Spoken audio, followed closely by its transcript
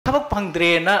थबक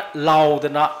फंगद्रेना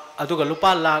लाउदना अदुगा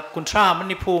लुपा लाख कुंथ्रा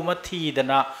निफू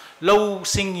थीदना लौ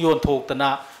सिंह योंथोक्तना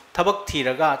थबक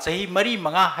थीरगा चही मरी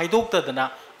मंगा हाइदोक्तदना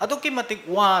अदुकी मतिक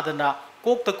वादना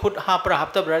कोक खुद हाप्रा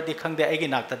हाप्तब्रा दि खंगदे आइगी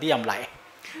नाक्तदि याम लाए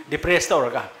डिप्रेस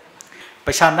तौरगा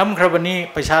पैसा नमख्रबनी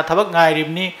पैसा थबक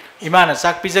गायरिबनी इमाना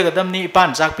चाक पिजगदमनी इपान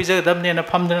चाक पिजगदमनी न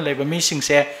फमदना लेबा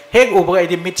मिसिंगसे हेक उबगा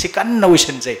आइदि मिटसि कन्ना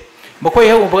उइसनजे मखोय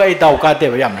हेक उबगा आइ दाव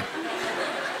कादेबा यामना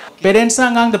पेरेंट्स ना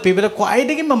ngang the people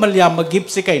ख्वाइदगी ममल yam gift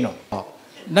से कइनो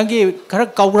नंगी खर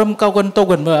काउरम काउगन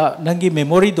तोगन नंगी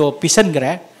मेमोरी दो पिसन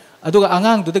गरे अदुगा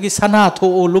आंगांग दुदगी सना थो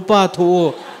लुपा थो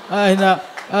आइना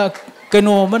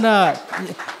कनो मना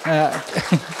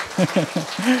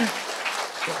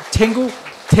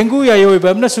थेंगु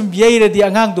यायोइबमना सुम बियैरदि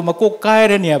आंगांग दु मको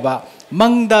कायरनियाबा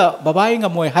मंगदा बाबाई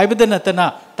ngमोय हाइबद नतना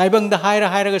ताइबंगदा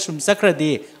हायरा सुम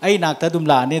चक्रदि आई नाक्ता दुम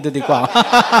लाने दुदि क्वा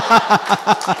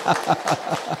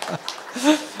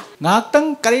ngakhtang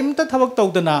karimta thabak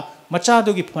tawdana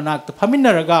machadugi phonak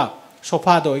phaminaraga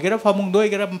sofa do igera famung do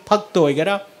igera phak do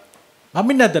igera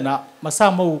phaminadana masa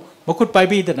mau makut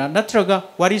paibi dana natraga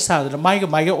wari sadana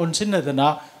maiga onsinadana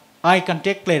eye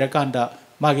contact lerakanda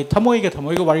magi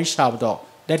thamoiga wari sabdo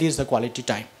that is the quality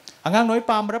time angang noi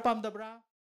pamra pamdabra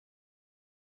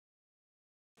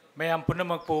mayam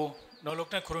punamakpu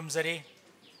nolokna khurumjari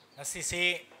asisi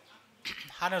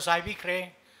hana saibi khre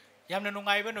yamna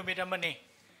nungaiba numit amani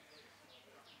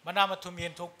mana mathum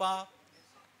yenthokpa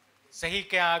sahi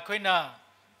kya khoina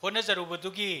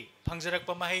honajarubadugi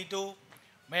phangjarakpa mahaidu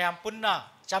mayam punna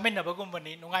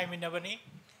chaminabagumani nungaiminabani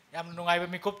yam nungaiba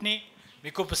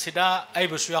mikup sida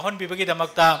aibusu yahon bibagi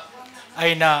damakta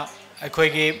aina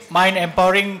akhoigi mind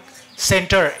empowering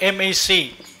center MEC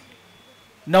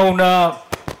nauna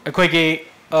akhoigi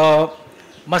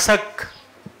masak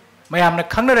mayamna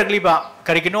khangnaragliba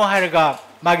karigino hairaga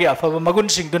magi afaba magun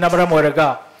singduna maram oiraga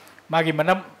magi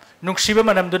manam nungsiba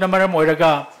manam duna maram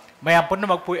oiraga mayam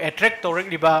punnamakpu attract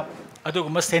tawragliba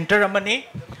aduguma center amani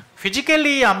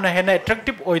physically yamna hena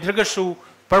attractive oidragasu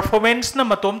performance na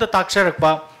matomda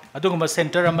takcharakpa aduguma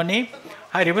center amani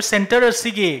hairiba center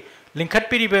asigi lingkhat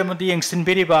piriba amadi yengsin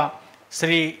piriba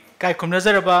Shri kai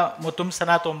khumnazaraba motum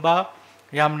sanatomba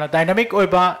yamna dynamic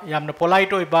oiba yamna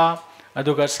polite oiba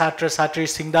aduga satri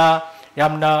singda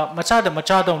yamna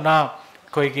machada na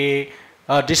koigi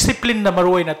discipline na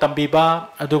maroina tambiba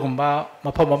adugumba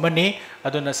mafam amani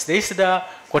aduna sida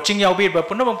coaching yaubirba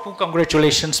punampu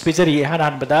congratulations pijari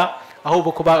hanan bada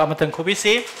ahuba kubag amatan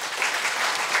khubisi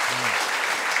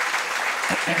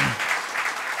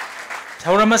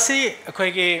thauramasi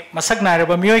koigi masak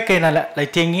nairaba mioi kaina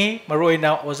laitingi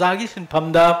maroina ozagi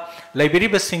sinphamda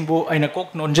laibiriba singbu aina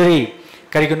kok nonjari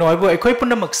karigano aibu aikoi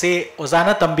punamakse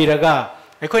ozana tambiraga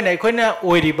aikoina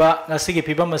oiriba ngasigi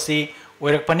phibam asi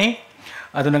oirakpani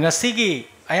aduna ngasigi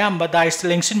ayamba dais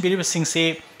lengsin biriba singse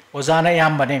ozana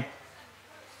ayambane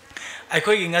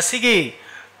aikoi ngasigi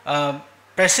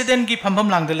president gi phambam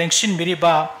langda lengsin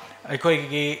biriba aikoi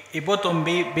gi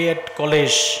Ibotombi B.Ed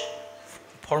college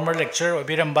former lecturer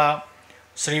obiramba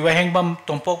Shri Wahengbam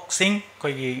Tompok Singh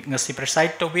koi gi ngasi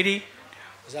preside to biri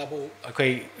zabu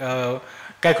aikoi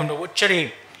kai khumdo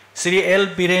uchari Shri L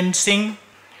Biren Singh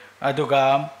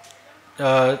aduga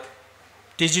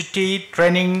TGT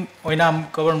training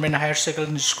Oinam government higher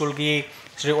secondary school gi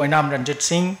Shri Oinam Ranjit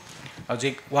Singh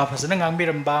ajik wa phasana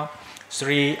ngangbiramba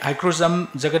Shri Heigrujam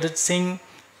Jagatjit Singh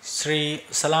Shri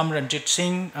Salam Ranjit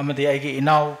Singh amadi aigi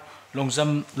inaw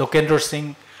Longjam Loken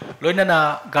Singh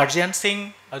loinana guardian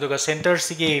Singh aduga center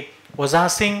sigi oza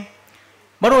Singh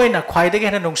maroina khwaidagi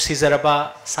hena nung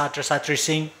sizaraba satri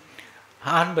Singh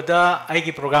han bada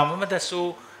aigi program amada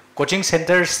su coaching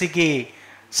center sigi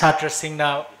satra Singh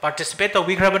na participate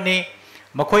tawbigrabani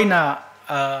makoina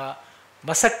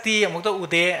masakti amukta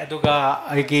ude aduga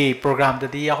aigi program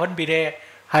dadi yahon bire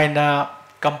haina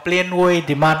complain oi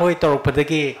demand oi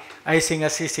torokpadagi ai sing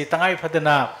asi tangai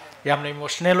phadana yamna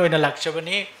emotional oina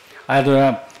lakchabani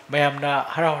aduna mayamna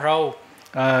harau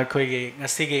khoigi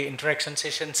ngasigi interaction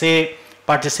session se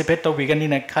participate tawbigani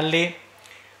na khalle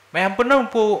mayam punam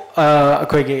pu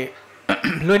khoigi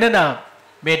loinana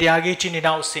media gi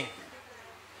chininaw sing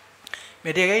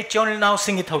media gi choninaw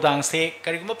sing gi thodang se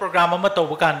kariguma program ama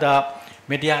tawbakanda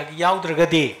media gi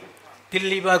yaudragadi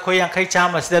tilliba khoi yankhai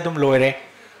chama sida dum loire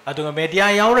adunga media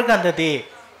yauraganda di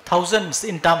thousands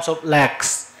in terms of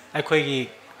lakhs akhoi gi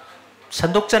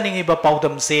sandok chaningi ba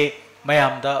paudam se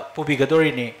mayamda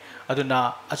pubigadorini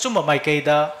aduna achuma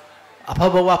maikaida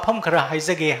afaba wafam khara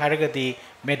haijage haragadi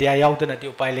media yaudana di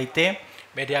upai leite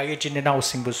media gi jinna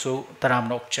singbusu taram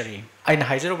nokchari aina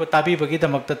haijaru batabi bagi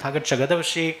damakta thagat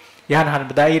jagadabsi yan han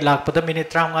badai lakpada minute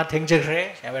 35 thengjare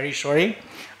very sorry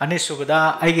ani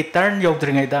sugada ai gi turn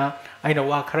yodringai da aina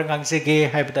wa khara ngangjege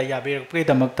haibada yabe pui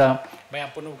damakta mayam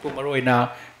punu ku maroina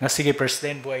ngasi gi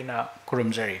president bu aina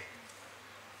kurumjari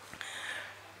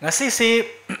ngasi si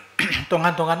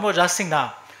tongan tongan mo jasingna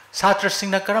satra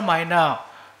singna karamaina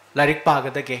larik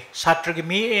pagadage satra gi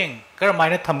mieng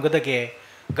karamaina thamgadage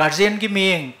guardian gi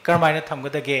mieng karamaina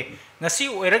thamgadage ngasi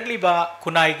oiragli ba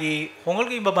kunai gi hongol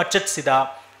gi ba machat sida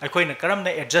aikoina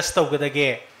karamna adjust tawgadage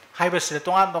haibasida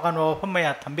tongan tongan mo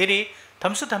phamaya thambiri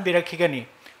thamsu thambira khigani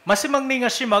masimangni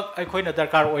ngasi mak aikoina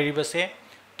darkar oiribase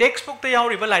textbook ta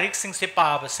yauriba larik sing se pa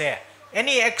base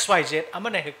any xyz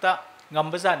amana hekta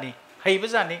ngambajani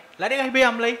haibajani larik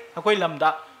haibam lai akoi lamda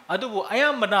adubu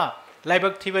ayambana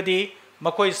laibak thibadi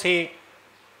makoi se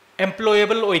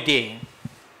employable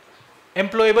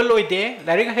oide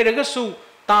larik hairaga su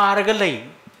taraga lai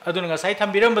aduna ngasai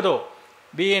thambiram bado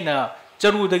bina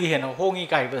charu dagi hena hongi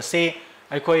kai base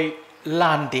aikoi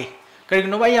lande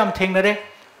karigno ba yam thengnare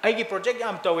aigi project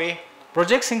yam tawe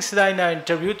project sing sida ina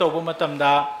interview tobo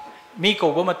matamda mi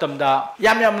ko bo matamda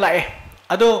yam lae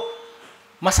ado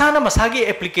masana masagi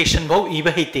application bo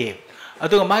iba hite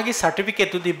ado magi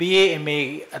certificate to the BA MA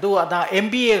ado ada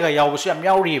MBA ga yawsu yam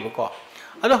yawri bako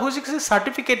ado hojik se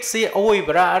certificate se oi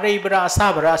bra arei bra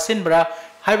asa bra sin bra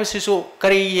haibasi su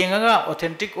kari yenga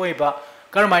authentic oiba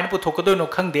karmain pu thokodo no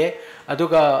khangde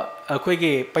aduga akhoi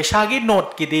gi paisa gi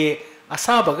note ki de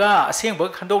asa baga aseng ba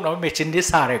khandok na machine di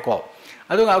sare ko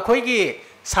aduga akhoi gi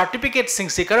certificate sing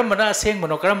se karamana aseng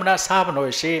mono karamana sa bano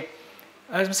se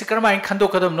si karmain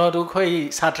khandok kadom no du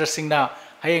khoi satra singna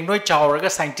hayeng noi chawraga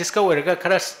scientist ka oiraga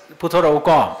khara puthoro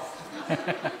ko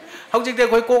hojik de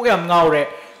khoi ko yam ngaure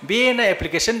BA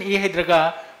application e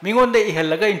hedraga mingon de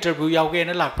helaga interview yauge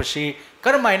na lakpasi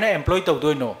karmaina employ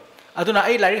tawdoino aduna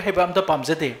ai larik haiba amta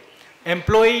pamjate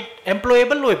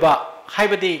employable loiba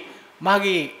haibadi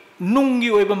magi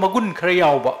nungi oiba magun khara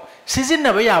yawba sizin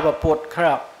ba yaba pot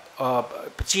khara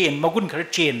chain magun khara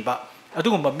chain ba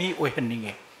adugumba mi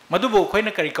oihanninge madubo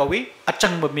khoina kari kawi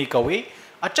achangba mi kawi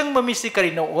achangba mi si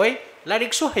kari no oi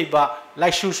larik su haiba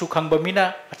laisu su khangba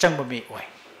mina achangba mi oi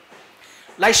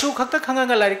laisu khakta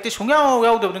khanganga larik ti sungyaw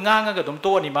yaw dab nganga ga dum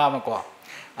to ni ma ko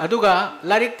aduga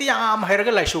larik ti am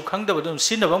hairaga laisu khangdab dum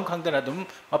sinabam khangdana dum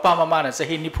mapa mama na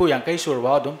sahi nifu yang kai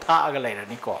surwa dum tha aga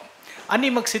lairani ko ani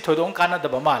maksi thodong kana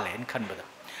daba male en khanbada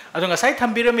adunga sai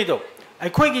thambirami do ai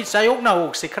khoi gi chayok na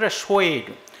ok se khara soi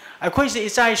du ai khoi se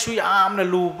ichai su am na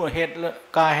lu het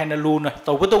ka hena lu na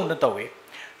tawbadong na tawe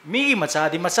mi gi macha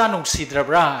di macha nung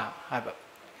sidrabra haba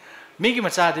mi gi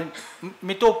macha di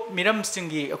mito miram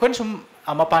singi akhon sum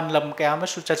amapan lam kaya ma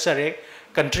su chachare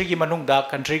country gi manung da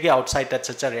country gi outside ta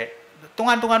chachare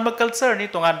tongan tongan ba culture ni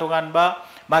tongan tongan ba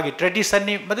magi tradition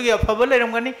ni madu gi afaba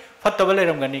leram gani fataba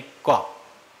leram gani ko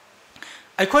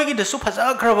ai khoi gi desu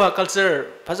phaja khraba culture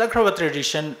phaja khraba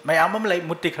tradition mayam am lai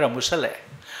mutti khra musale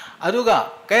aduga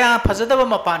kaya phaja daba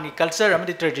mapani culture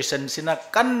amadi tradition sina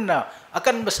kanna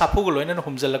akan ba sapu go loina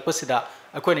humjalak pasida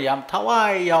akoi ni yam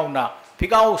thawai yauna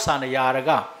phigau sana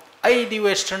yaraga ai di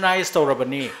westernized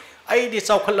torabani ai di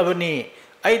chawkhalabani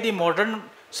ai di modern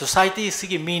society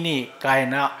sigi mini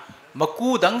kaina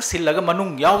maku dang silaga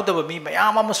manung yaudaba mi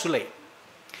mayam ama sulai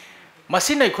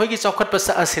masinai khoi gi chawkhat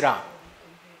pasa asira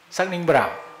sakning bra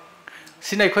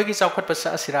sinai khoi gi chawkhat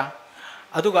pasa asira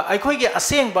aduga ai khoi gi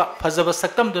aseng ba phajaba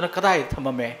saktam duna kadai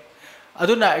thamame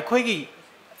aduna ai khoi gi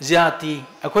jati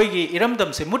ai khoi gi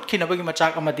iramdam se mutkhina bagi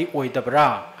machak amadi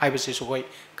oidabra haibase sugoi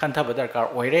khantha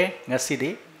badarkar oire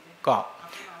ngasidi ko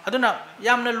aduna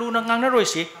yamna luna ngangna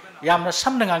roisi yamna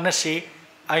samna ngangna si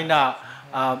aina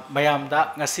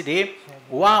mayamda ngasidi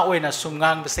wa oina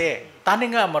sumngang base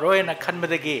taninga maroina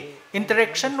khanbadagi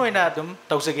interaction oina dum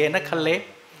tawjage na khalle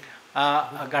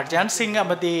guardian sing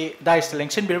amadi dai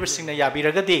selection birba singna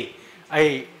yabiragadi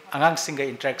ai angang singa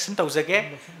interaction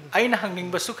tawjage aina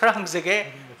hangning basu khara hangjage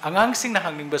angang singna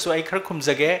hangning basu ai khara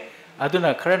khumjage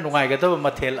aduna khara nungai gadaba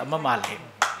mathel ama male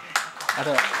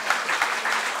ado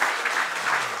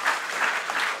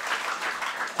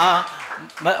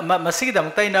masigi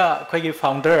dam taina khoi gi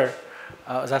founder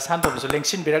za san to su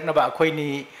lengsin birak na ba khoi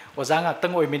ni oza ngak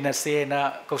tang oi min se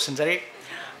na question jari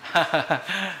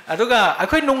aduga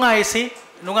akhoi nungai si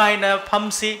nungai na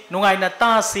pham si nungai na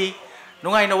ta si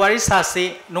nungai na wari sa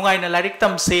si nungai na larik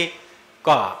tam si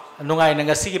ko nungai na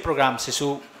ngasi gi program si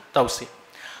su tau si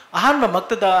ahan ba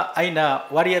makta da aina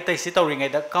wari atai si tawringai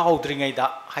da ka hodringai da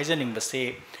haijaning ba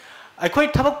se akhoi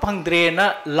thabak phangdre na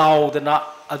laudana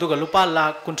aduga lupa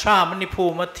la kunthra mani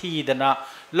phu ma thi dana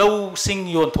low sing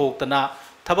yon thok dana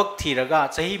tabak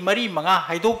thiraga chahi mari manga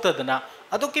haidokta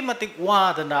aduki matik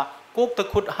wadana kokta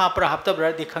khut hapra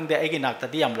haptabra di khangde aigi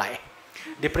nakta di yam lai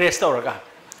depressed oraga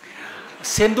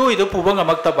sendoi do pubanga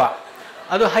maktaba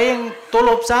adu hayeng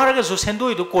tolop charaga su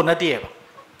sendoi do kona dieba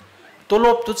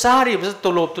tolop tu chari ba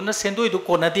tolop tu na sendoi do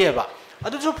kona dieba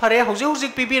adu su phare hauji hauji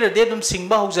pibira de dum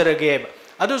singba haujarage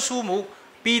adu su mu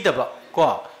pidaba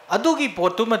ko adugi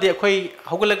potu ma de khoi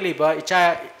haugalakli ba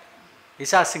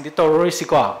isa sing di toroi si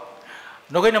ko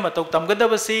nogai na matok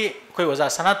tamgadaba si khoi oja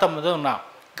sana tamdona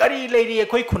kari leiri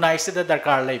khoi khunai sida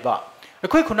darkar leiba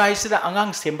khoi khunai sida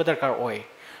angang semba darkar oi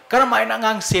karamaina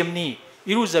angang semni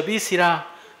irujabi sira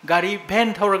gari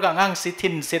van thoraga angang si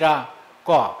thin sira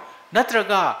ko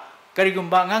natraga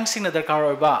karigumba angang singna darkar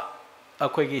oiba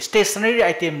khoi gi stationery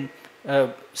item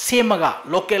semaga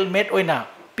local made oina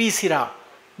pi sira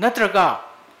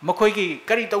natraga makhoi gi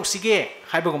kari tausige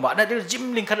haibagumba na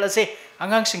gym linkhatlase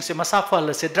angang sing se masa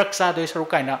phal se drug sa doi saru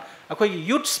kaina akhoi gi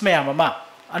youths mayam ama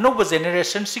anoba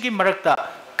generation sigi marakta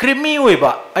creamy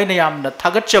oiba aina yamna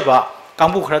thagachaba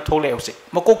kangbu khara thole ause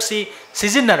makok si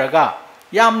sizinaraga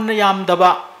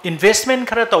yamdaba investment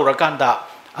khara tawrakanda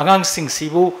angang sing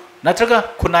sibu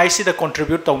natraga khunai si da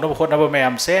contribute tawna hotnaba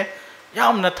mayam se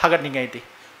yamna thagat ningai di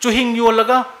chuhing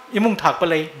yolaga imung thakpa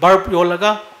lei barb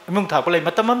yolaga imung thakpa lei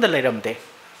matamam da leiramde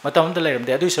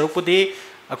adu sarupudi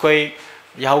akhoi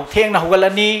yau theng na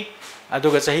hugalani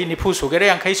aduga chahi nifu sugera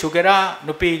yankhai sugera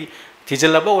nupi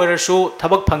thijalaba oirasu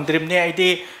thabak phangdrimne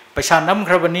aidi paisa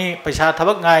namkhrabani paisa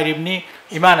thabak ngairimni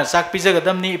imana chak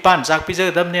pijagadamni ipan chak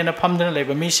pijagadamni na phamdana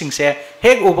leiba mi singse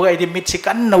hek ubaga aidi mitsi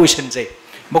kanna wisenjai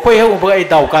makhoi hek ubaga ai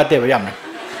dauka deba yamna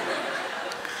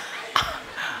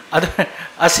adu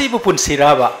asibu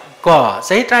punsiraba ko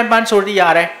chahi time ban sordi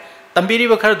yare tambiri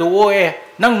ba khara do oe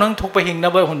nang thokpa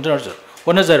hingnaba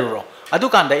honajaro adu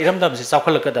kanda iramdam se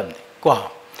chawkhalakadamni ko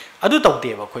adu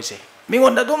tawdeba khoise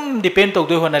mingonda dum depend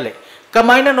tawdoi honale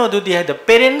kamaina no du di ha the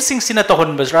parents sing sina to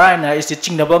hon basra na is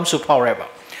chingnabam su forever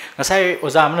ngasai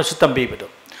ozam na su tambi bedo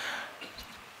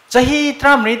chahi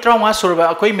tramri trauma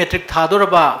surba akoi metric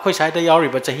thadoraba akoi sai da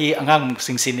yauri ba chahi angang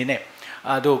sing sinine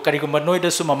adu karigumba noi da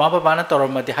su mama baba na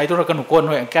torama di haidora kanu kon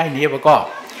hoi kai ni ba ko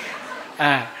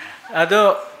adu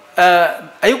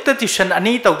ayukta tuition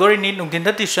ani tawdori ni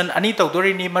nungdinda tuition ani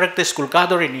tawdori ni marakta school ka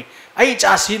dori ni ai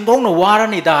cha sin dong no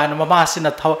warani da na mama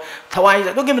sina thawai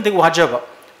adu ge mate wajaba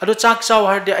adu chak chaw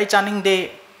har de ai chaning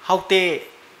de haute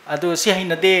adu si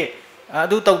haina de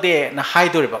adu tawde na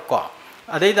haidori ba ko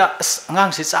adaida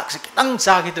angang si chak si kitang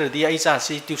cha gidra di ai cha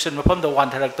si tuition mafam da wan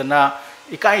tharak na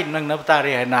ikai nang na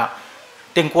tare na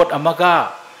tengkot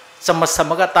amaga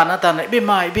samasamaga tana be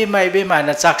mai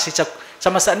na chak si chak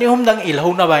samasa ni humdang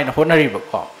ilho na bai na honari ba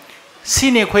ko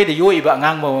sine khoi de yoi ba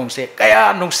ngang mawong se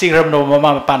kaya nung sigram no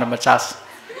mama pa na machas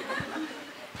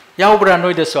yaw bra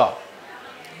noi de so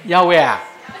yaw ya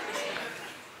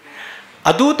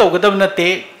adu to gadam na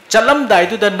te chalam dai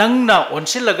tu da nang na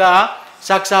onsilaga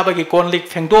saksa ba gi konlik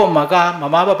phengdo maga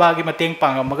mama baba gi mateng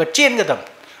pang maga chen gadam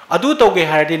adu to ge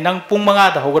har di nang pung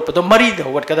manga da hogat pa to mari da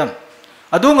hogat kadam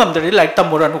adu ngam da like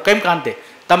tamuran u kem kante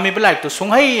tammi belai tu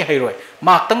sunghai hairoi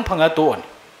mak tang phanga to on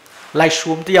lai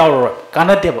sum ti yaw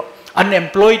kana deba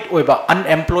unemployed oiba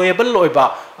unemployable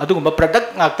oiba adugumba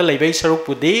product ngak ta leibai saruk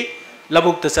pudi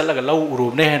labuk ta salaga lau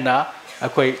urum ne na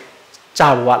akoi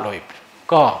chawa loi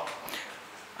ko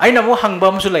aina mo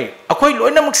hangbam su lei akoi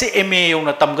loina mak se MA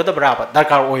yona tamgada braba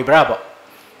darkar oi braba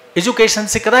education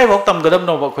se kadai bok tamgadam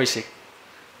no ba khoi se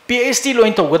PhD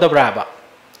loin to gada braba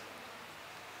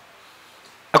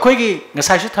akoi gi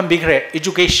ngasai su thambi khre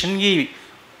education gi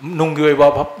nunggi oi ba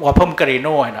wafam kare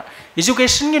no haina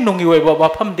education gi nunggi oi ba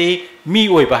wafam de mi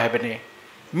oi ba habane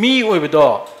mi oi ba do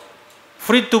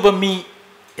free to ba mi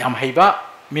yam haiba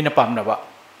mi na pam na ba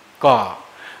ko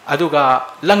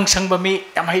aduga langsang ba mi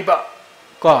yam haiba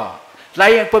ko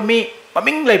lai pa mi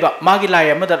paming lai ba magi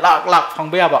lai ama da lak phang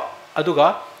ba ba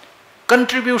aduga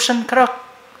contribution khara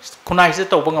khunai se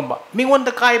to bangam ba mingon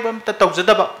da kai ba ta to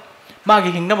jada ba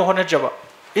magi hingna ba hona jaba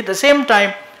at the same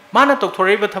time mana to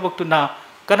thore ba thabak tu na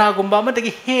kana gumba ma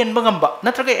dagi hen bangam ba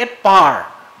natraga at par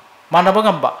mana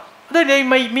bangam ba adu nei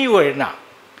mai mi oi na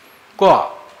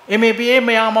ko MABA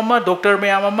mayam ama doctor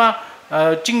mayam ama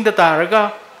ching da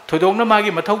taraga thodong na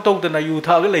magi mathau to na yu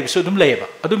tha ga lei su dum lei ba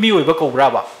adu mi oi ba ko bra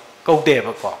ba ko de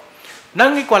ba ko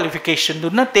nang ni qualification du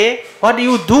na te what do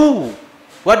you do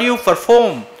what do you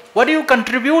perform what do you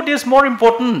contribute is more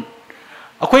important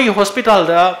akoi hospital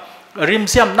da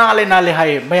rimsiam na le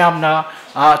hai mayam na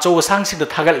cho sang sing da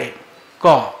thagal le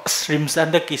ko rim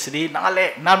san da kisri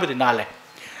nale namri nale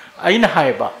aina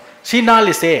haiba si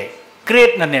nale se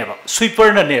great na neba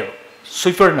sweeper na neba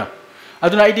sweeper na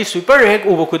aduna idi super hek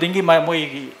ubo kudingi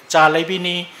moi cha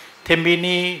laibini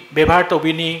thembini bebar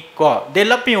tobini ko they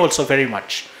love me also very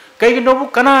much kai no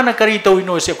bu kana na kari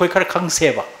toino se koi khar khang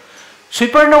seba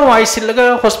super no wai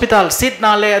silaga hospital sit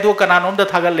na le adu kana nom da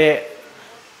thagal le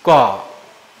ko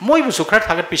moi bu su khar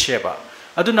thagat piseba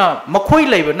aduna makhoi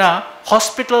leibana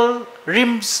hospital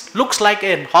rims looks like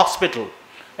an hospital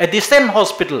a decent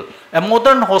hospital a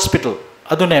modern hospital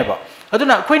aduneba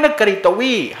aduna koina kari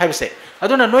towi haibse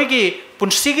aduna noigi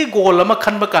punsigi goal ama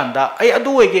khanba kanda ai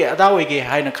adu oige ada oige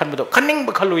haina khanbado khanning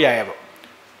ba khalu yayaba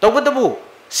tawgadabu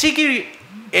sigi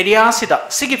area sida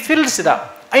sigi field sida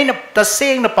aina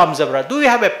taseng na pamjabra do you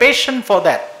have a passion for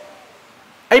that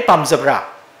ai pamjabra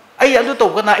ai adu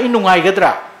tawgana ai nungai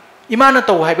gadra imana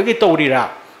taw haibagi tawrira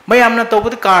mayamna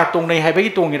tawbadi car tong nei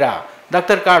haibagi tongira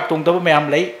doctor car tong dabu mayam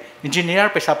lei engineer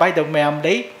pesa pai dabu mayam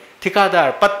lei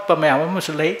thikadar pat pa mayam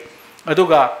amusu lei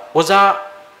aduga oza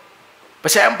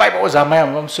pesa am pai ba oza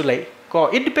mayam amusu lei ko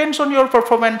it depends on your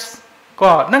performance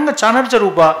ko nanga chanar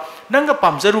jaruba nanga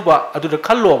pam jaruba aduda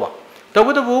khalloba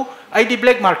tawgadabu ai di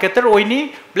black marketer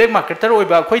oini black marketer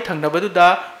oiba khoi thangna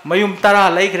baduda mayum tara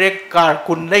leigre car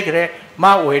kun leigre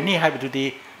ma oini haibududi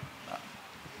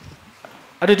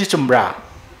adudi chumbra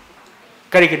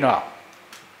kari kino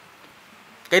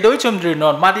kai doi chumdri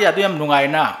non madi adu yam nungai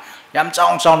na yam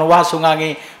chong chong na wa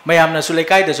sungangi mayam na sulai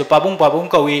kai da su pabung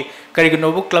kawi kari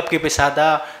kino bu club ki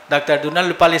pesada doctor dunal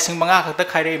lupa lising manga khata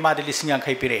khaire ma de lising yang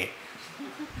khai pire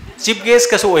chief guest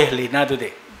ka so ohli na adu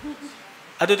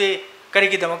de kari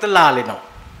ki damak ta la le no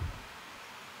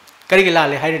kari ki la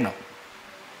le hai no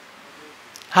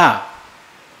ha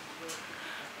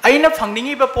aina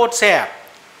phangningi ba pot se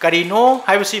kari no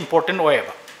hai was important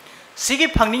oeba sigi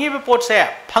phangningi ba pot se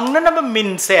phangna na ba min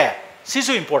se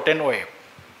sisu important oeb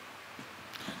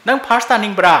nang first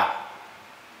taning bra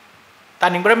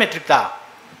metric ta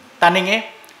taninge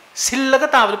sillaga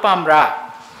ta ba pamra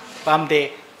pamde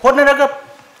honna raga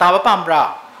ta ba pamra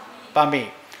pami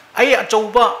ai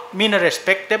achouba mina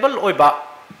respectable oiba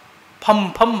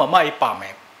pham mama ai pame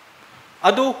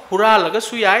adu hura laga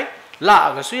suyai la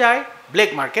ga suyai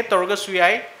black market torga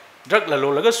suyai drug la lo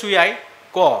laga suyai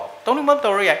ko tawning mam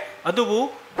tor yai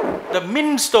adubu the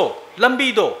means to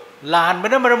lambi do lan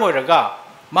bana mara moi raga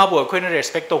ma bo khoi na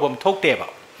respect to bam thok te ba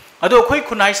adu khoi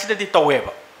khunai sida di towe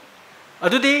ba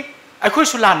adu di ai khoi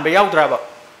sulan ba yaudra ba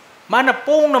mana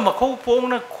pong na makhau pong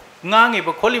na ngangi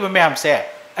ba kholi ba myam se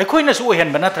ai khoi na su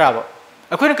hen ba na tra ba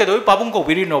ai khoi na ka doi pabung ko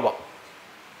biri no ba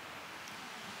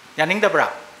yaning da bra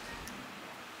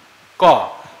ko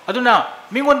aduna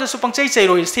mingon da su pangchai chai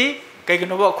roi si kai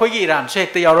gino ba khoi gi iran se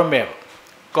hekta yaram me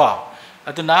ko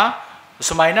aduna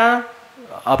sumaina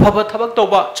apaba thabak to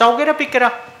ba chawgera pikera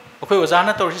khoi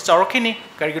ozana to si chawrakhini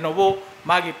kai gino bo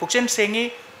magi pukchen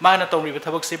sengi mana tawri ba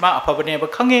thabak si ma apaba ne ba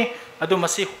khange adu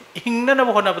masi hingna na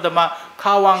ba hona ba ma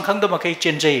khawang khang da ma kai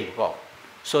chenjai ko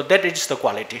so that is the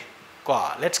quality ko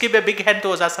let's give a big hand to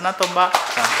Ozasana Tomba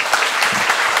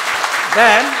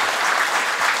then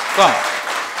ko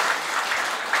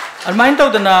almain to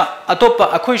dana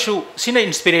atopa akhoi su sina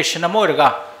inspiration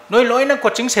amoraga noi loina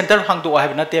coaching center hangdu ha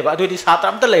na te ba adu di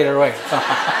satram ta leira roi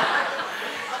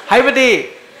haibadi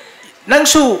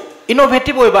nangsu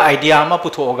innovative oiba idea ma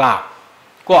puthoga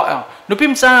ko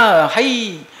nupim cha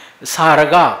hai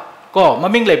saraga ko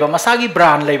maming leiba masagi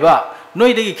brand leiba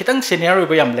noi degi kitang senior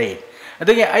oiba yam lei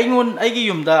adagi aingon aigi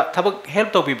yumda thabak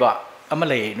help to biba ama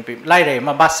lei nupim lai re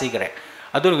ma basi gre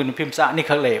adu nupim cha ni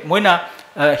khak lei moina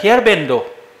hair band do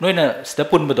noina sta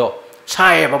pun bado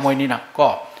sai ba moi ni na ko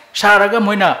saraga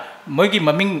moina moigi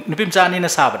maming nupim cha ni na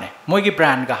sabane moigi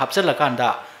brand ga hapsala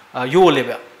kanda yo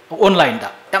leba online da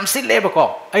tam sit leba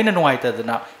ko aina nuai ta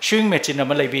dana sewing machine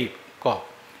ma leibi ko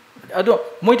ado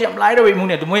moi dem lai da wi mung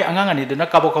ne du moi angang ani dana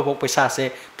kabok paisa se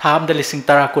tham da lising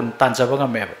tara kun tan jaba ga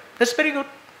me that's very good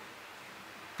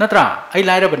natra ai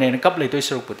lai da bane kap lei toi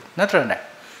suruk put natra ne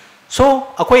so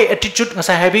akoi attitude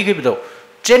ngasa heavy gi bido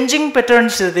changing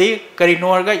patterns de kari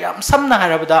norga yam samna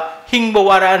harabada hingba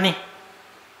warani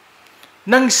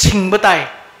nang sing batai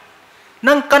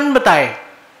nang kan batai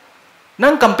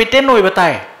nang competent oi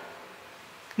batai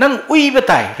nang ui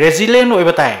batai resilient oi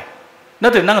batai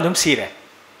natu nang adum sire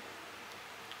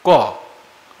ko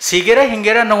sigera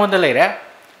hingera nongonda leira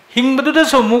hingbadu da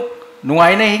somuk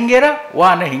nuai na hingera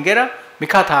wa na hingera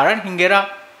mikha tharan hingera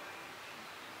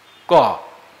ko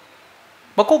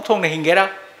makuk thong na hingera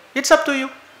it's up to you.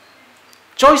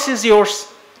 Choice is yours.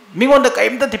 Mingon da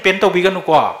kaim da depend to biganu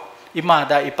ko. Ima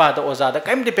da ipa da oza da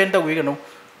kaim depend to biganu.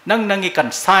 Nang nangi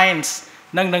kan science,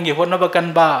 nang nangi hona ba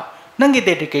kan ba, nangi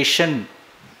dedication.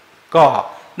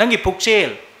 Ko, nangi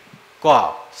pukchel.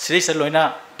 Ko, sri sa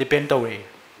loina depend to we.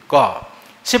 Ko.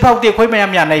 Sipau ti khoi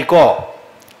mayam yan nei ko.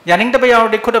 yaning da ba yaw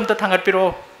de khudam ta thangat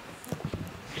piro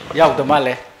yaw da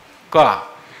male ko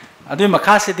adu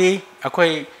makha se di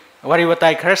akhoi wari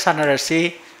watai khar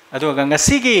sanarasi adu ga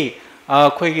ngasi gi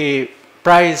akhoi gi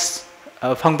prize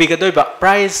phangbi ga doi ba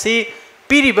prize si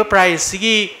piri ba prize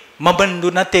gi maban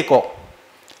du na te ko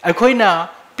akhoi na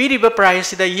piri ba prize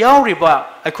si da yaw ri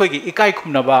ba akhoi gi ikai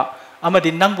khumna ba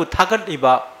amadi nangbu thagat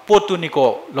iba potu ni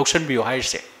ko lokshan biyo hai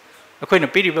se akhoi na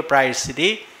piri ba prize si di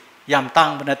yam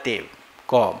tang ba na te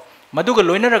ko madu ga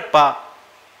loina rak pa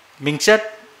mingchat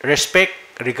respect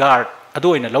regard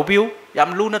adu ina lobiu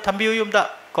yam lu na thambiu yum da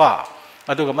ko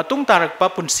adu ga matung tarak pa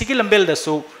punsi gi lambel da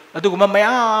su adu ga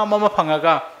maya mama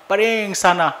phangaga pareng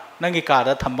sana nangi ka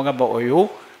da thambanga ba oyu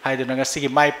haidu na ngasi gi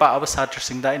mai pa aba satra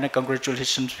sing da ina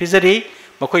congratulations fizari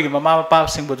makhoi gi mama pa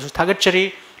sing bu su thagat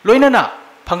chari loina na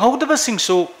phangau da ba sing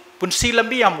su punsi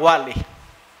lambi yam wali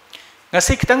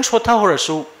ngasi kitang sotha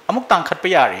horasu amuk tangkhat pa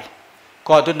yari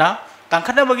ko adu na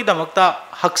tangkhat na bagi damakta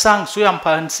haksang su yam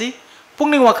phansi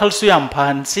pungning wakhal su yam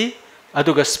phansi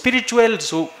adu ga spiritual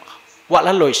su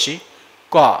wala loisi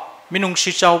ko minung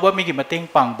si chawba mi gi mateng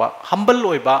pangba humble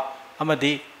oiba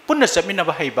amadi punna chamina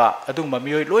ba haiba adu ma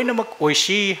mioi loina mak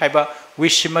oisi haiba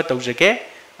wishima tawjage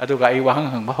adu ga ai wahang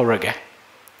hang ba horage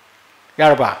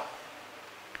yarba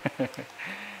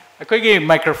akoi gi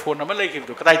microphone ama lei gi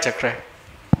du kadai chakre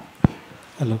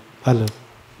hello hello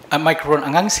a microphone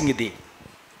angang singidi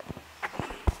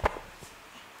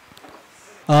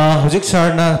hujik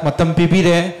sir na matam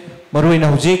pibire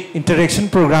maruina hujik interaction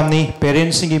program ni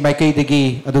parents singi maikai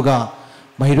degi aduga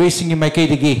mahiroi singi maikai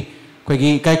degi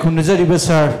koigi kai khunjari ba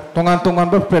sir tongan tongan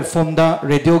ba platform da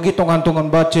radio gi tongan tongan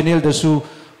ba channel da su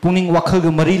puning wakhal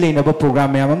ga mari leina ba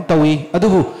program yam tawi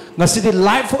adubu ngasidi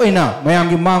live oina mayam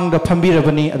gi mang da phambira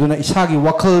bani aduna isa gi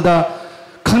wakhal da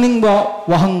khangning ba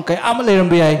wahang kai am leiram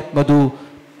ba yai madu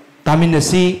tamin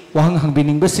si wahang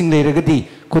hangbining ba sing leiragadi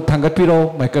khut thangat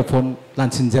piro microphone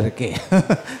lansin jarake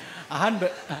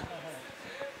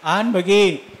ahan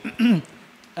bagi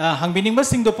hangbining ba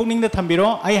sing do puning da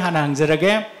thambiro ai hana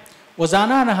hangjarage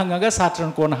ozana na hangaga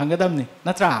satran kon hangadam ni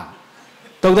natra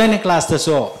tawdai ni class ta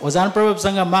so ozan probab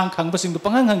sanga mang khang ba sing do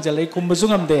pangang hangjalai kum ba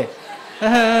sungam de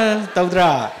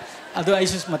tawdra adu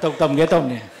aisus mataw tam ge taw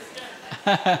ni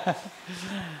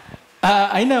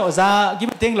aina oza gi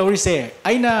teng lori se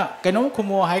aina kaino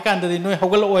khumo hai kan da noi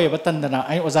hogal oi batan dana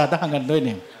ai oza da hangan doi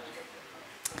ni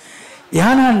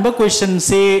yan han ba question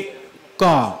se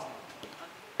ko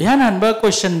yan han ba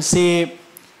question se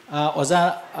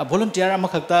oza volunteer ama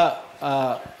khakta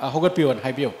hogat pion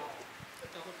hai bio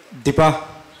dipa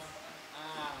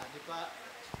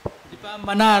dipa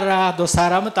manara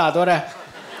dosara mata dora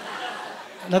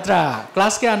natra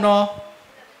class ke ano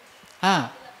ha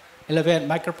 11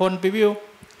 microphone preview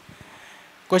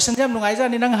question jam nungai ja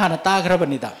ni nang hana ta gra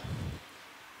banida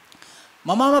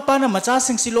mama mapa na macha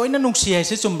sing si loina nungsi hai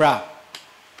se chumbra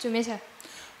chume sir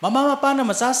mama mapa na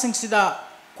macha sing sida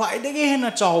khwai de ge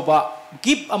hena chawba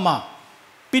gift ama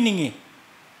piningi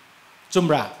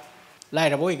chumbra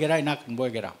lai ra boi gera ina kan boi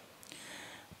gera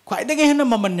khwai de ge hena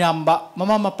maman yamba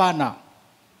mama mapa na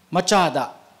macha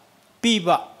da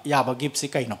piba yaba gift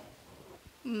si kaino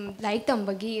like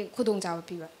tambagi khudong jawa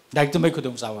piba Daik tu mai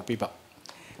khudong sawa pipa.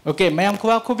 Okay, mayam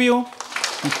khuwa khubiu.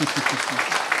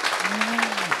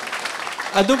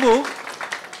 Adubu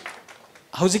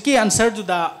hojiki answer tu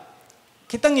da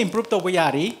kitang improve to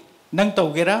bayari nang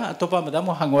tawgera atopa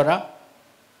madam mo hangora.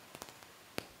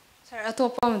 sir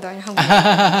atopa mo daw hang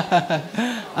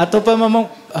Atopa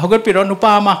mamong hogot piro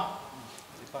nupa ama.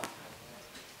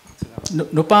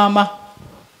 Nupa ama.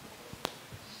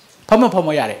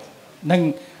 Pamo yari.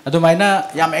 Nang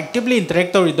adumaina yam actively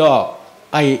interact with do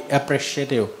I appreciate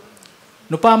you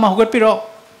nupa ma hogot piro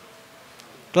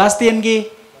class 10 gi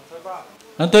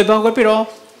nantoi ba hogot piro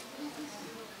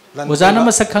ozana ma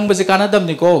sakhang ba jikana dam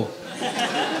ni ko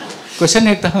question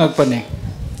hekta hangak pane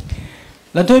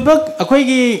lantoi ba akhoi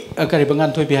gi kari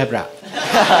bangan thoi bi habra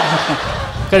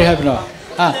kari habno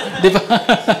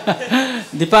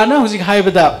dipa na hujik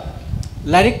haibada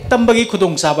larik tambagi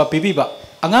khudong saba pibi ba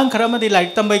angang khara ma di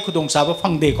larik tambai khudong saba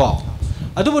phangde ko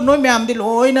adubu noi myam di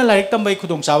loina larik tambai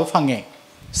khudong saba phange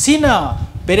sina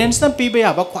parents na pibe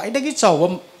ya ba khwai dagi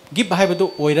chawba gip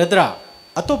haibadu oiradra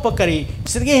atopa kari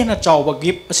sirge hena chawba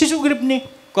gip asisu grip ni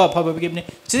ko phaba gip ni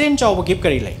siren chawba gip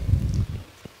kari lai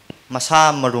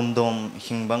masa marumdom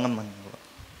hingba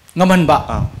ngaman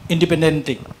ba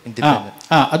independent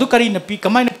adu kari na pi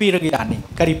kamai na pi rage ani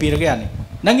kari pi rage ani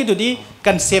nangi du di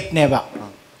concept ne ba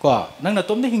ko nang na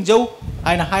tomde hingjau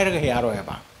aina hairaga he aro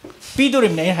ba pi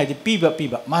dorim ne haidi piba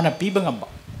mana piba ngamba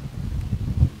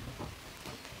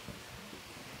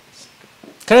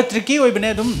kara tricky oi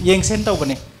bane dum yeng sen taw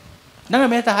bane nang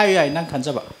me ta hayu ai nang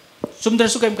khanjaba chumdar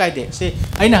su kem kai de se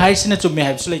aina hai sina chumme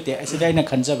hai su leite ase dai na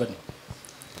khanjaba ni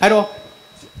haro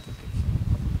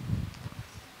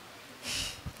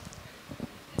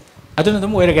aduna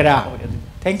dum oire gara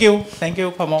thank you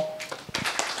pamo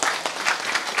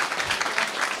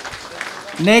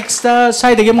next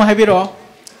side ge mo habiro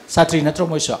satri natro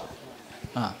moiso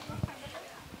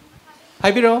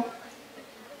habiro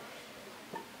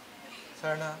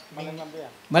sarna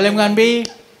malem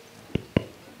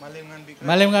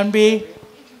nganbi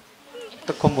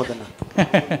takhomodana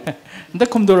nda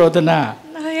khumdoro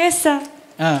Yes, sir.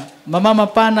 mama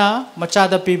mapana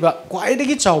machada piba kwai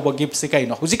dagi chawba gift se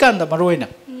kaino hujikan da maroina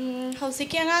Hausi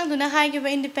angang duna hai giba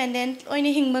independent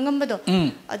oini hingba ngambado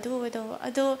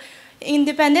adu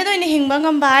independent oini hingba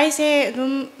ngamba ai se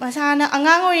dum masana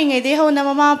angang oringe de hona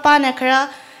mama pa na khara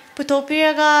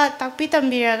putopiraga takpi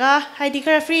tambiraga haidi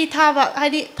khara free thaba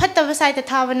haidi phattaba side ta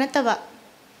thaba nataba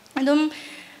adum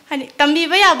haidi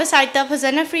tambiba yaba side ta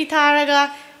phajana free tharaga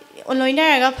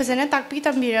loinaraga phajana takpi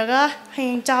tambiraga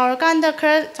heng chawra kanda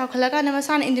khara chawkhala kana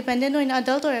masana independent oina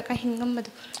adult ora ka hingambado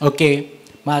okay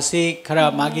masi khara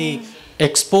magi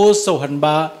expose so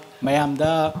hanba mayam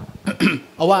da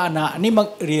awana ani mak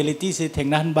reality se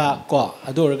thengna hanba ko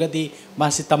adorgadi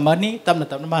masi tamani tamna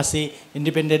masi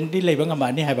independently leiba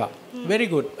ngamani haiba very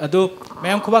good adu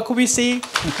mayam khuba khubi si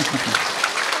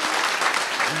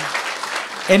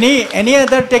any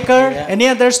other taker any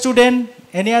other student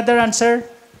any other answer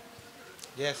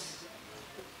yes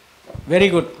very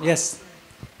good yes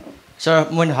sir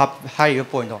mon hab hai yo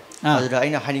point do adura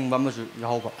aina haning ba masu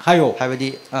yahauba hayo habadi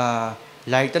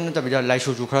lai tan ta bida lai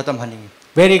su ju khara tam haning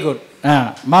very good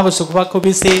ma ba sukwa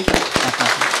khubi si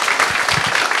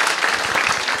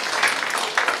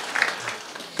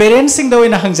parents sing do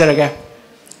ina hangjaraga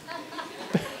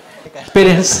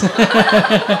parents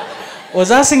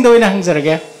oza sing do ina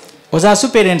hangjaraga oza su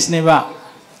parents ne ba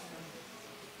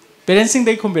parents sing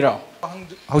dai khumbira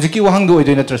Hauji ki wahang do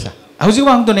idoi natrasa. Hauji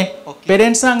wahang do ne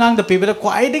parents na ngang da pibida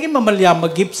kwai dagi mamal yam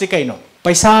gift se kaino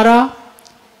paisara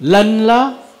lanla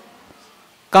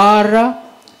kara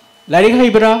laring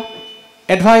haibra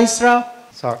advice ra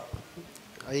sir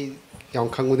ai yang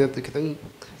khangude to kitang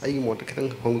ai mo to kitang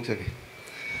hong jage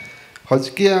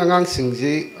hojki angang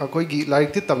singji akoi gi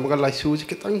like ti tamga lai su ji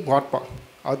kitang wat pa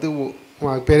adu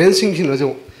ma parents sing sin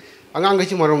jo angang ga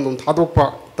ji marom dum thadok pa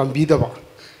tambi da ba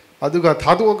aduga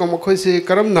thadok ga mo khoi se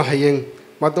karam na hayeng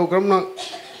ma to karam na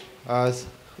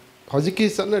hojki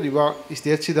sanna riba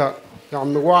stage sida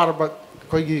yam na war ba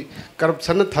khoi gi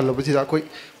corruption na thal ba sida khoi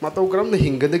ma to karam na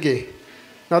hinga de ge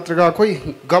natraga khoi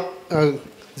gap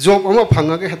job ama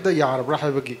phanga ge hadda yar bra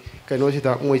haibagi kaino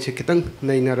sida moi se kitang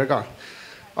naina raga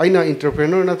aina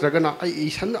entrepreneur natraga na ai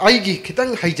san ai gi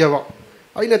kitang haijaba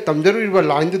aina tamjaru ba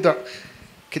line da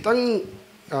kitang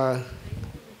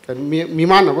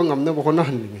mimana ba ngamna ba hona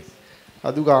hanni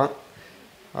aduga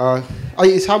ai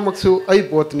isamaksu ai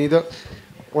botni da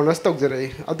honest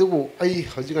tawjare adubu ai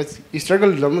hojinga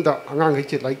struggle lamda angang hai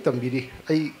che like tambiri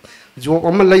ai job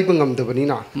ama laiba ngamdabani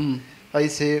na ai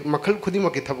se makhal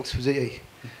khudima ke thabak sujai ai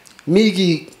mi gi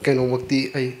kaino makti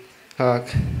ai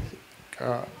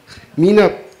mina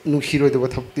nukhiro de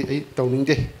bathapti ai tawning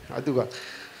de aduga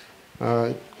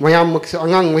mayam makse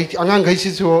angang gai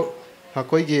si so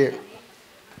koi ge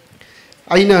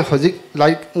aina hojik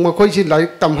like makoi si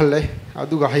like tamhalle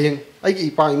aduga hayeng ai gi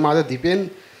ipa ima da depend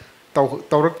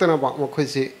tawraktana ba makoi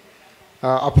si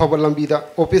afaba lambi da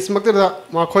office makta da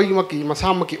makoi maki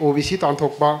masa maki OBC tan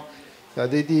thokpa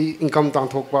adedi income tan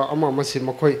thokpa ama masi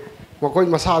makoi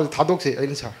masa thadok se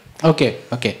ain sa okay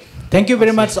thank you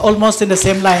very much almost in the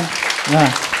same line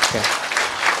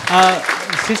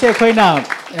sise khoina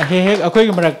he akoi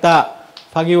gi marakta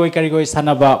phagi oi kari goi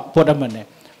sanaba pot amane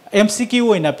MCQ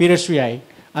oina pirasu yai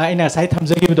aina sai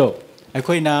thamjagi bdo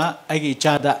akoina agi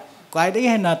chada kwai dai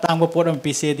hena tangba pot am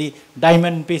pise di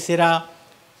diamond pisera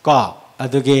ko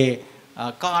aduge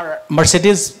car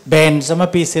Mercedes Benz ama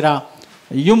pisera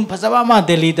yum phajaba ma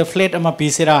Delhi the flat ama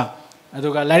pisera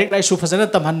aduga larik lai su phajana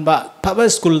tamhanba phaba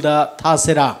school da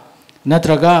thasera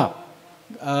natraga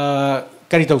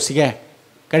kari tawsige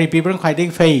kari pibran khai dai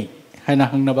fei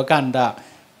hena hangna bakanda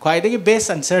khai dai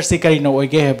best answer si kari no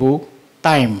oige hebu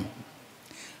time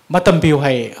matam piu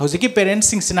hai hojiki parents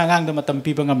sing sinangang da matam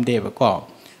pi bangam deba ko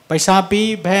paisa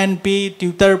pi van pi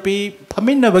tutor pi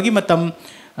phamin na bagi matam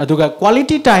aduga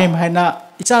quality time haina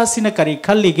icha sina kari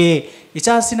khallige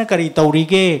icha sina kari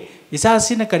taurige icha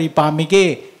sina kari pamige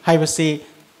haibase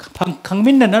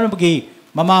khangmin na bagi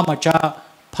mama macha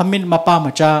phamin mapa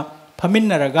macha phamin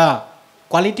naraga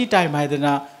quality time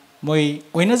haidana moi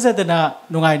oina zadana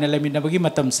nungai na lemin na bagi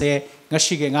matam se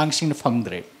ngashi ge ngang sing na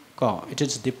phangdre ko it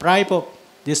is deprived of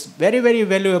this very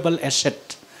valuable asset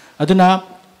aduna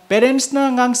parents na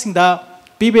ngang singda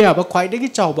pibe aba khwaidagi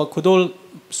chawba khudol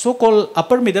so called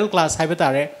upper middle class haiba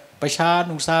tare paisa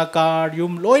nungsa car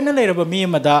yum loina leiraba mi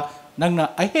amada nangna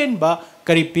ahenba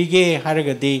kari pige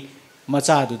haragadi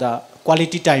macha duda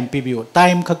quality time pibiyo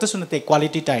time khakta sunate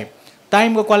quality time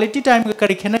ga quality time ga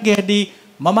kari khena ge di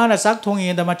mama na sak thongi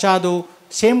da macha do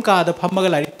same ka da phamaga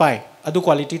larik pai adu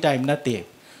quality time na te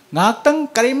ngaktang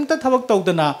karimta thabak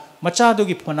tawdana macha do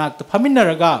gi phonak ta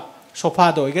phaminaraga sofa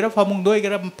do igera phamung do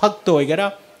igera phak do igera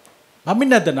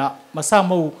phaminadana masa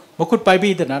mau makut pai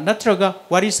bi dana natraga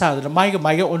wari sa da mai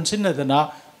ga onsin dana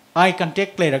eye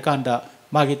contact le rakanda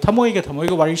magi thamoi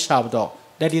ga wari sa do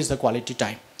that is the quality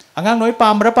time angang noi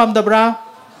pamra pamdabra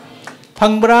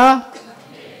phangbra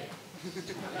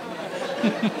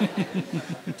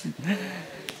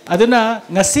aduna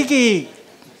ngasi ki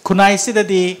khunai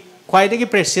sidadi khwaidagi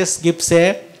precious gift se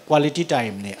quality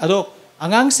time ne ado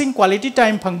angang sing quality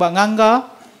time phangba anganga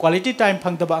quality time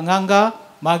phangdaba anganga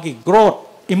magi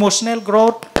growth emotional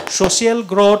growth social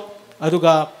growth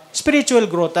aduga spiritual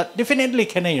growth that definitely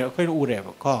khenai khoi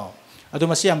ureba ko adu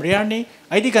masi am rare ni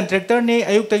id contractor ni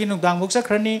ayuk tagi nungdang buk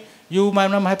sakhrani yu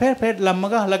mam hai pher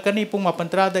lamaga halakani pung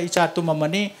 8:30 da icha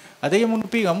tumamani adai mun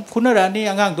pi gam khunarani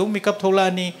angang dung makeup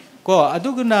tholani ko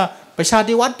aduguna paisa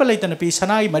di wat pa leitana pi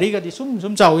sanai mari ga di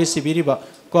sum chawi sibiriba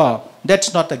ko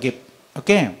that's not a gift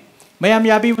okay mayam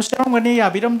yabi busarong gani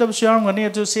yabiram da busarong gani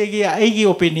adu segi aigi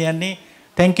opinion ni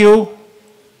thank you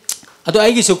adu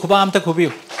aigi su khuba am ta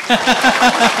khubiu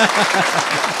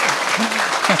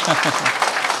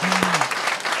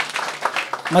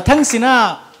mathang sina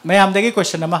mayam dagi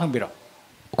question ama hangbiro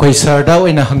koi sir da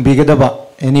oina hangbigadaba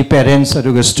any parents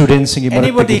aduga students singi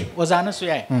anybody wazana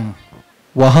suyai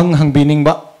wahang hangbining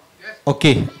ba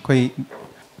okay koi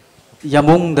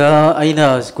yamung da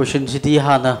aina question city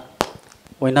hana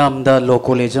oinam da law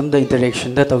college am da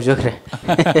interaction da tawjakre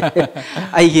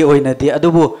ai gi oina ti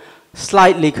adubu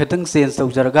slightly khatang sense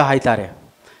tawjaraga haitare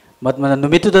matmana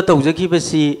numitu da tawjaki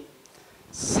basi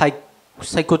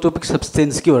psychotropic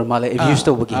substance ki or mala abuse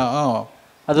tawbagi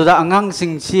adu da angang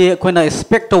sing si koina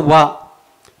expect tawba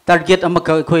target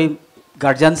amaka koi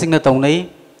guardian sing na tawnai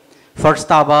first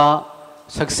taba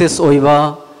success oiba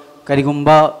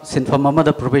karigumba sinfam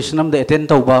amada professional da attend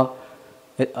tawba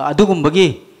adugumbagi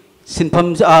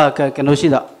sinfam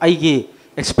kanosida aigi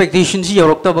expectation si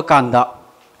yorok taba kanda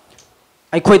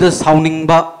aikoi da sounding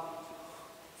ba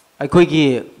aikoi gi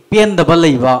pen da ba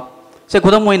leiba se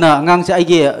khodam moina angang se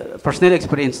aigi personal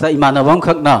experience da imanawam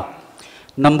khakna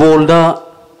nambol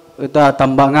da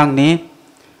tamba angang ni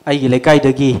aigi lekai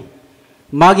dagi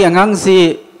magi angang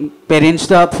si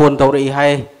parents da phone tawrei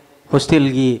hai hostel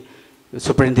gi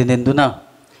superintendent duna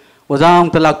ozang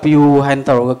talak piu han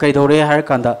tawga kai dore har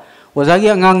kanda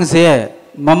ozagi angang se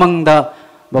mamang da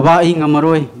baba ai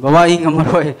ngamaroi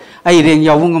ai reng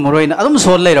yawung ngamaroi na adum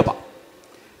sol leiraba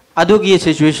adugi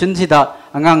situation sida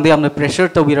angang de amna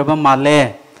pressure tawiraba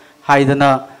male haidana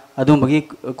adum bagi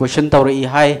question tawrei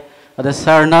hai ada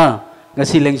sarna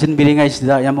ngasi lengsin biringai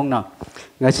sida yamongna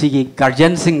ngasi gi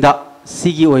guardian singda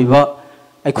sigi oiba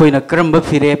aikoina karamba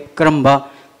firep karamba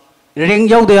reng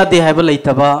yawde ade haiba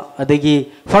leitaba adagi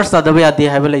first adaba ade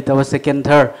haiba leitaba second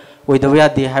third oidaba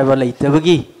ade haiba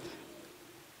leitabagi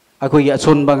akoi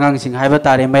achon bangang sing haiba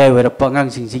tare mai wera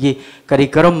pangang sing sigi kari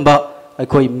karamba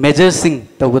akoi major sing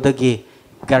tawdagi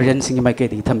guardian sing mai ke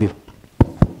di thambi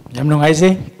yam nungai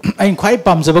se ai khwai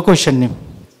pamjaba question ni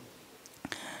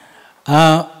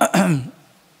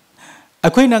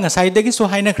akoi na ngasai dagi so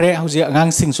haina khre hauji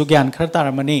angang sing su gyan khar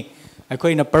taramani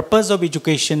akoi na purpose of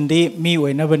education di mi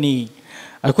oina bani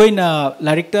akoi na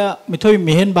larikta mithoi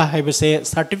mehen ba haibase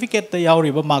certificate ta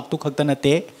yauriba mark tu khakta na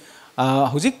te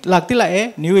hujik lakti lae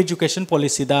new education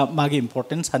policy da magi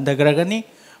importance handagragani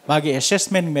magi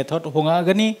assessment method honga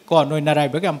gani ko noi narai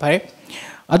ba gam phai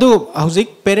adu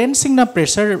hujik parents sing na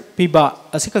pressure piba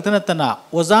asikatana tana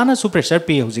ozana su pressure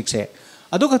pi hujik se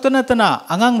adu katana tana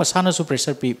angang masana su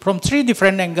pressure pi from 3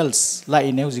 different angles la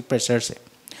in hujik pressure se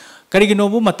karigi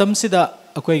nobu matam sida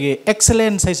akoi ge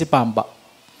excellence sai se pamba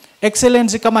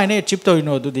excellence kamai ne achieve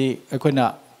toino dudi akoi na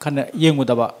khana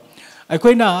yengudaba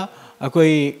akoi na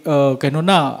akoi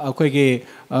kainona akoi ge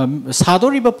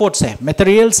sadori ba pot se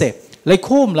material se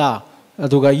laikhom la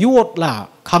aduga yot la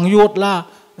khangyot la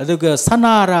aduga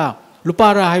sanara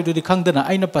lupara hai dudi khangdana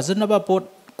aina pajana ba pot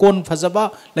kon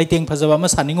phajaba laiteng phajaba ma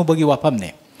saningu bagi wapam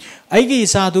ne aigi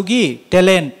sadugi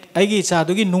talent aigi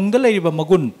sadugi nungda leiriba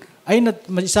magun aina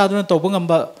isaduna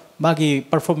tobangamba magi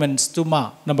performance to ma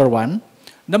number 1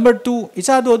 number 2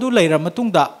 isadu adu leira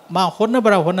matungda ma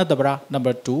honna dabra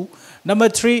number 2 number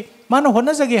 3 mana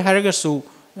honna jage haragasu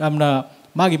yamna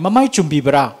magi mamai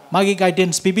chumbibra magi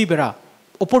guidance pibibra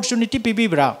opportunity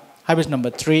pibibra habis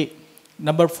number 3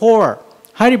 number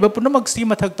 4 hariba punamak si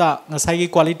mathakta ngasai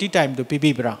quality time do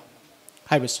pibibra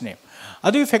habis ne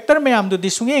adu factor mayam do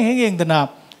disunge heng dana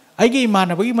aigi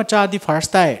imanabagi macha di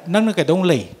first time nangna kedong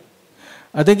lei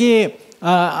adagi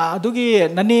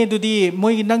adugi nane dudi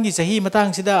moi nangi sahi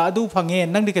matang sida adu phange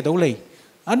nangdi kedong lei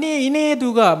ani ine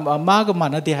duga maga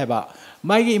manade haba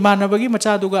maigi imanabagi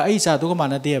macha duga ai cha duga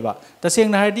manade haba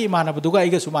taseng na hardi imanab duga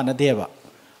aiga su manade haba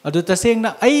adu taseng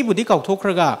na ai budi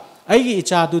kauthokhraga aigi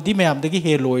icha du di mayam dagi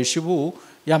he loi shibu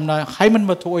yamna haiman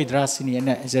ma thoi dra sini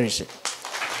ena exercise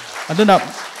aduna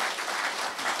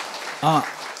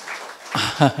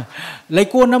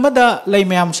Laikon namada lay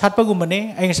mayam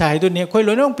satpagumane ay sa haidon ni koy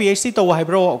loinong PhD to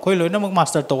haibro koy loinong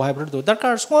master to haibro do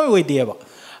darkar smoy way diaba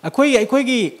akoy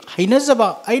gi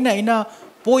hainazaba aina ina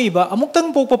poiba amuktang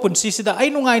pokpa punsi sida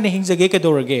ay nungay na hingjage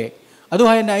kadorage adu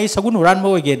hay na ay sagun uran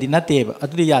mo ge di nateba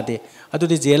adu di yade adu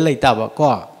di jail lay taba ko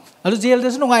adu jail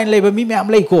des nungay lay ba mi mayam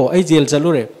lay ko ay jail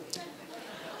chalure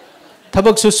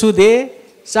thabak susu de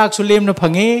sak sulem na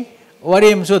phange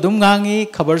warem su dum ngangi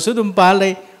khabar su dum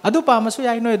palai adu pa masu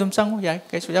yai noi dum sangu yai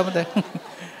kai su yamade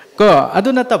ko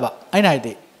adu na taba ai nai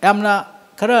de yamna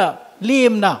khara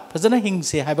lemna phajana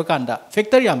hingse haiba kanda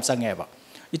factor yam sange ba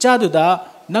icha du da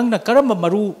nangna karamba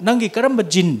maru nangi karamba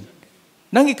jin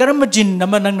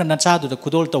nama nangna na cha du da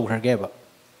khudol tau kharge ba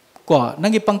ko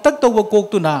nangi pangtak tau ba kok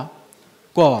tu na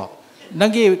ko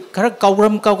nangi khara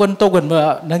kauram kaugan togan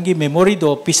ba nangi memory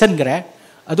do pisan gre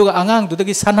aduga angang du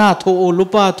dagi sana tho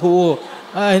lupa tho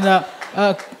aina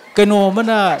keno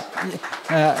mana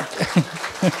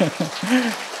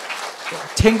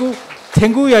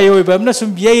thengu ya yoi ba na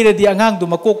sum yei re di angang du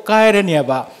makok kai re ne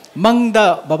ba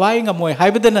mangda babai ngamoi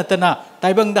haibada natana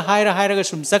taibang da haira ga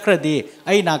sum sakra di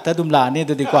ai nak ta dum la ne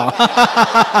du di kwa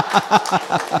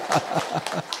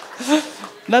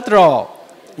natro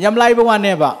yam lai ba wan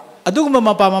ne ba aduguma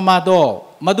mapa mama do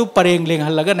madu pareng leng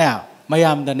halaga ne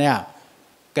mayam da ne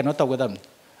kano tawgadam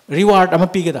reward ama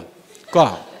pigada ko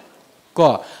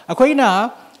akhoi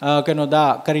na kano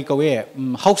da kari kawe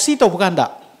hausi tawganda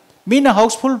mina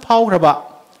houseful phau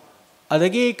raba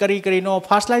adagi kari no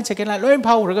first line second line loin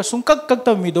phau raga sungkak kak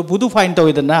taw mi do budu fine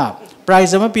tawidana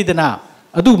prize ama pidana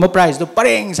adu ma prize do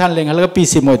pareng san leng halaga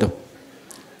pisi moi do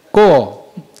ko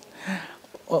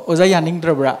oza yaning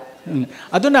drabra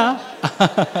aduna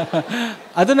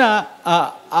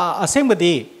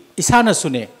asembadi isana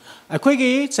sune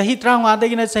अखोई चाही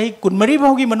त्रांगवादगिना चाही कुनमरी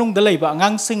भावगी मनुंग दलैबा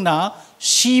अंगांग सिंगना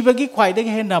शीबगी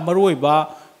ख्वाइदगी हेना मरोइबा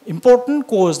important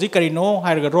कोज दि करिनो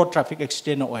हायरगा road traffic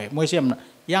accident ओय मोइसे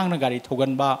यांगना गाड़ी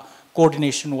थोगनबा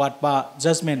coordination वाटबा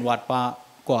judgement वाटबा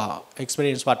को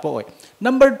experience वाटबा ओय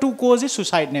number 2 cause is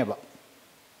suicide नेबा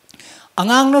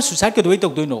अंगांगना suicide के दोइ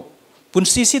तोगदोइनो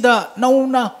पुंसी सिदा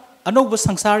नौना अनौब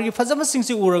संसार की फजमा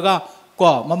सिंगसी उरगा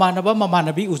को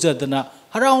ममानबी उजदना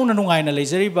हराउना नुंगाइना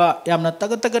लेजरिबा यामना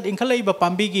तगत इंखलैबा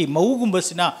पांबीगी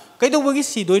मऊगुंबसिना कैदोबगी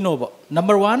सिदोइनोबा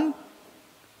number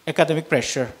 1 academic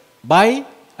pressure by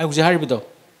I उजहारिबदो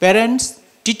parents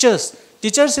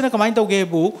teachers सिना कमाइन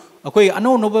तौगेबु अखोई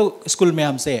अनो नोबो स्कूल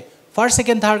मैम से फर्स्ट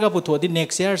सेकंड थर्ड का पुथोदि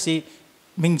नेक्स्ट ईयर सी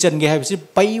मिंगचन गे हाइबसि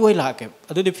पई ओइ लाके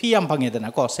अदुदि फी याम फंगेदना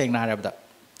को सेंगना हारबदा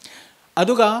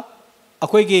अदुगा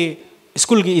अखोईगी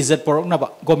स्कूल की इज्जत पोरकनाबा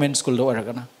गवर्नमेंट स्कूल दो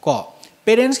अरगना को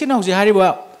पेरेंट्स की नौजी हारिबा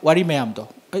वारी मैम तो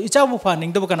इचाबु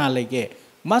फानिंगदब कना लेगे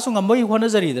मासु ngamboi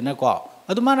honajari ko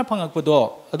adu mana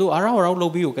phangakpado adu arau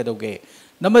lobiu kedoge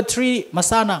number 3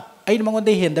 masana ai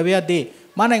mangonde hendabe ade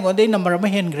mana ngonde number ma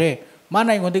hengre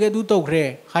mana ngonde ge du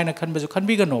togre haina khanbaju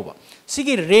khanbi ganoba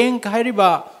sigi rank hairiba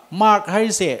mark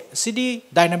harise sidi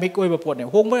dynamic oiba potne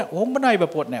hongba naiba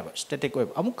potne ba static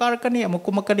oiba amu karakani amu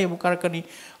karakani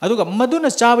aduga maduna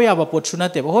chaba yaba pot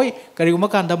sunate hoi kariguma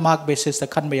kanda mark basis ta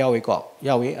khanba yawi ko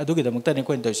yawi adugi damukta ne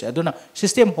koin toise aduna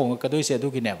system hong ka doise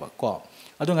adugi neba ko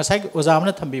adunga sai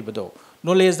ojamna thambi bado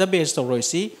knowledge the base to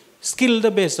roisi skill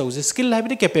the base to skill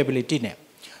habi capability ne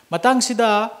matang sida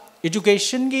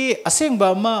education gi asengba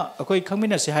ma akoi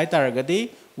khangmina se hai taragadi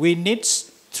we needs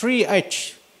 3H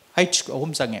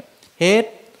ahum sange head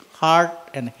heart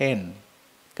and hand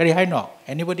kari hai no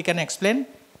anybody can explain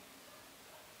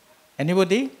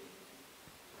anybody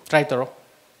try toro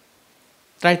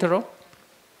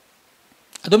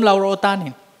adum lauro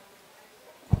tani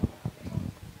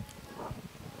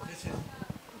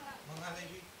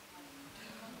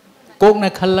kok na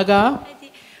khallaga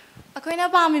अखोइना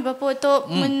पामिबा पोतो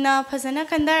Munna फजना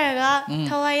खंदरगा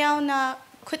थवायावना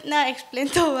Khudna explain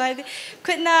तोवादि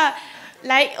Khudna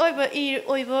like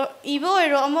इबो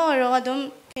ओइरो अमो ओइरो अदुम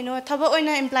केनो थबा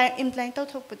ओइना imply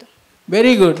तौथोकपदो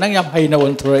very good nang yam hay na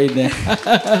won throy ne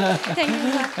Thank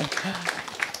you, sir.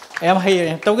 yam hay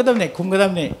taw gadam ne khum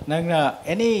gadam ne nang na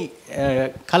any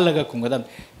khalaga khum gadam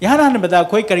yana na bada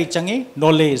koi kari changi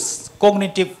knowledge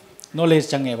cognitive knowledge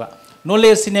change ba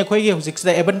knowledge sine koi ge husik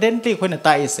da abundantly koi na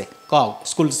ta ise ko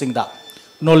school sing da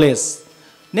knowledge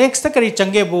next kari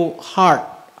change bu heart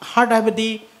habadi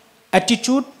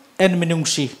attitude and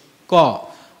minungsi ko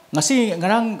ngasi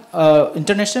ngarang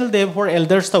international day for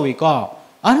elders tawi ko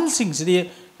an sing sidi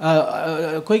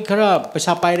koi khara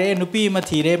pesa pai re nupi ma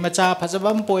thi re macha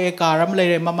phajabam poe karam le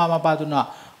re mama mapa tu na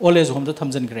old age home to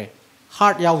thamjan kre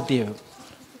heart yaw de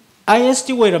ist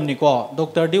oiram ni ko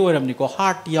doctor di oiram ni ko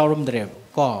heart yawram dre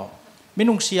ko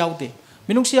minungsi yaw de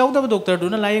minungsi yaw da doctor du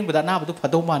na layeng bada na bu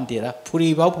phado man de ra phuri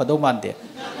baw phado man de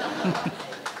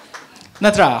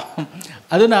natra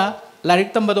aduna larik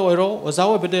tambado oiro oza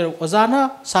oibede ozana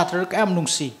satra kayam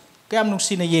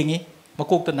nungsi na yengi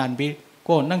makok ta nanbi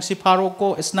ko nang si pharo ko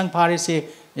isnang phare se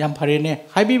yam phare ne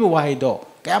haibi bu wahai do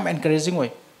kayam encouraging oi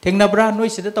thengna bra noi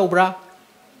sida taw bra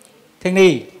thengni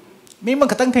mi mang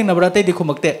khatang thengna bra te di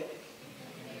khumakte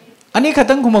ani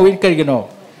khatang khumawin karigino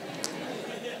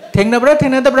thengna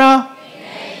bra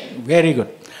very good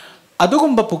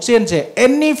adugumba puksen se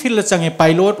any field change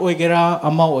pilot oigera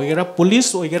ama oigera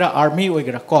police oigera army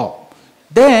oigera ko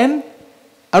then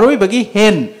aroi bagi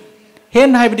hen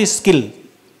haibidi skill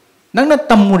nangna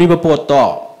tamuri ba poto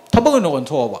thabag no on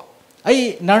thoba ai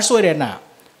nurse oire na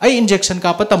ai injection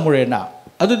ka pa tamure na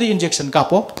adudi injection ka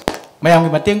po mayam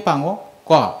gi mateng pango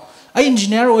ko ai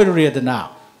engineer oire na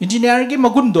engineer gi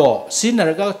magundo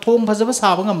sinaraga thom phajaba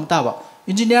saba ngam ta ba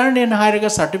engineer ne na hairaga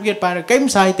certificate pa kaim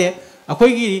saite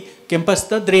akoi gi campus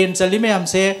ta drain chali me am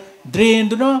se drain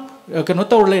du no kano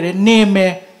tor le re neme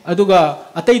aduga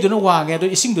atai du no wange do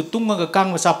ising du tunga ga kang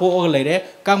masa po og le re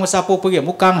kang masa po pagi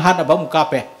mu kang han aba mu ka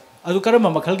pe adu karama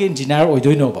makhal ge engineer oi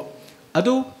doi no ba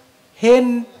adu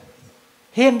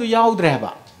hen du yaw dre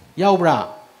ba yaw bra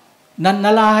nan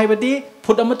nala hai badi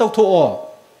phut am tok tho o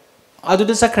adu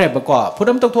da sakre ba ko phut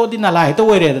am tok tho di nala hai to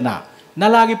oi re na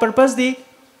nala gi purpose di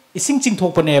ising ching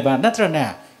thok pa ne ba natra na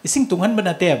ising tunghan ba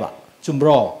na te ba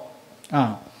chumbro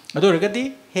adu regadi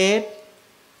head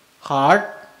heart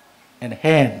and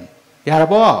hand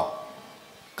yarabo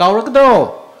kaurakdo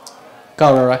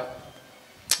kaurara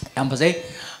am phasai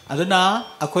aduna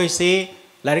akhoi se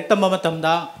larik tamba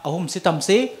matamda ahum si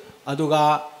tamse aduga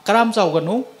karam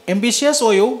chawganu ambitious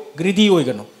oyu greedy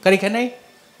oiganu kari khanai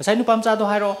asai nu pamcha do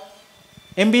hairo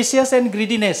ambitious and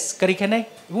greediness kari khanai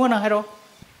ibuna hairo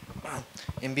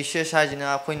ambitious hajina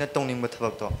akhoi na tongning ba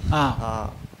thabak to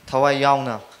thawai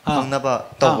yauna hangnaba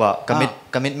tawba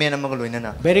commitment amaga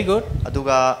loinana very good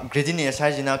aduga greediness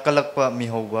hajina kalakpa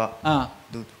mihauba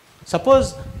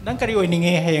suppose nang kari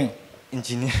oininge heng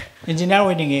engineer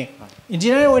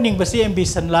oining basi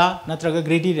ambition la natraga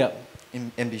greedy ra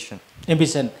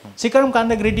ambition sikaram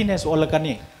kanda greediness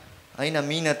olakani aina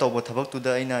mina tawba thabak tu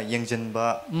da aina yengjanba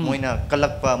moina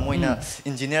kalakpa moina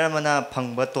engineer mana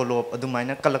phangba tolop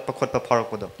adumaina kalakpa khotpa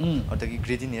pharakko do adagi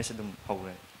greediness adum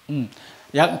hawre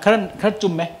ya kharan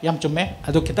chumme yam chumme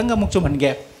adu kitanga muk chum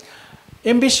hange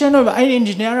ambition of ai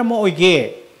engineer mo oige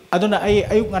aduna ai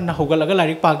ayuk ngan hogalaga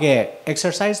larik page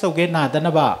exercise toge na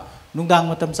danaba nungdang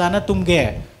matam sana tumge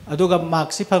aduga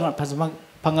marks si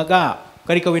phangaga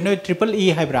kari kawi noi triple E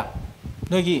haibra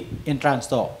noi gi entrance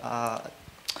to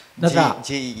nada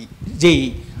je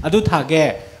adu thage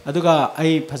aduga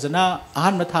ai phajana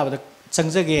ahan ma thabada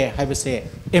changjage haibase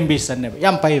ambition ne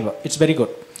yam paiba it's very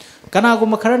good kana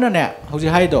gum kharana ne hoji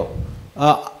haido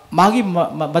magi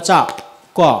macha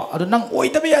ko adu nang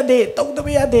oidaba yade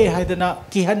tawdaba yade haidana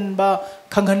kihanba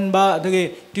khanghanba adage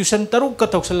tuition taruk ka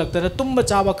toksalakta tumba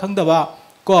chaba khangdaba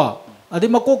ko adi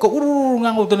mako ka uru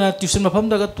ngangudana tuition mafam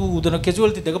daga tu dana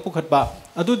casualty daga pukhatba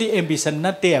adudi ambition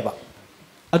na teba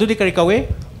adudi kari kawe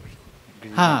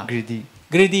ha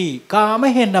greedy kama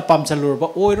henna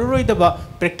pamchalurba oiroidaba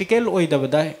practical oidaba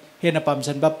da henna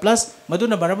pamchanba plus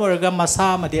maduna maramoraga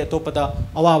masa madi atopada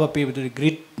awaba pebadu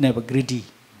greed neba greedy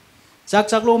chak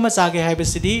lo ma chage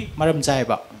haibasidi maram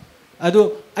jaiba adu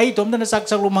ai tomdana chak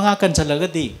lo manga kan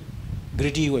chalagadi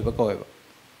greedy oiba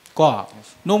ko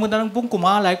nomada nang pung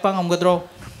kuma laik pangam gadro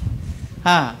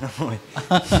ha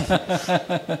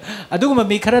adu ma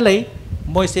mi khara lei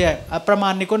moise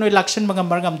praman ni ko noi lakshan mangam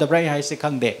margam da brai hai se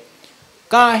khangde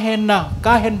ka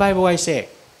hen bai boi se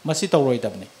masi tawroi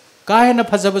dabne ka hen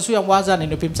phajabasu yang waja ni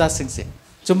no pimcha singse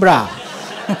chumbra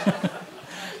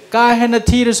ka hen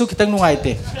thiresu kitang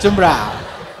nuaite chumbra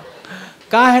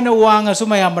ka hen wanga su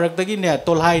mayam marak tagi ne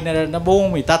tolhai na bong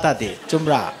mi tata de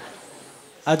chumbra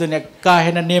adune ka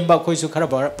hen nemba khoi su khara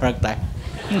parak tai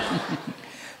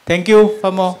thank you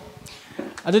famo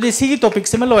adudi sigi topic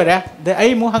se ma loire de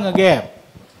ai mu hangage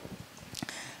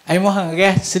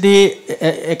sidi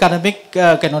academic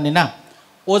kanonina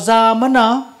oza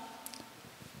mana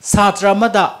satra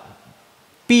mada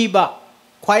piba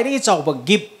khwairi chawba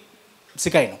gift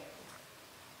sikaino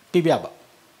pibiaba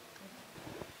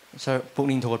sir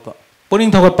pukning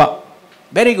thogot pa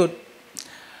very good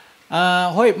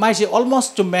hoi mai si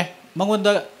almost chumme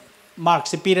mangonda mark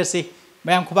se pirasi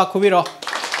mayam khuba khubiro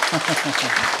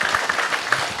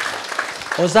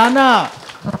ozana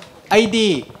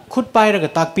aidi khut pairaga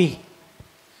takpi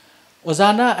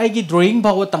ozana aigi drawing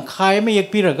bawa tangkhai me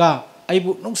yekpiraga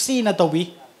aibu nungsi na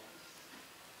tobi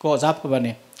ko zap ko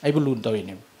bane aibu lun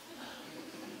tawini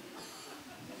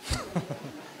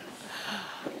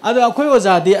ado akhoi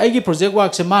ozadi aigi project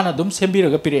work se mana dum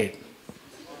sembiraga pire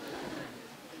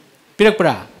pirak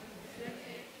pra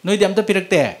noi diam ta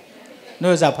pirakte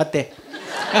noi oza phatte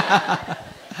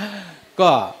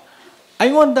ko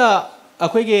aingonda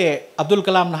akhoi ge Abdul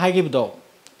Kalam na haigi bdo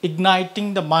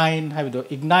igniting the mind habido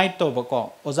ignite to ba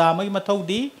ko oza mai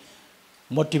mathaudi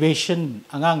motivation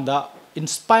angang da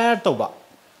inspire to ba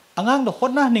angang da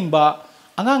hotna ningba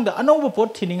angang da anoba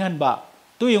pot thiningan ba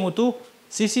tu yengu tu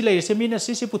sisi lai se mina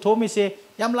sisi puthomi se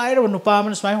yam lai ro nupa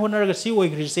man smai honar ga si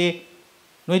oigri se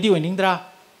noidi oiningdra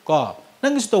ko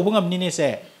nang is to bungam ni ne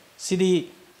se sidi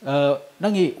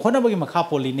nangi hona bagi makha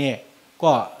poli ne ko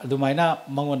adumaina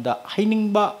mangonda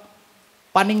hainingba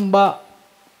paningba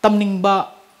tamningba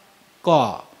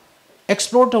ko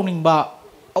explore tawningba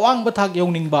awang bathak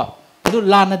yoningba adu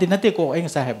lana di nate ko ay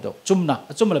sa hebdo chumna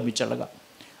achumla bi chalaga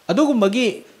adu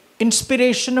gumagi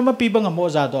inspiration ama pibang amo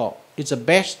zado it's a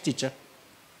best teacher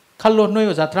khallo noi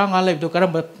oza tranga leib do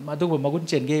karam adu magun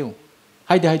chen ge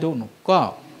haide haido no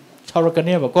ko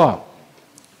chawrakane ba ko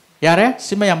yare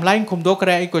sima yam line khum do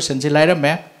kare ai question ji lai ram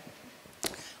me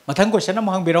mathang question am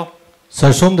hang biro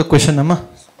sir som the question ama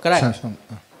correct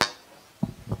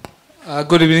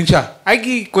good evening sir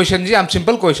aigi question ji am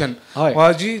simple question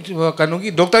wa ji kanogi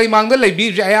doctor imang da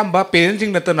lebi ayam ba parents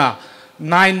jing natana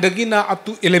 9 dagi na up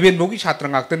to 11 bogi chhatra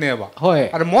ngakta ne ba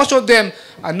and most of them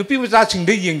nupi bacha ching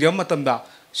de yeng jam matam da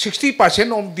 60%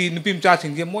 of the nupi bacha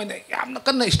ching je moi na yam na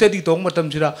kan study tong matam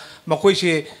jira makoi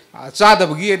se cha da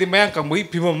bagi edi mayang kang bagi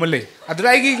phibom male adra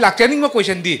aigi lakchaning ma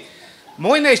question di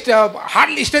moi na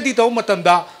hardly study tong matam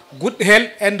da good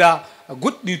health and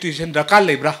good nutrition rakal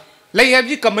lebra lai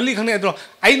habji kamali khane adro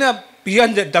aina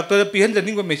pihan doctor pihan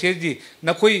janing ko message ji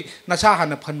na koi nasa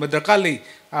hana phan madaka lai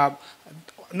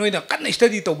noina kan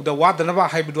study to da wa da na ba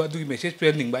haibu adu message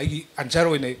training ba gi answer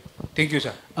oi nai thank you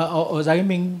sir ozagi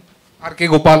ming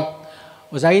RK Gopal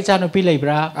ozagi chanu pi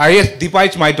leibra yes Deepa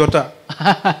is my daughter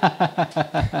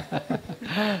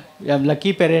yam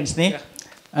lucky parents ni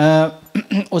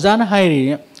ozana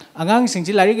hairi angang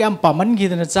singji lari yam paman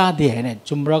gi da cha de ne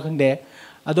chumra khang de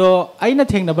ado aina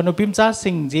thengna banu pimcha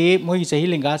singji moi sahi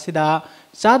linga sida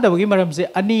cha da bagi maram se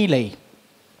ani lei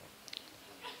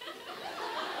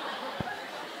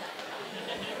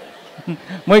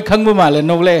moi khangbu male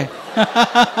nole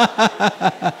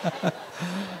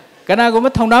kana goma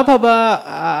thongna phaba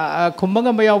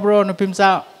khumbanga ma yawbro no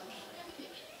pimcha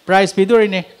prize pidori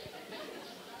ne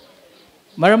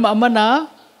maram amana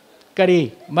kari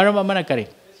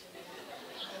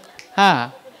ha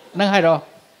nang hai ro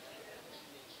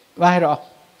Why ro?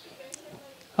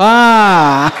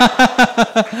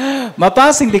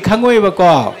 Mapa sing di khangoi ba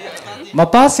ko.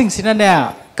 Mapa sing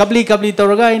sinane kabli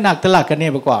toraga inak tala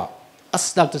kane ba ko.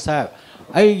 As Dr. Sahab.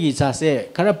 Ai gi sa se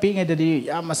khara pi ngai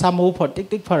dadi yam asamu phot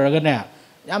tik pharaga ne.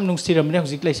 Yam nungsiram ne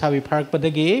hojik lai sabi pharak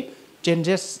padagi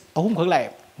changes ahum khak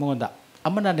lai monda.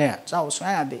 Amana ne chau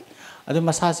swa adi. Adu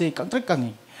masa se kangtrak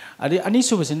kangi. Adi ani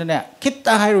suba sinane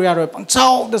khitta hai ro ya ro pang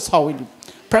chau da chau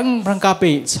prang ka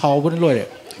pe chau bun loi re.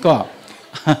 Ko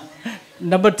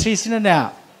number 3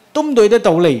 sinane tum doi da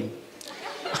tau lei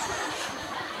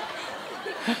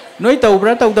noi tau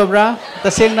bra ta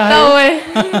seng na tau e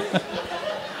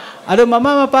ado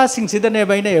mama pa sing sidane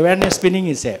bai na awareness spinning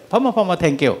ise phama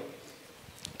thank you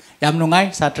yam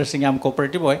nungai satra sing yam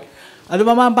cooperative boy ado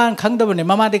mama pa khang da bane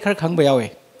mama de khar khang ba yawe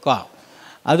ko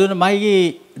ado na mai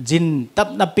gi jin tap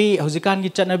na pi hojikan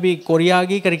gi chanabi korea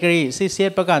gi kari si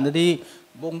set pa kan di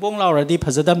bongbong law ra di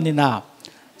phajadam ni na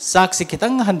sak si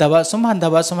kitang handaba sum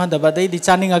handaba dai di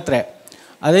chaning aktre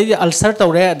adai di ulcer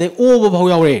tawre adai o bo bhau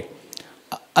yawe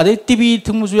adai tv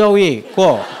thungmu ju yawe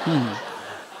ko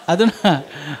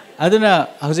aduna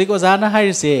hauji ko jana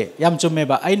hai se yam chumme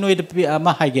ba ai noi de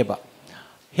ma hai ge ba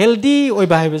healthy oi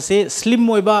ba hai se slim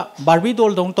oi ba barbie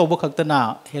doll dong to bo khakta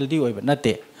na healthy oi ba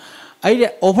nate ai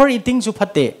over eating ju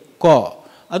phatte ko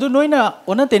adu noina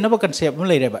ona te na ba concept mu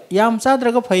leire ba yam cha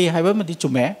dra ga phai hai ba ma di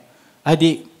chumme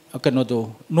adi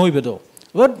kanodo noibedo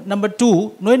what number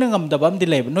 2 noina ngamdabam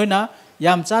dilay noina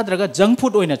yam chadraga junk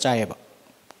food oina chayeba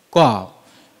ko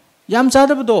yam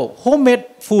chadabdo homemade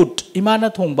food imana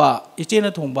thongba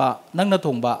ichena thongba nangna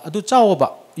thongba adu chawba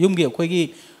yumgi akoigi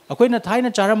akoina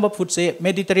thaina charamba food se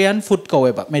Mediterranean food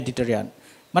kaweba Mediterranean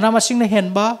mana masing na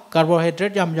henba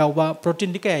carbohydrate yam yawba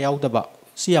protein dikaya yawdaba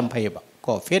si yam phayeba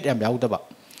ko fat yam yawdaba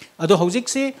adu hojik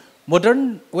se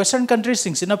modern western countries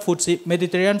sing sina food se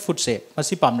Mediterranean food se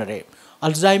masi pamnare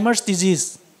Alzheimer's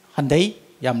disease handai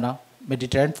yamna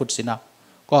Mediterranean food sina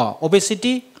ko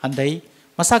obesity handai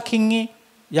masa khingi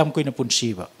yam koina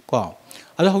punsiba ko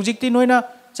adu hojik ti noina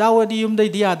chawadi yum dai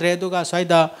dia dre duga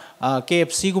saida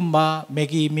KFC gumba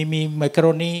Maggi mimi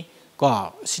macaroni ko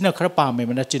sina khara pame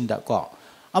mana chinda ko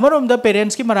amarom da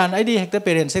parents ki maran ai di hekta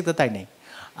parents hekta tai nei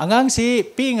angang si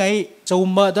pi ngai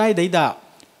chawma dai dai da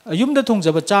yum da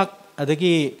thongjaba chak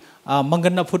adagi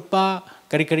manganna phutpa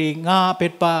kari kari nga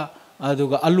petpa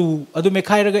aduga alu adu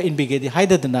mekhairaga inbige di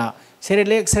haidadna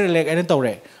serelek enen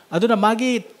tawre aduna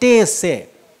magi taste se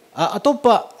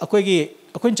atopa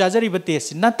akoin chajari ba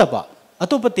taste nataba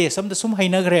atopa taste amda sum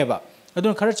haina greba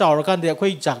aduna khara chawra kan de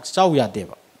akoi jak chaw ya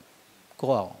deba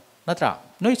ko natra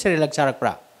noi serelek charak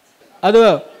pra adu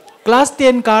class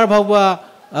 10 kar bhawa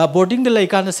boarding de lai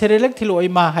kan serelek thiloi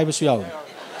ma haibasu yaw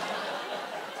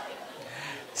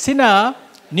sina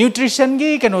nutrition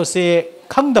gi kano se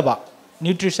khangdaba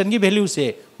nutrition gi value se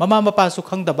mama mapa su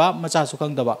khangdaba macha su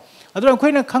khangdaba adura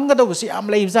khoina khanggadaba si am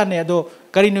lai jane ado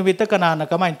kari nubita kana na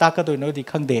kamain takadoi no di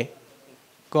khangde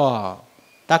ko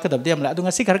takadab dem la adu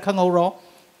ngasi khar khangoro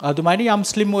adu mani am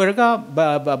slim oiraga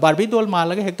barbie doll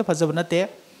malaga hekta fajabna te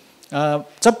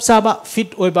chap chaba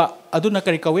fit oiba aduna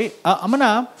kari kawi amana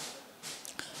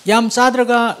yam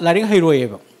chadraga laring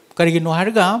hairoyeba kari gi no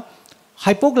harga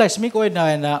hypoglycemic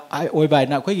oiba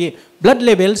blood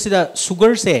level sida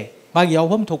sugar se magi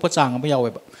yawham thokpa chang ama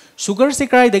yaweba sugar se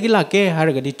krai dagi lake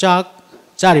haragadi chak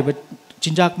chariba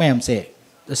chinjak mayam se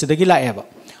sidagi laeba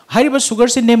hariba sugar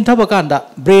se nem thaba kanda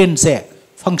brain se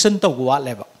function tawwa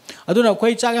leba aduna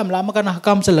khoi chak yam lama kana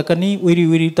hakam chalakani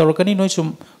wiri tawrakani noi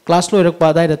sum class loirak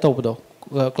pa dai da tawdo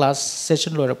class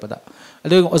session loirak pada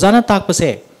adu ozana takpa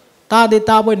se ta de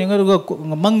ta boy ninga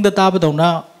mang da ta badona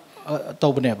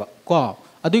tawbaneba ko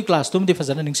adui class tum di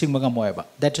fazana ningsing maga moeba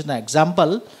that is an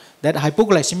example that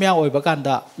hypoglycemia oiba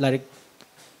kanda like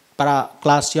para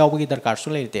class yawgi darkar su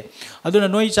leite aduna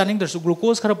noi chaning der su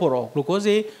glucose khara poro glucose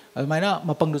e maina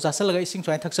mapang du chasalaga ising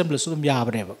swai thaksam blu su dum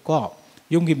yabaneba ko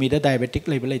yumgi mida diabetic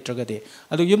level letraga de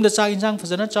adu yum da cha insang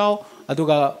fazana chaw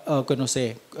aduga kono se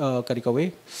kari kawe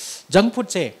junk food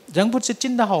se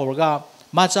chinda hawraga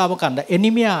ma cha ba kanda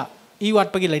anemia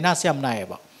iwat pagi laina siam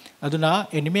naeba aduna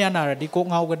anemia naradi ko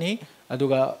ngau gani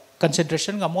aduga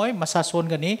concentration ga moy masa son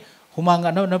gani humang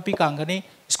ano napi kang gani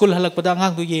school halak pada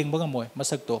ngang du yeng bang moy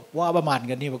masak to wa ba man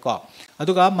gani ba ko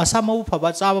aduga masa mau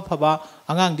phaba cha ba phaba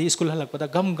angang di school halak pada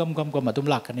gam adum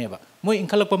lak kane ba moy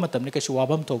ingkhalak pa matam ni kasu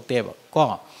wabam thok te ba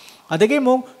ko adage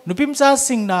mong nupimcha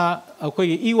singna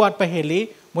akoi iwat pa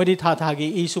heli moy di tha gi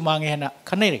I sumange hena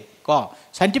khanai ko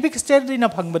scientific study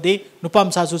na phangbadi nupam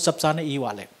sa su sapsa na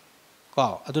iwale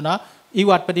ko aduna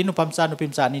iwat padi nupamsa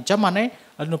ni chamane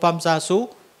nupamsa su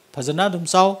phajana dum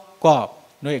saw ko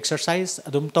no exercise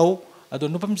adum to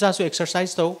adu nupamsa su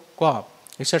exercise to ko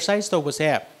exercise to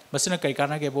base masina kai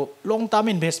kana ge bo long term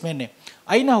investment ne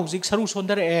aina hujik saru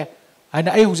sondare e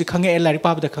aina ai hujik khange e lari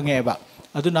pa ba khange ba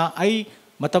aduna ai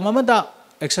matam amada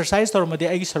exercise tor madi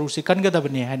ai saru si kan ga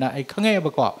dabani haina ai khange ba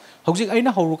ko hujik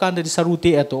aina horu kan de saru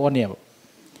te to one ba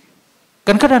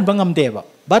kan khadan bangam de ba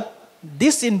but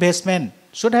this investment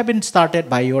should have been started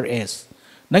by your age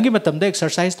nangi matam de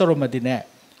exercise tor madine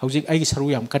hojik ai saru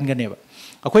yam kan gane ba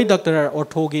akoi doctor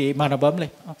ortho gi manabam le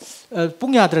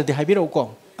pung yadra de habiro ko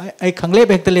ai khangle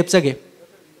bek te lepchage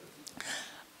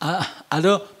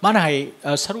ado mana hai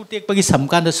saru tek pagi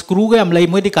samkan da screw ga am lai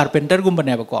moi di carpenter gum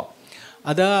bane ba ko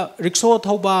ada rickshaw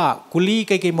thoba kuli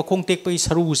kai kai makhong tek pagi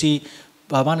saru si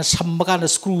mana samma kan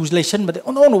screws lesson bade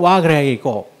on wa gre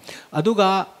ko aduga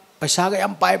paisa ga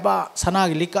yam paiba sana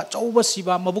gi lika chauba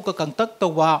siba mabuka kangtak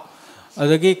tawwa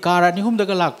adagi car ani hum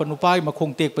daga lak panu pai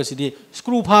makhong tek pasidi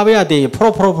screw pha ba ya de pro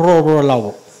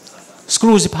law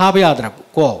screw si pha ba ya dra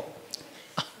ko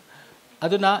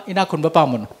aduna ina khun ba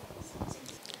pamun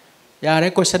yare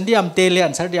question di am tele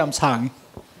answer di am sang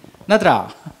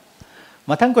natra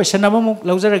mathang question amamuk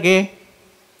lawjarage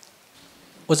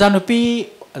oja nupi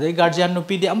adai guardian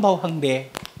nupi di am bau hangde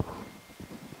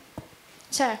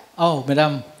sir oh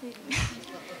madam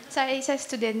saya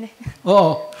student.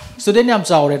 Oh, student yang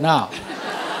jauh na.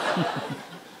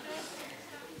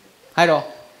 Hai ro.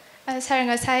 Saya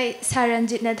nggak saya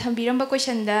Ranjit na thambiram ba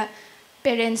question da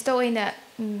parents to oina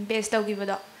base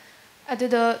tawgibado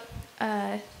adudo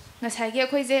ngasai gi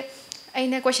akhoi je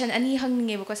aina question ani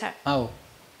hangninge bako sir aw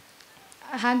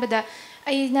ahanbada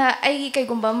aina aigi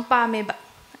kaigumba pame ba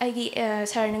aigi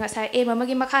sir nga sai e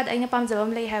mamagi makhad aina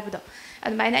pamjabam lei habado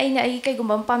admaina aina aigi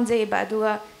kaigumba pamjei ba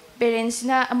aduga parents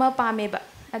na ama pame ba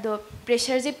ado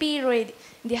pressure je pi roi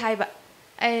di haiba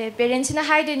parents na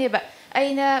haidone ba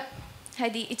aina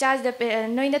hadi icharge da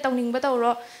noina tawning ba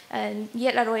tawro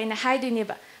yetla roi na haidone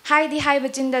ba haidi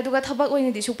haiba jinda duga thabak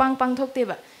oina di supang pang thokte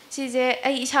ba sije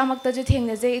ai isamak ta ju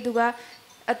thengna je duga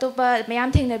atopa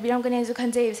mayam thengna biram kane ju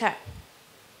khanjei sa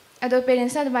ado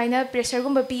parents na maina pressure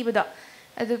gumba pi ba do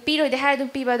ado pi roi de hai du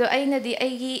pi ba do aina di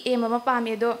aigi em ama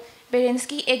pame do parents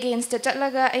ki against ta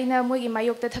chatlaga aina moigi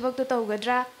mayok ta thabak to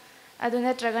tawgadra ado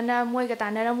natragana moiga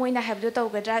tanara moina habdo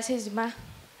tawgadra sijma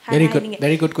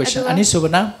very good question ani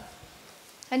subana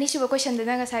question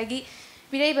dana ngasagi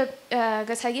biraiba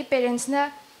ngasagi parents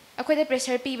na akoida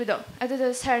pressure pibido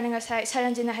adudo sir na ngasai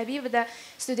saranjina habibada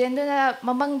student na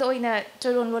mamang do oina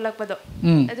choron lolakpado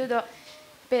adudo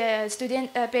student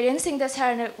parents sing da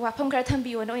sir na wafam khara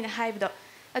thambiyo na oina haibdo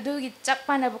adugi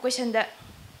chakpana question da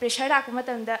pressure rakpa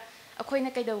matamda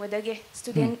akoina kaidawadaga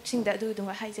student sing da adu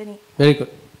dunga haijani very good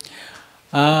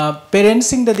parents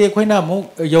sing da de akoina mu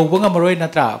yobanga maroi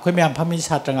natra akoi myam phami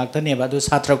satra ngaktane ba du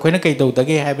satra akoina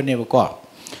kaidawdage haibane ba ko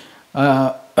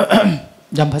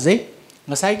jam phajai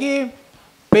ngasai gi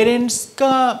parents ka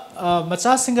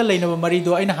macha single leinaba mari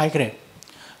do aina haikre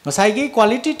ngasai gi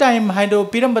quality time haido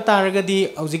piram bataraga di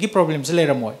aujigi problem se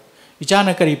leramoi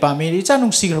ichana kari pame icha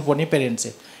nung sigra poni parents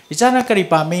se ichana kari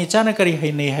pame ichana kari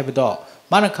haine haibdo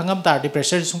mana khangam tar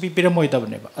pressure sung pi piramoi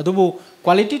dabne ba adubu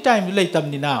quality time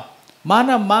leitamnina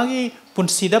mana magi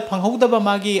punsida phanghodaba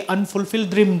magi unfulfilled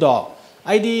dream do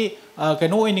aidi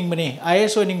keno oining mane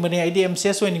is oining mane aidi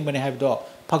mcs oining mane haibdo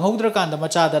phanghodra kanda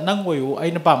macha da nang oyu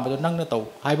aina pambado nang na taw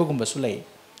haiba gumba su lei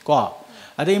ko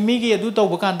ade migi adu taw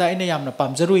bakanda aina yamna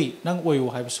pamjarui nang oyu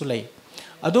haiba su lei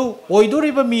adu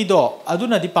oidoriba mi do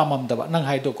aduna di pamam daba nang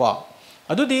haido ko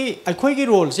adu di akhoi gi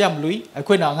role yam lui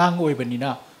akhoi na angang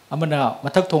oibanina amana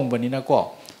mathak thongbanina ko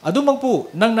adu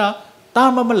mangpu nang na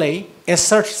tam ama lei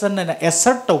assertion na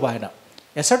assert taw ba na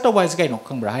assert taw ba is kai no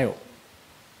khangbra hayo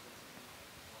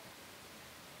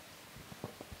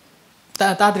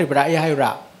tadri bra ya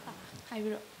hayra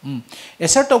haybro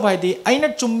assert taw ba di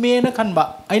aina chumme na khanba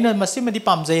aina masimadi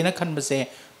pamjai na khanba se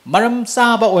maram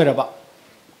sa ba oiraba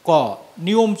ko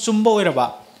niyom chumba oiraba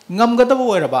ngamgadaba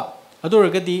oiraba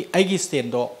aduragadi aigi stand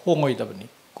do hongoi dabani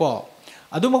ko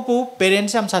adumakpu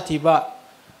parents yam sathiba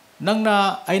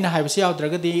nangna aina haibasi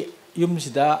yaudragadi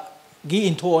yumsida gi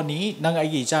inthoani nang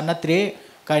aigi cha natre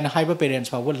kaina haiba parents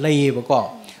fa laiba ko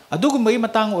adugumbai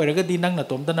matang oiragadi nangna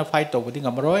tomdana fight tawbadi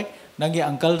ngamaroi nangi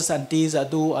uncles aunties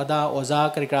adu ada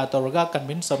oza karikra tawraga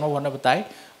convince sono wana batai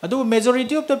adu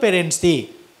majority of the parents ti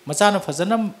machana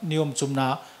fazana niyom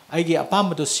chumna aigi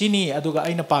apamado sini aduga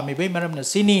aina pami bai maramna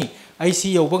sini ai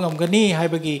si yoba ngamgani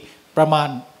haibagi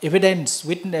praman evidence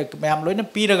witness mayam loina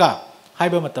piraga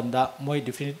haiba matamda moi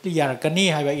definitely yarakani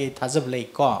haiba ei thajab lei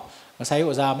ko ngasai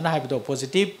oza mana haibado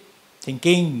positive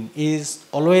thinking is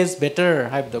always better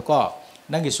haibado ko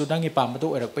nangi su nangi pamado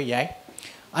oirakpa yai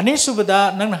ani subada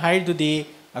nang haidu di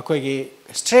akoigi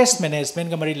stress management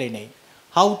ga mari leinai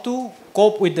how to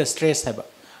cope with the stress haiba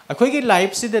akoigi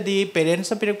life sida di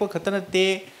parents apirakpa khatana te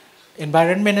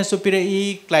environment su pirai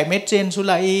climate change su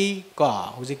lai ko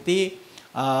hujikti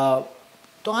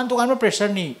tokan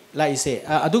pressure ni lai se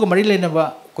aduga mari lena ba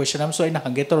question am so ina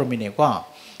hange toromine ko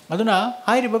aduna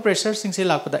high river pressure sing se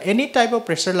lakpada any type of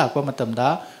pressure lakpa matamda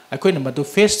akoi na madu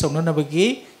face somno na bagi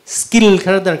skill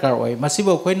khar darkar oi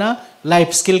masibo koina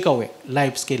life skill kawe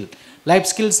life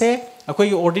skill se akoi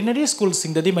ordinary school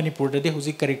sing dadi manipur dadi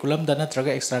hujik curriculum dana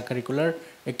traga extra curricular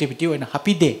activity oina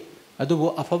happy day adubu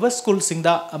afaba school sing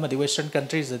da amadi western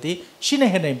countries dadi shine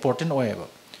hena important oeba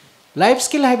life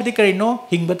skill haibdi karino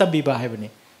hingba tambiba haibani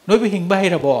noibi hingba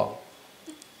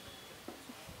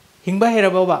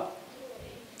hairabo ba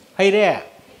haire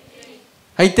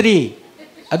haitri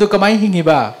adu kamai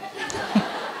hingiba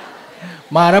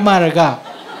maraga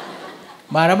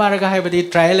haibadi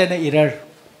trial and error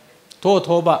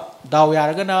thoba daw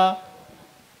yaragana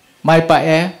mai pa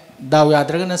e daw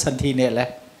yadragana santhi ne le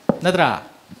nadra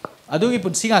adugi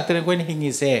punsi ngakten koin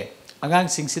hingi se angang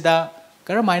singsida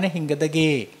karamaina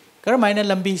hingadage karamaina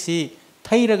lambi si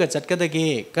thairaga chatkadage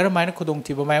karamaina khudong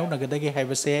thiba mayu nagadage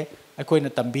haibase akoina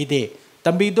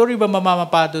tambi dori ba mama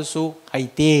mapa du su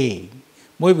haite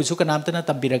moi bu su kanamtana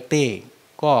tambirakte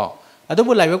ko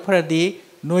adubu laibak faradi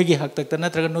noigi haktakta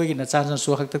natraga noigi na chansan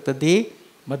su haktakta di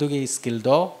madugi skill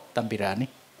do tambirani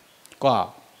ko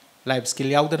life skill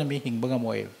yaudana mi hingba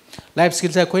ngamoy life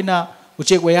skill sa koina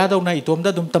uchek waya dawna itomda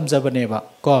dum tamjabane ba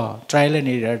ko trial and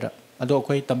error da ado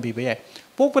koi tambi ba yai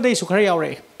pokpa dai su khara yaure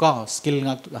ko skill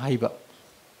ngak haiba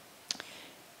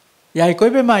yai koi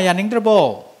be ma yaning drabo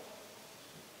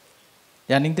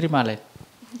yaning tri male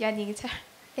yaning sir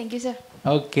thank you sir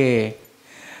okay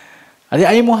adi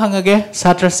ai mo hangage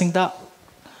satra singda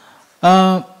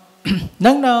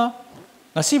nangna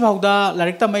ngasi bauda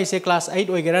larik tamai se class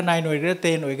 8 oigera 9 oigera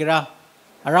 10 oigera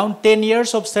around 10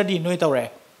 years of study noi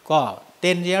tawre ko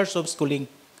 10 years of schooling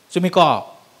sumi ko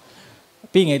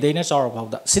pi ngai deina sor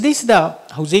bauda sidi sida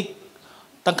hauzik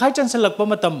tangkhai chan salakpa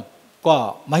matam ko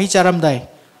mahi charam dai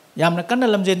yamna kanna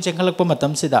lamjen chenghalakpa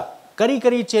matam sida kari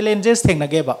kari challenges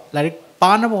thengnage ba larik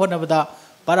pana mohona bada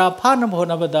para phana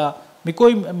mohona bada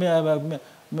mikoi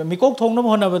mikok thongna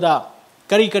mohona bada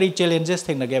kari kari challenges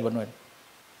thengnage ba noi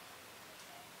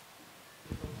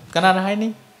kanana haini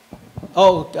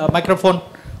oh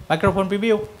microphone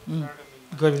pibiu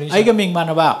ai ga ming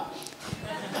mana ba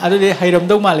adu de hairam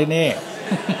dau male ne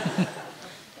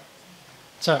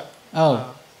cha oh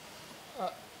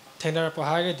thengnar pa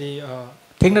ha ga di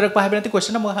thengnar pa ha ben ti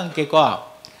question am hang ke ko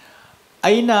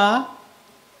aina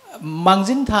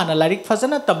mangjin thana larik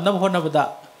fazana tamna hona bada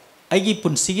aigi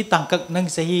punsi gi tangkak nang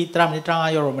sahi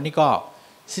 33 yoromani ko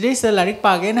sidai se larik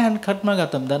pa ge na han khatma ga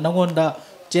tamda nangon da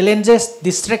challenges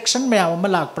distraction me am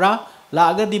malak pra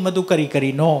laga di madu kari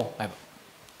kari no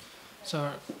sir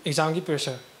exam ki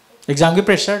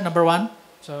pressure number 1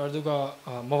 sir aduga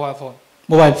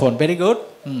mobile phone very good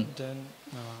then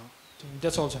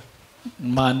that's all sir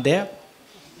man de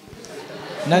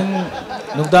nang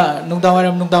nungda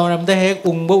waram da hek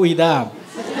ungbo uida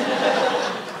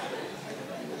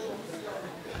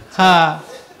ha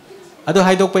adu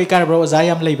haidok pai kar bro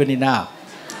zayam leibani na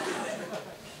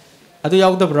adu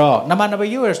yaud bro namana ba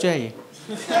viewers jai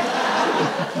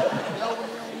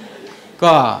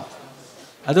ko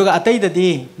adu ga atai dadi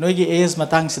noi gi age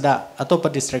matang sida atopa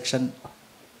distraction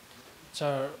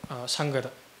sir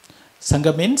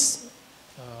sangha means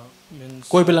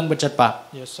koi bilang bachat pa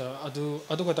yes sir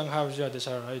adu ka tang ha ja de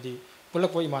sir haidi pulak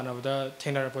po imana bada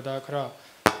thengnar poda khara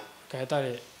kai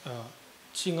tare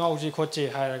chingau ji khoche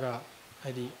hairaga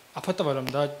haidi afata balam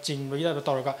da jing bagi da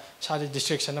tawraga sadi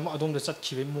distraction am adom da chat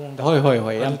khibe mong da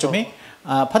hoi am chumi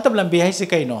phatab lambi hai se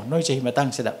kai no noi chehi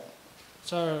matang sida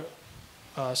sir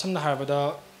samna harbada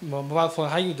mobile phone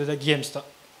hai yu da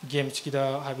games ki da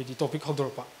habidi topic hodor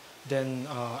pa then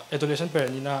adolescent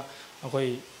parent ina akoi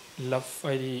love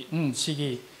haidi sigi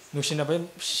nusina ba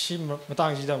si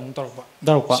matang ji da mong torpa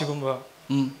sigumba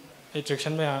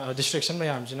distraction ma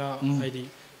yam jina haidi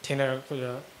thengnar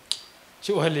si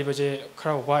ohali baje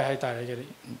khara wai hai tare gari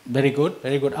very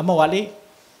good ama wali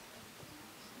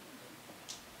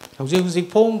hauji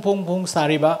phong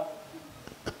sari ba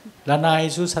lanai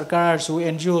su sarkar su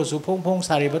NGO su phong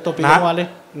sari ba topic wale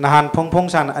nahan phong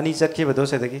san ani chat ki bado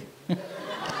se dagi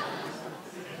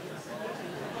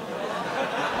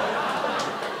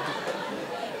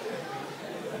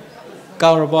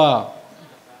kaurba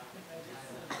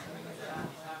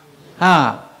ha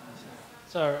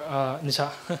sir nisa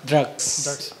drugs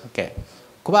okay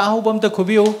kuba ahu bam ta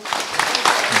kubiu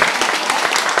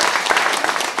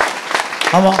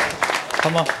hama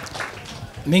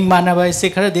ming mana ba se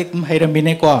khara dek hairam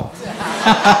bine ko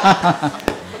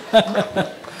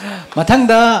mathang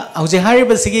da auji hari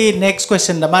ba sigi next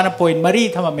question da mana point mari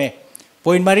thamame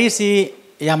point mari si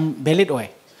yam valid oi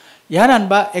yanan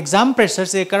ba exam pressure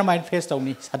se kar mind face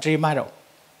tawni satri maro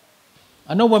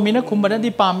anoba mina kumbana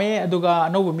di pame aduga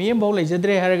anoba mi embo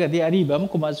leijadre haraga di ariba am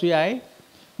kuma su yai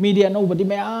media anoba di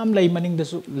mayam lei maning da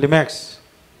su limax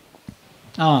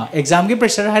exam gi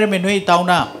pressure hare me noi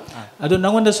tauna adu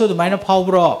nangon da su du maina phau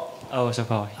bro so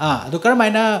phau adu kar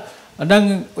maina nang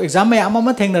exam me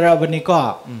ama thengnara bani ko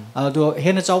adu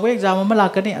hena chawe exam ama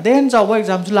lakani aden chawe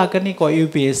exam su lakani ko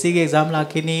UPSC gi exam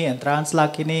lakini entrance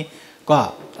lakini ko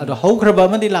adu haukraba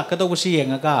mandi lakado bu si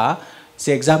yenga ka se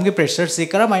exam ki pressure se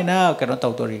kara maina kano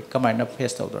tawtori kamaina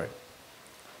face tawtori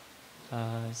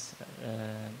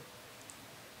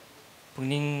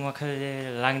puning wakhal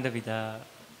lang da bida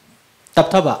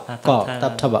tapthaba ko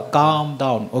tapthaba calm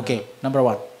down okay number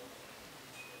 1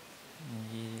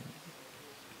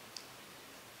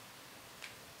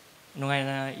 nungai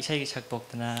na isai gi sakpok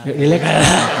na relax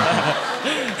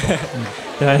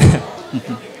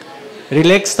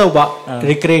relax tawba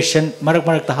recreation marak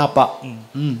ta hapa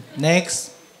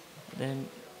next then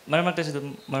marak ta su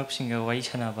marak singa wai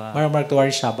chana ba marak ta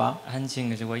wari saba han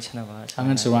singa ju wai chana ba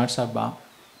angan suwar saba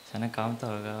sana kaam ta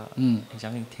ga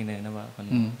exam thing na ba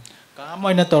kaam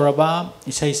oina toraba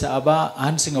isai sa aba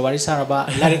han singa wari saraba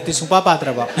larik ti sumpa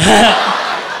patra ba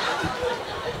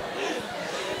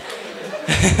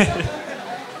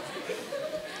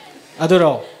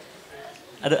aduro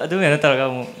adu mena taraga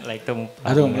mu like to mu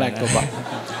adu like to ba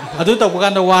adu to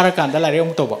kan da wara kan da la re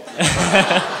mu to ba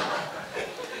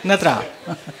natra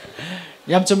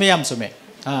yam chume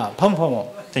phom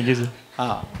thank you sir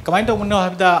kamai to mun no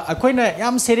habda akoina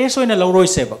yam serious oina loroi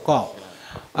se ba ko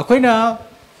akoina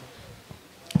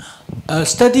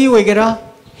study oigera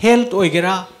health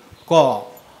oigera ko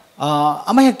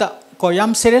ama hekta ko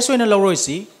yam serious oina loroi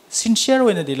si sincere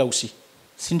oina di lausi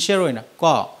sincere oina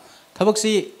ko thabak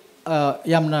si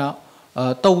yamna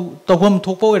tawham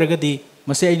thokpa oiragadi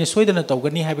mase aina soidana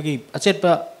tawgani haibagi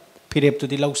achetpa phirep tu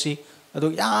di lausi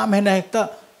adu yam hena hekta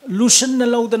lution na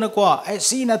laudana ko ai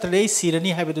si na trei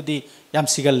sirani haibadu di yam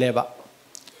sigal leba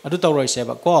adu tawroi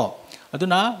seba ko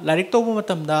aduna larik tawba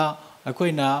matamda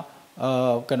akoina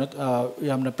kano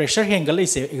yamna pressure hengal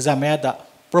ise exam ya da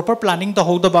proper planning to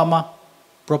hodaba ma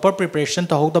proper preparation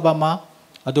to hodaba ma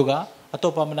aduga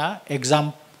atopa mana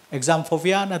exam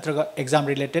phobia natraga exam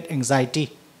related anxiety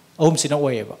om sina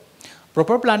oeba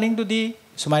proper planning to di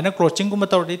sumaina coaching kuma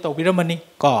tawdi tawbiramani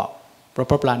ko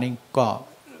proper planning ko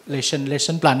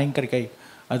lesson planning kari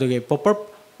aduge proper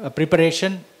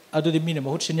preparation adu di mina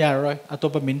mahut sinya roi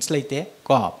atopa means laite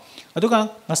ko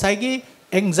aduga ngasai gi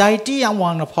anxiety yang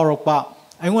wang na phorokpa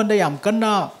aingonda yam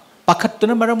kanna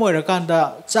pakhattuna maram oirakanda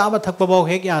chaba thakpa baw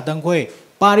hek ya dang khoi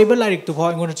pariba larik tu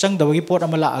phoi ngon chang dawagi pot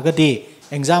amala agadi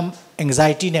exam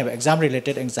anxiety ne exam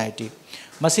related anxiety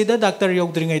masida doctor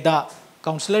yogdringai da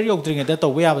counselor yogdringai da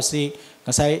tawya basi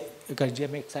ngasai ka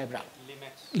gmx saibra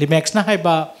limax na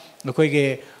haiba khoi ge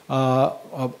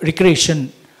recreation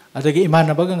adagi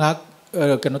imanaba ngak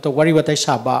kano to wari watai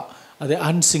saba ade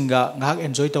ansinga ngak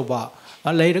enjoy to ba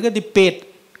lairaga di pet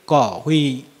ko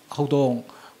hui hodong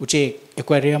uche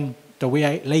aquarium to wi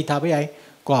ai lei tha bai ai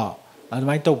ko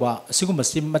admai to ba siguma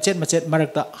sim machet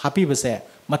marakta happy base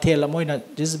mathela moina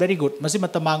this is very good masi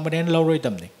matamang banen loroi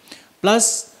tamni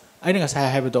plus aina ngasai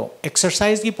haibo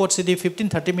exercise gi pot sidi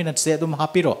 15-30 minutes se dum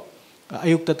happy ro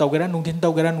ayuk ta tawgera nungthin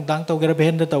tawgera nungdang tawgera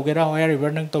behen da tawgera hoya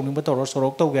river nang tawning ba tawro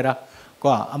sorok tawgera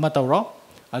ko ama tawro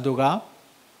aduga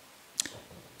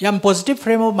yam positive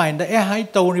frame of mind da hai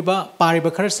tawriba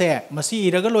pariba khar se masi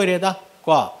iraga loire da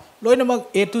ko loina mak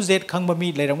a to z khangba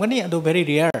mi leiramgani adu very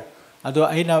rare adu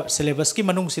aina syllabus ki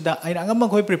manung sida aina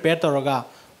angam khoi prepare tawraga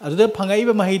adu phangai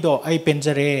ba mahi do ai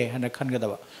penjare hana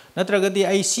khangada ba natragadi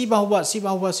ai si ba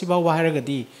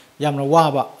haragadi yamna wa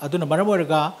ba aduna maram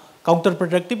oraga counter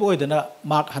productive oidana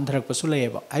mark handharak pasu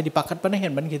leba ai di pakat pana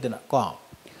hen ban gidana ko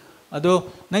ado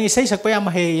nang isai sakpa yam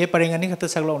he ye parengani khata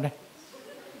saklo ne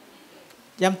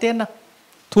yam tena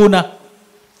thuna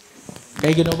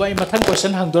kai gino ba mathang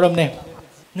question hangdoram ne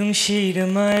nungshira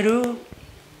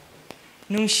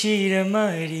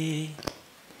mari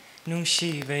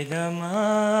nungshi baidama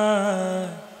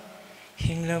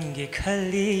hinglam ge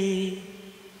khali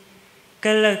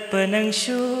kalak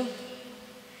panangshu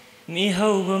mi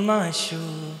hauba mashu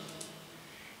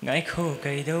ngai kho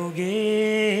kai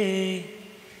doge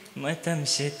matam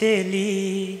se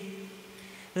teli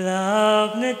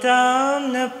lab na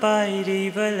tam na pairi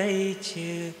balai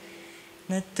che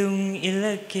na tung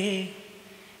ilake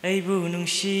aibu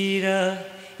nungshira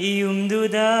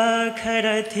iumduda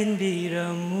khara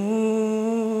thinbiramu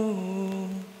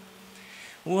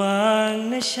wang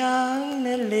na shang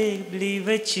na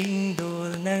lebliba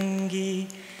chingdol nangi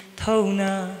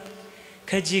thauna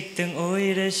khajik tang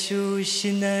oirasu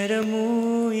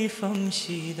sinaramu ifam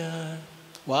sida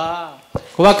wow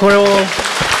kuba khoro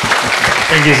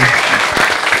thank you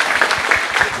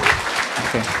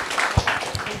okay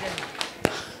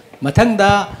mathang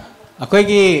da akoi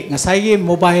gi ngasai gi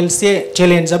mobile se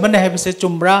challenge amane have se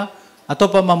chumbra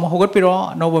atopa mam hogot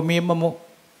piro no mi mamu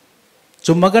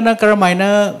chumagana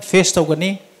karamaina face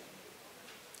togani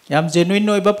yam genuine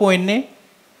noi ba point ne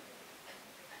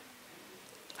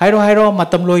hairo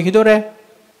matam loi hidore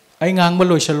ai ngang ba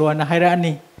loi salwa na haira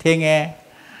ani thenge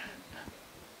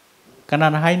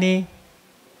kanana haini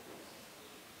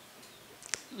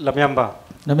lamyamba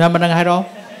nang hairo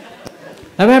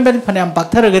lamyamba ben phanam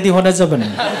pakthar gadi hona jaban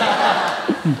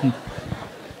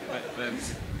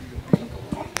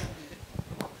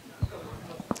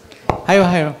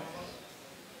hairo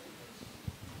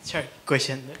sir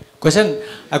question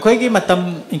akoi gi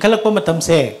matam ingkhalak pa matam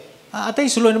se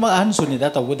atai suloi ma ahan suni da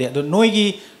tawde do noi gi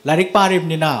larik parib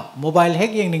ni na mobile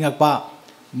hack yeng ningak pa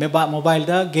meba mobile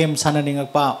da game sana ningak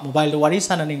pa mobile da wari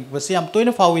sana ning basi am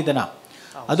toina fawi dana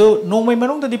ado nomai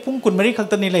manung da di pung kun mari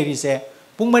khakta ni lairi se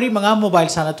pung mari manga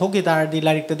mobile sana thoki tar di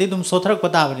larik ta di dum sothrak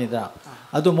pata bani da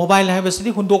ado mobile hai basi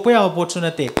di hundok pa ya pot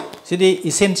sunate sidi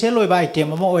essential oi ba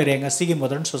item ma oi renga sigi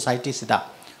modern society sida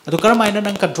adu karamaina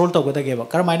nang control tawgadageba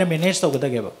karamaina manage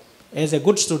tawgadageba as a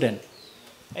good student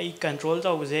ai control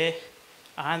tawse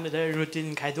ahan beda routine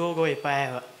khaido go pai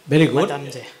very good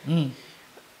matamje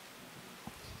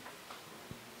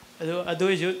adu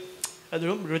ju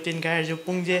adu routine kai ju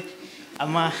pungje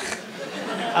ama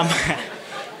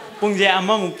pungje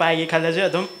ama mu pai gi khala ju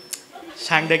adum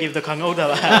sang da gi to khangau da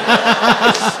ba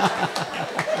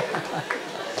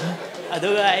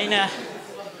adu aina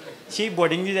si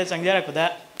boarding ji da changjara ko da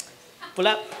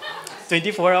pula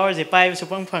 24 hours e pai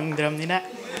supang phang dram ni na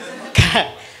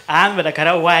an bada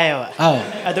khara wai wa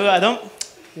adu adum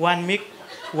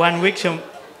 1 week sum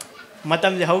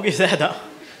matam je hogi sa da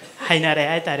haina re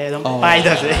ai tare adum pai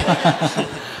da se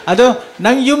adu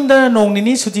nang yum da nong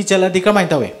ni suti chala di kamai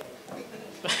tawe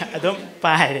adum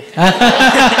pai re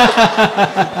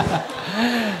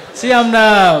si amna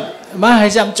ma hai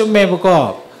jam chumme ko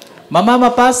mama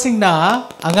mapa singna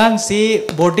angang si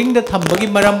boarding da thambagi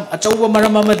maram achauba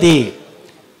maram amadi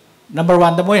number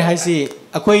 1 da moi hai si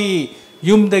akoi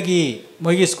yum dagi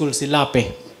moi gi school si lape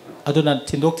aduna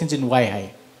thindok thinjin wai hai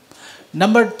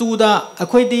number 2 da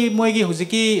akoi di moi gi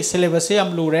hujiki syllabus se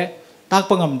am lure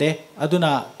takpa ngamde aduna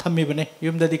thammi bane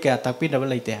yum da di kya takpi na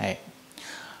laite hai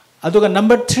aduga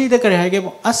number 3 da kare hai ge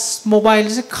as mobile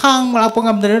se khang lakpa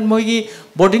ngamde moi gi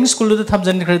boarding school da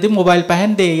thamjan khradi mobile pa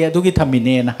hen de adugi thammi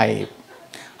ne na hai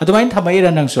adumain thamai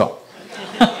ra nang so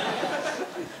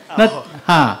na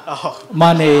ha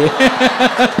mane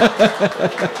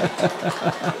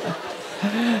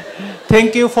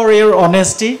thank you for your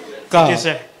honesty thank you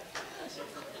sir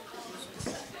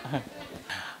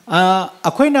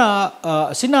akoina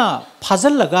sina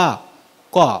phajal laga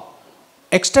ko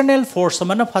external force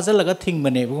samana phajal laga thing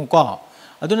mane ko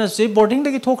aduna se boarding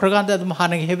dagi thokragan da dum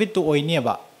hana habit to oine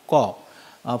ba ko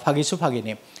phagi su phagi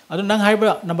ne adu nang haiba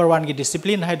number 1 gi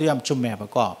discipline hai do yam chumme ba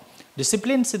ko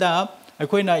discipline sida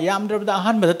akoina yam drabda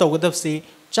ahan ba tawgadab si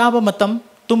chaba matam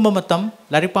tumba matam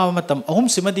larik pa matam ahum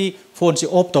simadi phone si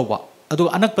off tawba adu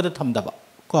anak pada thamdaba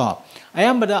ko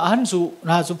ayam bada ahan su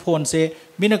na su phone se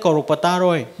mina korok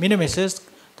pataroi mina message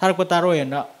tharak pataroi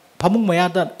na phamung maya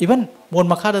da even mon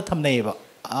makha da thamnei ba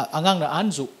angang na ahan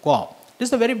su ko this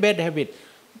is a very bad habit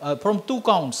from 2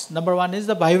 counts number 1 is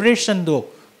the vibration do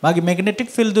magi magnetic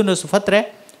field do na su fatre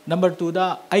number 2 da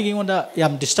ai gi onda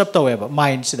yam disturb tawe ba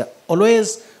mind sida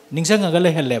always ningsang ga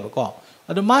le helle ba ko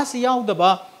adu ma si yaw da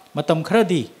ba matam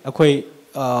khradi akoi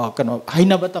kano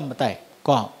haina ba tam batai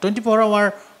ko 24 hour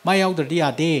ma yaw da dia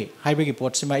de haibe gi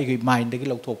pot sima i mind de gi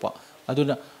lokthok pa adu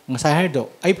na ngasai hai do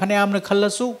ai phane am na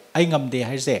khallasu ai ngam de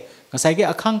hai se ngasai gi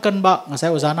akhang kan ba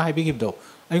ngasai ozana haibe gi do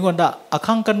ai gonda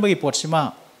akhang kan ba gi pot sima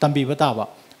tambi ba ta ba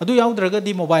adu yaw draga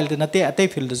di mobile de nate ate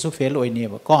field su fail oi ne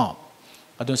ba ko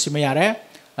adu sima yare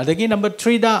adagi number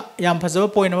 3 da yam phajaba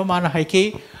point ma mana hai ki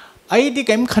ai di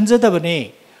kaim khanja da bane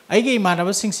ai gi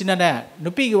manaba sing sina na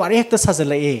nupi gi wari hekta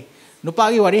sajala e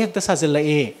nupa gi wari hekta sajala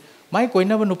e mai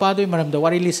koina ba nupa doi maram da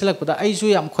wari liselak pada ai su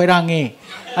yam khoirang e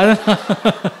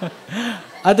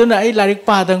aduna ai larik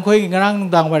pa dang khoi ngarang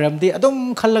dang waram di adum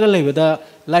khallaga leibada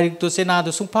larik tu sena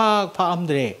du sungpha pha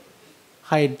amdre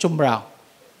hai chumra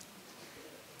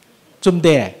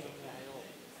chumde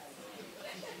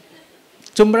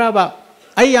chumra ba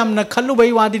ai yam na khallu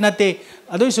bai wadi nate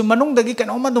adoi su manung dagi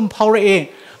kanoma dum phaure e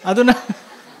aduna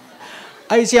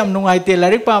ai siam nungai te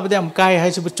larik pa ba am kai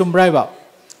hai su chumrai ba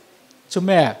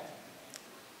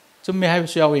chumme hai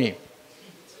su yawi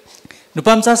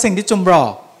nupam sa sing di chumbro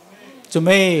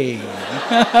chumme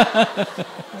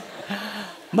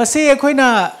masi akoina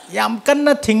yam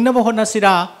kanna thingna ba hona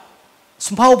sira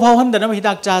sumphau phau handana ba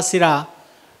hidak cha sira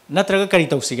natraga kari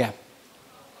tausiga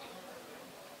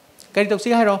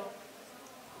hai ro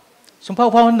sumphau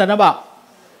phau handana ba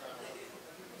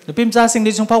nupim cha sing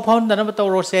di sumphau phau handana ba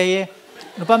tawro se ye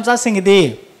nupam cha sing di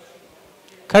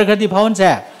khar khar di phau han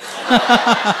se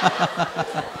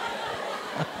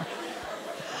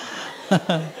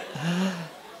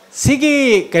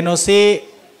sigi keno se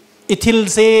ithil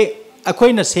se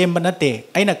akoina sem banate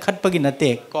aina khatpagi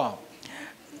nate ko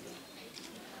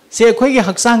se akhoi gi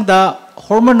haksang da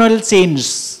hormonal change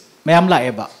mayam la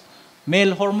eba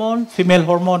male hormone female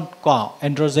hormone ko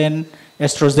androgen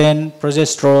estrogen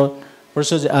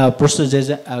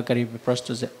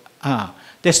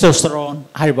testosterone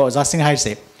hariba jasing hai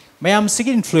se mayam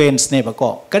sigi influence ne ba ko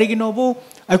karigi no bu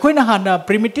akoina hana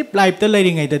primitive life da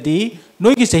leiring ai da di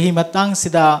noi gi sehi matang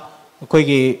sida akoi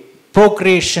gi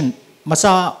procreation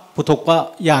masa puthokpa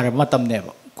yar matam ne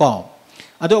ba ko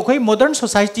ado akoi modern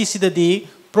society sida di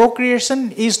procreation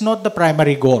is not the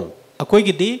primary goal akoi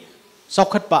gi di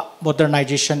sokhatpa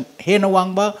modernization hena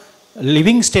wangba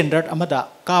living standard amada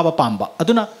ka ba pamba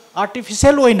aduna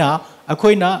artificial oina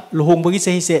akoina luhongbagi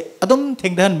chahi se adum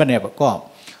thengdan baneba ko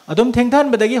adum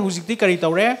thengdan badagi hujikti kari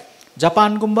tawre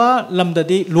Japan gumba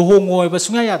lamdadi luhongoi ba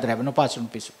sunga yadre ba no pa chun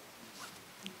pisu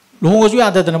luhongo ju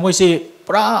yadadana moi se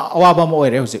pura awaba mo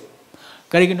oire hujik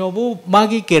kari gino bu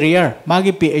magi career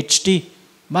magi PhD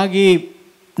magi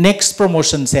next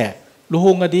promotion se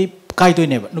luhongadi kai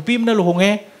toineba nupimna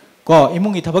luhonge ko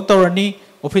imungi thabak tawrani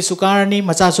office sukarani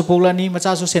macha su polani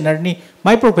macha su senarni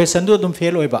my profession do dum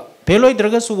fail oiba fail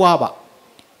oidraga su waba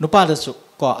nupa da su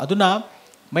ko aduna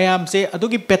mayam se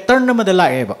adugi pattern na madala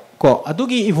eba ko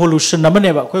adugi evolution na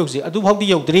maneba khoi usi adu bhaudi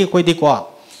yodri khoi di ko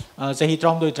sahi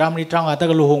tram do tramri trang ata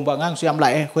ga luhong ba ngang su yam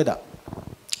lae khoi da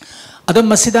adum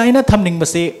masida ina thamning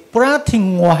base pura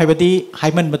thingwa haibadi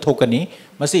haiman mathokani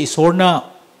masi isorna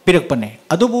pirak pane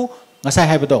adubu ngasai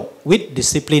haibado with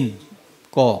discipline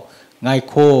ko ngai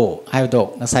kho haibdo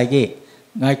ngasai ge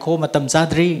ngai kho matam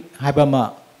chadri haibama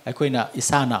aikoina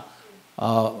isana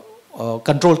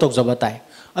control tok jabatai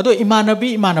ado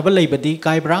imanaba leibadi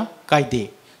kaibra kaide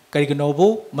kariginobu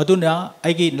maduna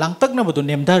aigi langtak na madu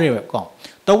nemdare ko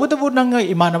tawudabu nang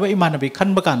imanabi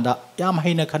khanba kanda yam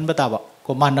haina khanba taba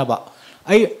ko manaba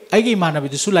aigi imanabi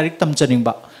du sularik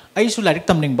tamchaningba ai sularik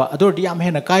tamningba ador di yam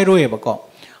hena kairoeba ko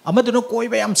amaduna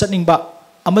koiba yam chaningba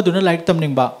amaduna larik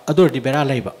tamningba ador di bera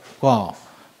leiba ko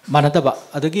manadaba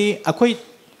adagi akoi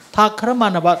tha khara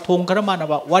manaba thong khara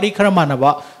manaba wari khara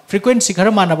manaba frequency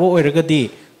khara manaba oiragadi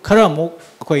khara muk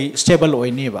akoi stable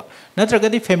oineba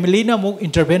natragadi family na muk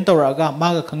intervene tawraga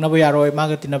maga khangnaba yaroi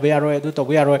maga tinaba yaroi adu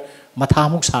tobu yaroi matha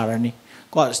muk sarani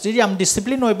ko stadium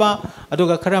discipline oiba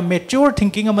aduga khara mature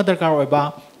thinking ama darkar oiba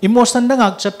emotion da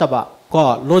ngak chattaba ko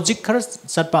logic khara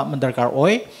chatpa ma darkar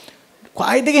oi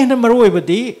kwai de hen maru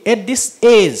oibadi at this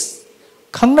age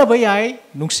khangnaba yai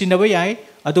nungsinaba yai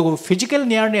adugo physical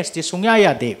nearness ti sungya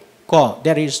yade ko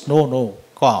there is no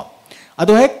ko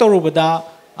adu hek torubada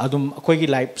adum akoigi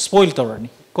life spoil torani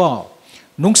ko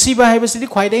nungsiba haibasidi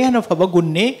khwaide hena phaba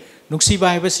gunne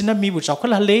nungsiba haibasina mibu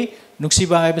chakhal halle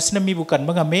nungsiba haibasina mibu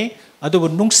kanma game adubu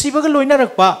nungsiba ga loina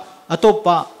rakpa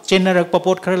atopa chenna rakpa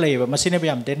pot khara leiba masine be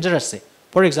am dangerous se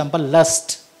for example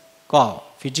lust ko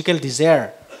physical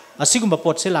desire asigumba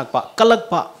pot se lakpa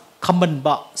kalakpa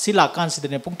khambanba sila kan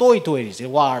sidene pung toi se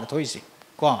war thoi se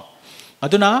ko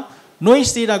aduna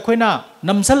noise ti da khoina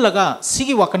namsal laga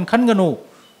sigi wakan khan ganu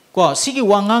ko sigi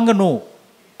wangang ganu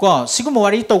ko sigum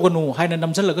wari to ganu haina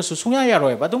namsal laga su sungya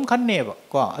yaroi ba dum khan ne ba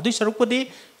ko adu sarukudi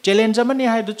challenge amani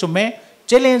hai du chume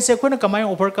challenge se khoina kamai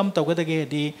overcome to ga dage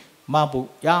di mabu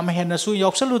yam hena su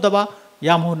yoksalu daba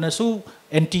yam hunna su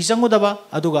anti sangu daba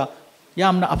aduga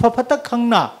yamna afafata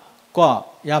khangna ko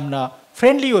yamna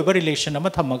friendly oiba relation ama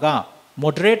thamaga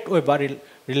moderate oiba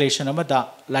relation ama da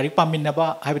larik paminaba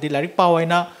haibadi larik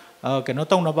pawaina keno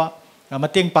tawnaba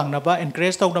mateng pangnaba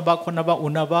encourage tawnaba khonaba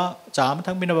unaba cham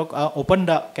thangminaba open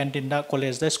da canteen da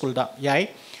college da school da yai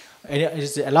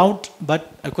is allowed but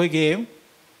akoi ge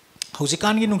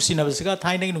hausikan gi nungsinaba siga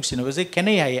thaina gi nungsinaba se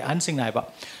kenai hai an singnai ba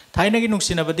thaina gi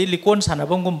nungsinaba di likon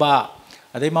sanabam gumba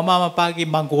adai mama mapa gi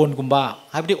mangon gumba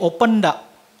haibadi open da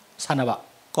sanaba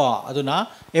ko aduna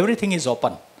everything is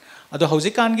open adu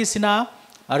hausikan gi sina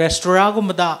restaurant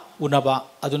gumda unaba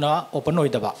aduna open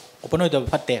oidaba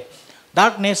fatte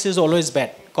darkness is always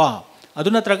bad ko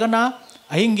aduna tragana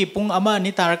ahingi pung ama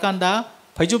ni tarakanda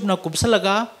phajubna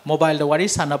kupsalaga mobile da wari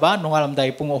sanaba nongalam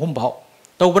dai pung ohum bhau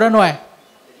tobra noi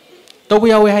tobu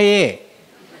yawe haye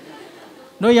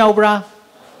no yaubra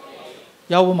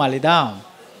yawu malida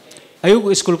ayu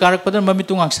school karak padan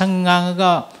mamitung aksang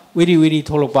nganga wiri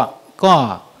tholopa ko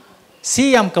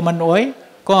si yam kaman oi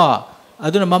ko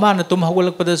aduna mama na tum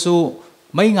hawalak padasu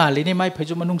mai ngali ni mai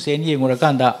phaju manung sen yengura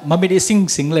kanda mamidi sing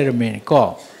lerame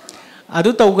ko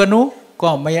adu tawganu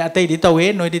ko mai atai di tawe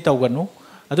noi di tawganu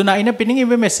aduna ina pinning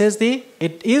ibe message di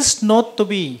it is not to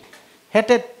be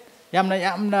hated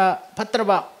yamna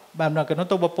phatraba bamna kano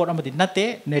to bapot amadi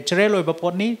nate natural oi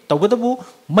bapot ni tawdabu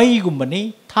mai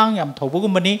gumbani thang yam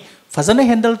thawbugumani fazana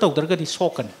handle tawdarga di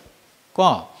sokan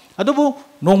ko adubu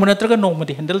nongmana traga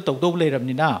nongmadi handle tawdo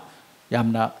leiramni na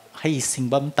yamna hai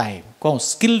singbam tai ko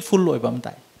skillful oi bam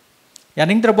tai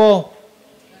yaning trabo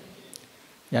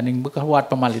yaning buka wat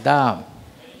pamalida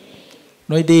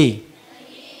noi di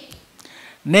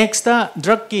next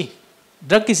drug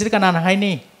ki sir kana hai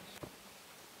ni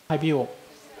hai bio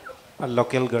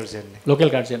local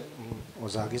guardian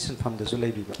ozagi sin pham de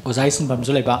zulai bi ba ozai sin pham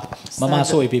zulai ba mama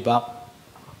so oi bi ba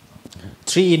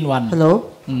 3 in 1 hello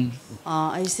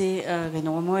I say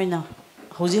keno moina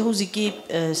hoji ki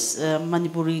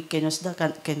manipuri kenosda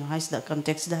keno haisda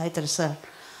context da haitarsa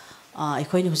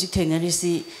akhoi ni hoji thengari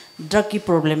si drug ki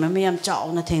problem me yam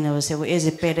chauna thengna se as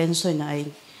a parents hoina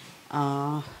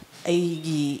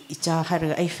aigi icha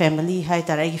haraga ai family hai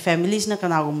tar aigi families na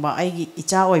kana gumba aigi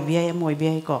icha oibi ai moi bi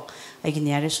ai ko aigi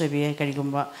nearest oibi ai kari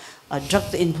gumba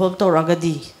drug involved to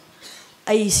ragadi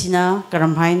ai sina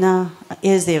karam haina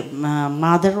as a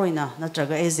mother oina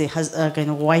natraga as a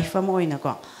kind of wife am oina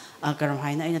ko karam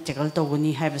haina ina tackle to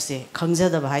guni haibase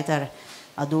khangjada ba hai tar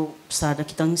adu sada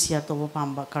kitang share to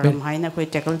pamba karam haina koi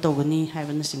tackle to guni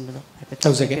haibana singdo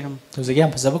tawzage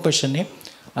yam phajaba question ne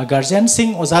guardian sing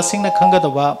oza sing na khanga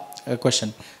to ba question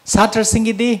satra sing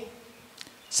di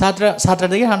satra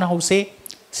dagi hana hause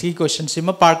si question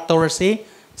sima park tower se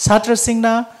satra sing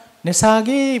na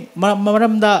nisagi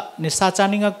maramda nisa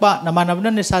chaninga pa namanabna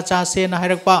nisa cha se na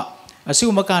hairak pa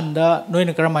asiguma kanda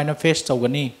noina karamaina face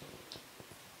tawgani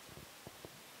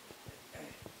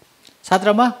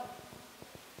satra ma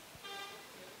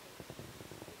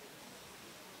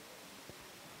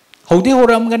hodi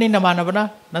horam gani namanabna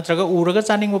natraga uraga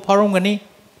chaning mo pharom gani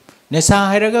nisa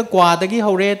hairaga kwa dagi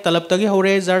hore talap dagi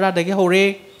hore zarda dagi hore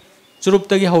churup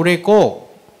dagi hore ko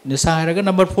nisa hairaga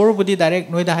number 4 budi direct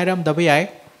noida hairam dabai ai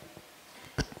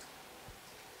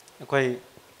koi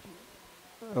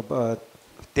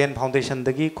 10 foundation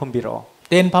dagi khumbiro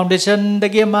 10 foundation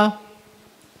dagi ma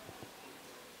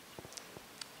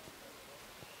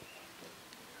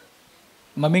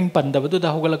maming pandabadu da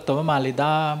hogalak tama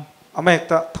malida ama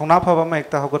ekta thona phaba ma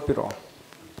ekta hogat piro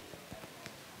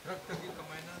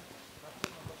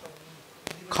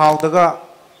खाव दगा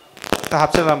ता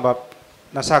हापचलम बा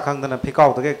नसा खंगदना फिकाव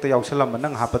दगा एकता यावसलम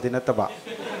नंग हापदि नतबा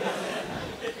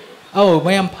औ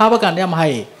मयम फाबा कान याम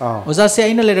हाय ओजा से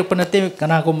आइना लेरक पनते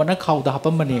कना को मन खाव दा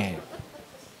हापम मने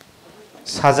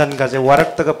साजन गाजे वरक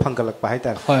तगा फंगलक बा हायता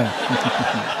होय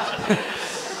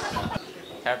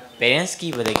पेरेंट्स की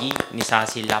बदगी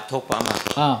निसासी लापथोक पामा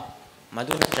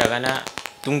मधु नत्रगना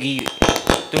तुंगी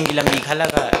लंबी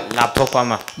खलगा लापथोक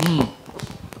पामा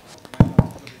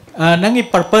nangi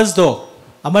purpose do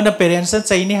amana parents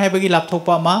chaini haibagi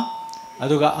lapthokpa ma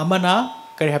aduga amana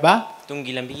kari haba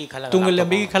tungi lambi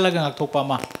ki khalaga ngakthokpa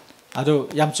ma adu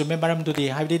yam chume maram dudi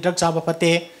haibdi drug chaba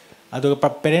pate aduga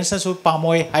parents su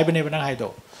pamoi haibane bana haido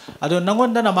adu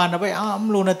nangon da namana bai am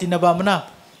luna tinaba mana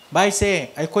bai se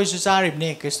ai khoi su charibne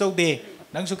kristo de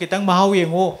nangsu kitang mahau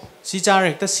yengo si char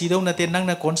hekta sidau na te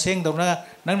nangna konseng dona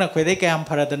nangna khoidai kayam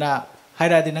pharadana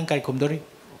haira di nang kai khumdori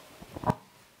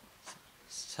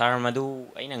sar madu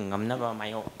aina ngamna ba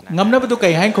mayo ngamna ba tu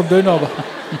kai hain khum doi no ba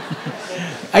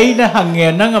aina hange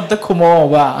nang am ta khumo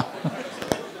ba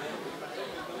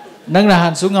nang na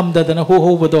han su ngam da na hu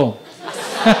hu ba do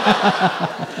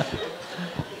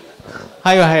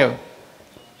hayo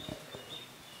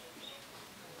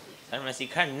sar masi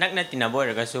khan nak na tinabo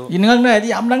ra ga su inang na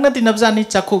di am nang na tinab jani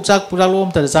chakhuk chak pura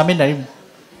lom ta jamin nai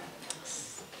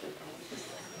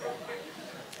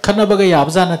khana ba ga yab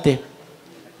jana te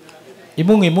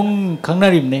imung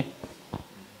khangnarim ne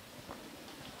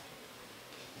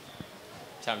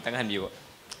sam tangan biyo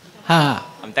ha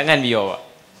am tangan biyo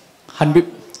han bi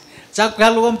chak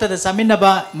galom ta samin na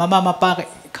ba mama mapa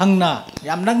khangna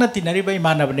yam nang na tinari ba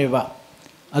imana bne ba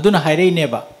aduna hairei ne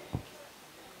ba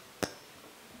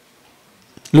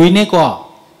luine ko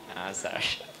sir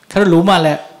khar lu ma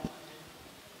le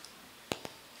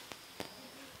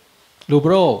lu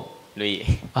bro lui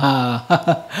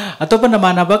atopa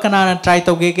namana ba kana try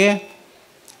toge ke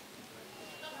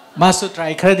masu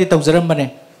try khara di tawjaram bane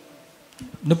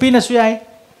nupi na su ai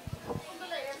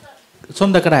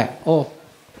som da krai oh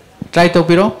try to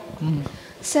piro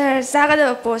sir zaga da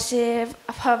pose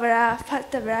afabra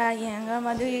fatabra yanga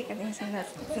madu ki kading sanga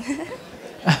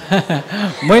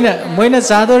moina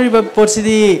sadori ba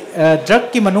posidi drug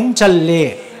ki manung challe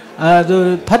adu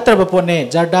phatraba pone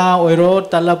jarda oiro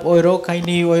talap oiro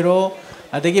khaini oiro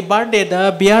adagi birthday da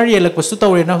biar yelak pasu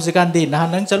tawre na husikan di na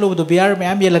nang chalu du biar me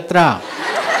am yelaktra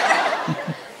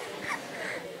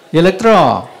yelaktra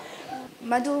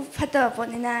madu phata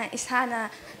pone na isana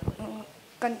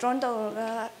control to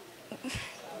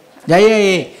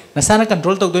yai nasana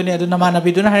control to doine adu namana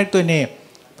biduna harik toine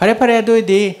fare adu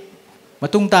di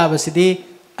matung ta basidi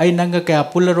ai nanga kaya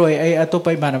pularoi ai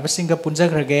atopai mana basinga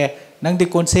punjagrage nang di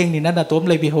konseng ni na tom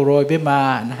lai bi horoi be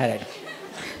ma na harai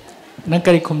nang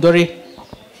kari khumdori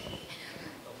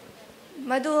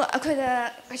madu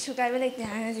akhoda kasu kai bele te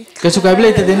hanaji kasu kai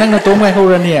bele te nang na tom mai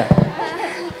horani ya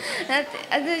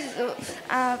adu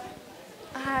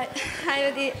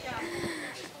hayodi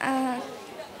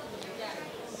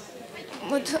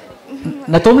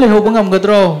na tom lai ho bangam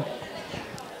gadro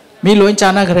mi loin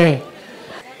chana gre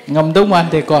ngam dau man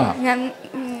te ko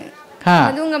ha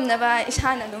adu ngam na ba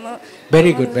isana dum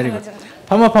very good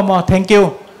Pama thank you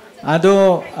ado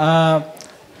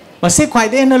masi khwai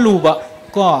de na luba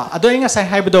ko ado inga sai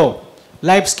haibo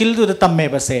life skill to the tamme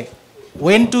ba se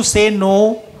when to say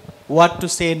no what to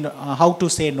say how to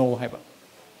say no haiba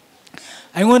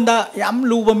aingonda yam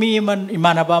luba mi man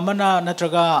imanaba mana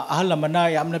natraga ahal mana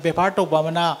yamna bepar to ba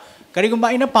mana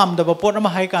karigumba ina pam da ba pot ama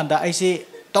hai kanda ai se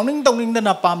tongning da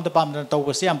na pam da to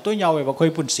ba se am to yawe ba khoi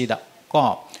punsi da ko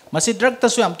masi drug ta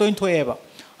su am to in thoe ba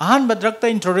ahan ba drug ta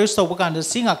introduce to ba kanda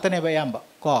singak ta ne ba yam ba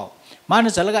ko mana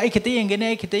chalaga ai khite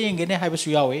yenge ne hai ba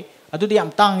su yawe adu di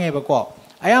am tange ba ko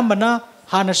ayam bana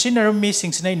hana sinner mi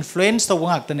singsina influence to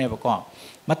ngak ta ne ba ko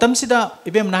matam sida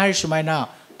ibem na hari sumaina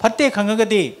fatte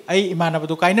khangagadi ai imana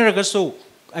badu kaina ragasu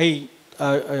ai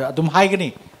adum haigani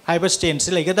haiba stain se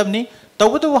legadamni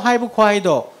tawbu haibu khwai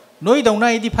do noi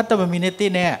dongna idi fatta ba minute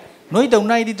ne noi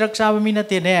dongna idi drug cha ba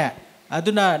minute ne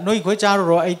aduna noi khoi charu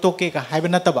ro ai toke ka haiba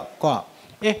nataba ko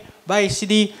bai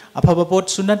sidi afaba pot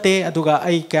sunate aduga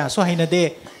ai ka so haina de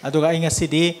aduga ai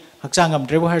ngasidi hakchangam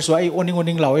drebu har so ai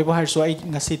oning lawe ba har so ai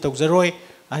ngasi tawjaroi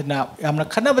ana yamna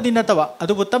khanabadi nataba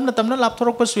adubu tamna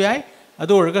lapthorok pa suyai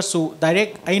adu orga su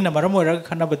direct aina maram orga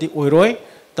khanabadi oiroi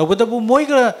tawbudabu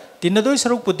moiga tinadoi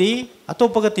saruk pudi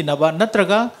atopaga tinaba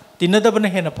natraga tinadabana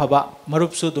hena phaba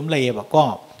marup su dum layeba ko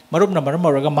marup na maram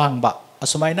orga mangba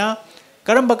asumaina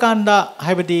karamba kanda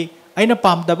haibadi aina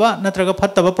pamdaba natraga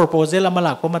phattaba proposal ama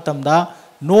lakpa matamda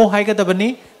no haigadabani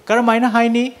karamaina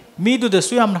haini midu da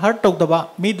suyam hurt tawdaba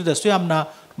midu da suyamna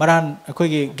maran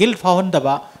akoigi guilt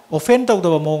fahondaba offend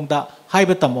tawdaba mongda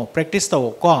haiba tamo practice taw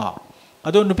ko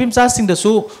ado nupim sa sing da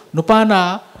su nupana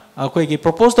akoigi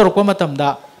propose tawrokpa matamda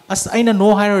as aina no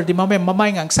hairo di mame mamai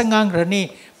ngang sangang rani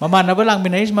mama nabalang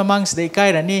minai mamang sidai kai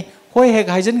rani hoi hek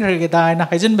haijen grege da na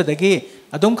haijen badagi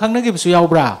adum khangna gi su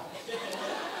yaubra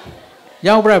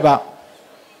yaubra ba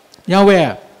yawe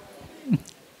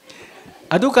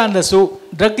adu kan da su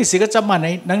drug ki siga chap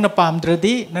manai nangna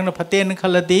pamdradi nangna phaten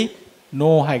khaladi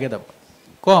no haigadab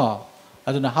ko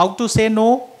aduna how to say no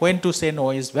when to say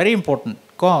no is very important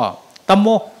ko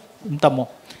tammo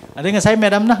adinga sai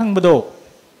madam na hangbado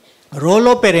role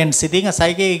of parents sitting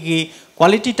asai ge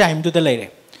quality time to the lere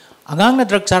angang na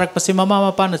drug charak pasi mama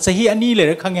mapa na sahi ani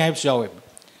lere khangi haib jawe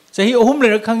sahi ohum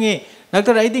lere khangi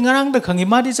doctor ai ding arang da khangi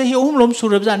ma di sahi ohum lom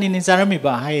surab jani ni jarami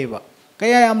ba haiba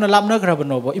kaya amna lamna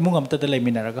grabano bo imung amta da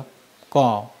leminaraga ko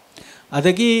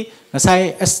adagi ngasai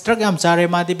drug am chare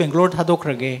ma di Bangalore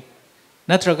thadokrage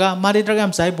natraga ma di drug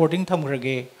am sai boarding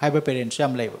thamgrage haiba parents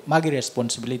yam leiba magi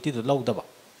responsibility to lawdaba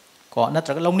ko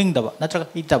natraga longning daba natraga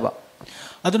hitaba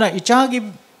aduna ichagi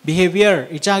behavior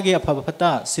ichagi afaba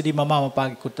phata sidi mama mapa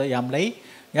gi kutta yam lei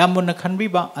yam munna khanbi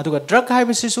ba aduga drug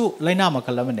haiba sisu laina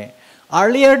makalamane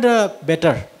earlier the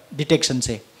better detection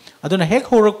se aduna hek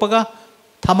horok paga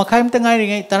thamakhai mta ngai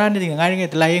ringai tarani ding ngai ringai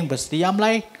layeng bas ti yam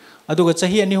lai aduga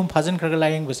chahi ani hum phajan khraga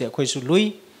layeng bas khoi su lui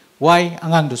wai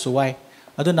angang du su wai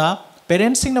aduna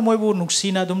parents sing na moibu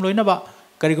nuksina dum loina ba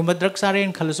karigumba drug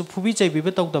saren khalasu phubi chai bi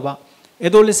ba tawdaba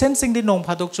adolescent sing di nong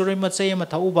phadok churai ma chai ma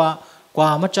thauba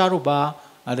kwa ma charuba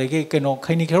adagi keno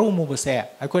khaini kharu mu ba se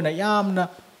akoina yamna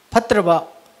phatraba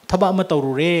thaba ma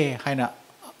tawrure haina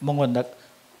mongonda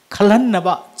khalhan na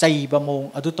ba chai ba mong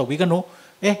adu tawi ganu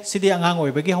sidi angang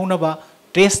oi bagi hona ba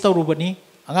test tawrubani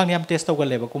angang yam test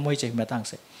tawgaleba ko moi chai matang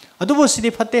se adubo sidi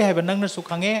phatte haiba nangna su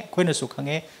khange khoina su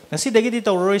khange ngasi dagi di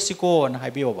tawroi siko na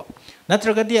haibioba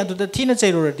natraga di adu da thina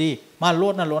chairuradi ma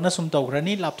lotna sum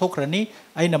tawgrani lapthokrani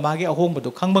aina mage ahong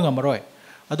badu khangba ngamaroi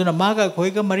aduna maga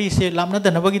khoiga mari se lamna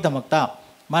danabagi damakta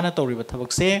mana tawriba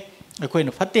thabak se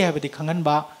khoina phatte haibadi khangan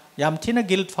ba yam thina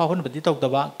guilt fahon badi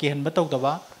tawdaba kehan ba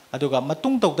tawdaba aduga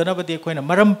matung tawdana badi khoina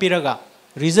maram piraga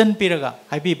reason piraga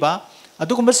haibiba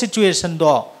adugumba situation do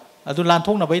adu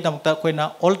lanthokna bai damakta khoina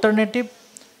alternative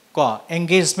ko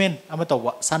engagement ama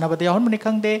tawwa sanabadi ahon mani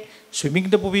khangde swimming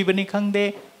da pubi bani khangde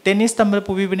tennis tamba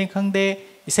pubi bani khangde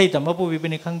isai tamba pubi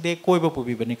bani khangde koiba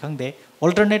pubi bani khangde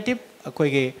alternative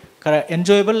akoige kara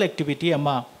enjoyable activity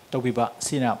ama tawbiba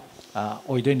sina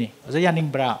oidoni aja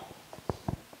yaning bra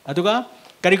aduga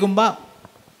karigumba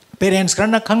parents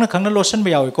karna khangna lotion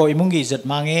ba yawi ko imungi izat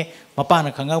mange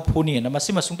mapana khanga phuni na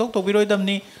masima sungtok tobiroi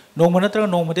damni nongma natra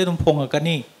nongmade dum phonga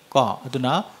kani ko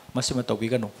aduna masima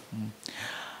tobiganu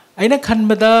aina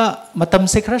khanbada matam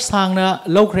se khara sangna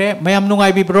logre mayam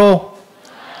nungai bi bro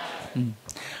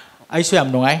ai su yam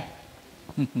nungai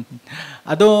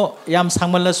ado yam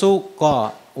sangmalasu ko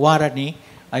warani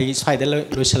ai swaida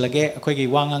loisalage akoigi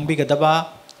wangang bi gadaba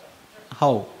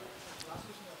how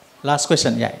last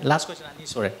question yai last question ani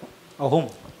sore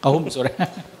ahum sore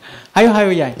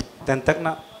hayo yai tentak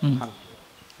na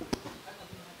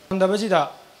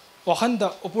andabasida wakhanda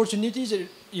opportunity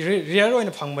rare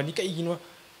oina phangmani kaigino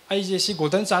ai je si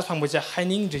golden chance phangbaje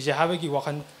haining rije habagi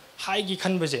wakhan haigi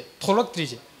khanbaje tholak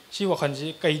trije ꯁꯤ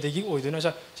ꯋꯥꯈꯜꯁꯤ ꯀꯩꯗꯒꯤ ꯑꯣꯏꯗꯣꯏꯅꯣ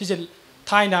ꯁꯥꯔ ꯁꯤꯁꯦ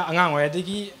ꯊꯥꯏꯅ ꯑꯉꯥꯡ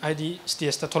ꯑꯣꯏꯔꯤꯉꯩꯗꯒꯤ ꯍꯥꯏꯗꯤ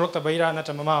ꯁ꯭ꯇꯦꯖꯇ ꯊꯣꯛꯂꯛꯇꯕꯩꯔꯥ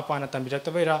ꯅꯠꯇ꯭ꯔꯒ ꯃꯃꯥ ꯃꯄꯥꯅ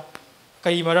ꯇꯝꯕꯤꯔꯛꯇꯕꯩꯔꯥ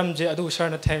ꯀꯩ ꯃꯔꯝꯁꯦ ꯑꯗꯨ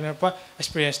ꯁꯥꯔꯅ ꯊꯦꯡꯅꯔꯛꯄ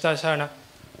ꯑꯦꯛꯁꯄꯤꯔꯤꯌꯦꯟꯁꯇ ꯁꯥꯔꯅ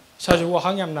ꯁꯥꯔꯁꯨ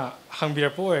ꯋꯥꯍꯪ ꯌꯥꯝꯅ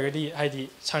ꯍꯪꯕꯤꯔꯛꯄ ꯑꯣꯏꯔꯒꯗꯤ ꯍꯥꯏꯗꯤ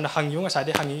ꯁꯥꯔꯅ ꯍꯪꯉꯤꯕ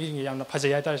ꯉꯁꯥꯏꯗꯩ ꯍꯪꯉꯤꯁꯤꯡꯁꯦ ꯌꯥꯝꯅ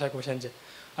ꯐꯖꯩ ꯍꯥꯏꯇꯥꯔꯦ ꯁꯥꯔ ꯀꯣꯏꯁꯟꯁꯦ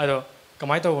ꯑꯗꯣ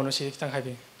ꯀꯃꯥꯏꯅ ꯇꯧꯕꯅꯣ ꯁꯤ ꯈꯤꯇꯪ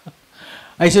ꯍꯥꯏꯕꯤꯌꯨ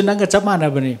ꯑꯩꯁꯨ ꯅꯪꯒ ꯆꯞ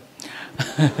ꯃꯥꯟꯅꯕꯅꯤ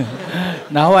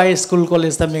ꯅꯍꯥꯟꯋꯥꯏ ꯁ꯭ꯀꯨꯜ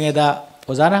ꯀꯣꯂꯦꯖ ꯇꯝꯃꯤꯉꯩꯗ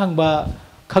ꯑꯣꯖꯥꯅ ꯍꯪꯕ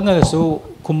ꯈꯪꯉꯒꯁꯨ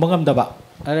ꯈꯨꯝꯕ ꯉꯝꯗꯕ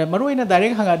ꯃꯔꯨꯑꯣꯏꯅ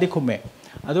ꯗꯥꯏꯔꯦꯛ ꯍꯪꯉꯛꯑꯗꯤ ꯈꯨꯝꯃꯦ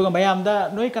ꯑꯗꯨꯒ ꯃꯌꯥꯝꯗ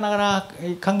ꯅꯣꯏ ꯀꯅꯥ ꯀꯅꯥ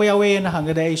ꯈꯪꯕ ꯌꯥꯎꯋꯦꯅ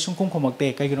ꯍꯪꯒꯗꯤ ꯑꯩ ꯁꯨꯡꯈꯨꯝ ꯈꯨꯝꯃꯛꯇꯦ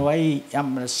ꯀꯩꯒꯤꯅꯣ ꯑꯩ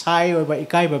ꯌꯥꯝꯅ ꯁꯥꯏ ꯑꯣꯏꯕ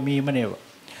ꯏꯀꯥꯏꯕ ꯃꯤ ꯑꯃꯅꯦꯕ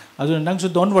ꯑꯗꯨꯅ ꯅꯪꯁꯨ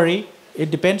ꯗꯣꯟ ꯋꯥꯔꯤ it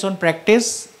depends on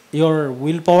practice your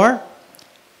will power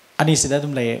ꯑꯅꯤꯁꯤꯗ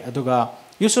ꯑꯗꯨꯝ ꯂꯩꯌꯦ ꯑꯗꯨꯒ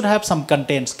ꯌꯨ ꯁꯨꯗ ꯍꯦꯞ ꯁꯝ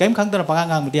ꯀꯟꯇꯦꯟꯁ ꯀꯔꯤꯝ ꯈꯪꯗꯅ ꯄꯉꯥꯡ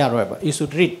ꯉꯥꯡꯕꯗꯤ ꯌꯥꯔꯣꯏꯕ ꯌꯨ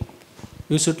ꯁꯨꯗ ꯔꯤꯗ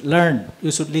ꯌꯨ ꯁꯨꯗ ꯂꯔꯟ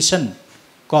ꯌꯨ ꯁꯨꯗ ꯂꯤꯁꯟ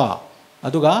ꯀꯣ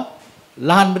ꯑꯗꯨꯒ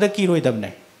ꯂꯥꯟꯕꯗ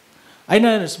ꯀꯤꯔꯣꯏꯗꯕꯅꯦ ꯑꯩꯅ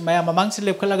ꯃꯌꯥꯝ ꯃꯃꯥꯡꯁꯤ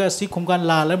ꯂꯦꯞꯈꯠꯂꯒ ꯁꯤ ꯈꯨꯝꯀꯥꯟ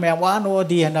ꯂꯥꯜꯂꯒ ꯃꯌꯥꯝ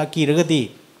ꯋꯥꯅꯣꯗꯤ ꯍꯥꯏꯅ ꯀꯤꯔꯒꯗꯤ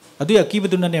ꯑꯗꯨꯒꯤ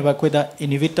ꯑꯀꯤꯕꯗꯨꯅꯅꯦꯕ ꯑꯩꯈꯣꯏꯗ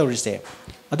ꯏꯅꯤꯕꯤꯠ ꯇꯧꯔꯤꯁꯦ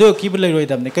ꯑꯗꯨ ꯑꯀꯤꯕ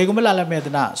ꯂꯩꯔꯣꯏꯗꯕꯅꯦ ꯀꯩꯒꯨꯝꯕ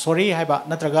ꯂꯥꯜꯂꯝꯃꯦꯗꯅ ꯁꯣꯔꯤ ꯍꯥꯏꯕ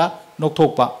ꯅꯠꯇ꯭ꯔꯒ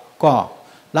ꯅꯣꯛꯊꯣꯛꯄ ꯀꯣ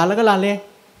ꯂꯥꯜꯂꯒ ꯂꯥꯜꯂꯦ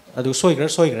ꯑꯗꯨ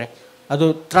ꯁꯣꯏꯈ꯭ꯔꯦ ꯑꯗꯨ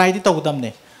ꯇ꯭ꯔꯥꯏꯗꯤ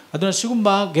ꯇꯧꯒꯗꯕꯅꯦ ꯑꯗꯨꯅ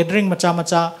ꯁꯤꯒꯨꯝꯕ ꯒꯦꯗꯔꯤꯡ ꯃꯆꯥ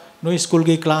ꯃꯆꯥ ꯅꯣꯏ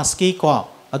ꯁ꯭ꯀꯨꯜꯒꯤ ꯀ꯭ꯂꯥꯁꯀꯤ ꯀꯣ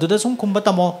ꯑꯗꯨꯗ ꯁꯨꯝ ꯈꯨꯝꯕ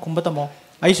ꯇꯝꯃꯣ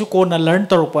ꯑꯩꯁꯨ ꯀꯣꯟꯅ ꯂꯔꯟ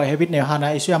ꯇꯧꯔꯛꯄ ꯍꯦꯕꯤꯠꯅꯦ ꯍꯥꯟꯅ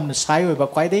ꯑꯩꯁꯨ ꯌꯥꯝꯅ ꯁꯥꯏ ꯑꯣꯏꯕ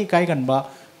ꯈ꯭ꯋꯥꯏꯗꯒꯤ ꯏꯀꯥꯏꯒꯟꯕ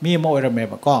ꯃꯤ ꯑꯃ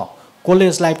ꯑꯣꯏꯔꯝꯃꯦꯕ ꯀꯣ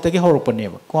ꯀꯣꯂꯦꯖ ꯂꯥꯏꯐꯇꯒꯤ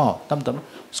ꯍꯧꯔꯛꯄꯅꯦꯕ ꯀꯣ ꯇꯞꯅ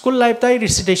ꯁ꯭ꯀꯨꯜ ꯂꯥꯏꯐꯇ ꯑꯩ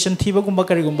ꯔꯤꯁꯤꯇꯦꯁꯟ ꯊꯤꯕꯒꯨꯝꯕ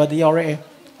ꯀꯔꯤꯒꯨꯝꯕꯗꯤ ꯌꯥꯎꯔꯛꯑꯦ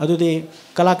ꯑꯗꯨꯗꯤ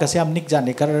ꯀꯂꯥꯀꯁꯦ ꯌꯥꯝ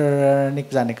ꯅꯤꯛꯖꯥꯅꯤ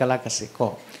ꯅꯤꯛꯖꯥꯅꯤ ꯀꯂꯥꯀꯁꯦ ꯀꯣ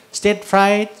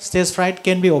ꯁ꯭ꯇꯦꯖ ꯐ꯭ꯔꯥꯏꯠ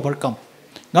ꯀꯦꯟ ꯕꯤ ꯑꯣꯚꯔꯀꯝ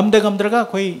ꯉꯝꯗ꯭ꯔꯒ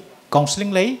ꯑꯩꯈꯣꯏ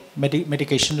ꯀꯥꯎꯟꯁꯤꯂꯤꯡ ꯂꯩ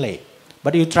ꯃꯦꯗꯤꯀꯦꯁꯟ ꯂꯩ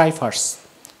ꯕꯠ ꯌꯨ ꯇ꯭ꯔꯥꯏ ꯐꯥꯔꯁ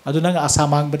ꯑꯗꯨ ꯅꯪ ꯑꯁꯥ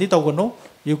ꯃꯥꯡꯕꯗꯤ ꯇꯧꯒꯅꯨ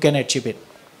ꯌꯨ ꯀꯦꯟ ꯑꯦꯆꯤቭ ꯏꯠ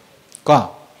ꯀꯣ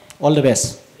ꯑꯣꯜ ꯗ ꯕꯦꯁ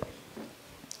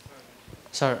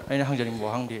ꯁꯥꯔ ꯑꯩꯅ ꯍꯪꯖꯅꯤꯡꯕ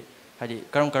ꯋꯥꯍꯪꯗꯤ ꯍꯥꯏꯗꯤ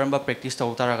ꯀꯔꯝꯕ ꯄ꯭ꯔꯦꯛꯇꯤꯁ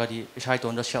ꯇꯧ ꯇꯥꯔꯒꯗꯤ ꯏꯁꯥ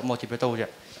ꯏꯇꯣꯝꯗ ꯁꯦꯜꯐ ꯃꯣꯇꯤꯚꯦꯠ ꯇꯧꯕꯁꯦ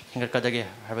ꯍꯦꯟꯒꯠꯀꯗꯒꯦ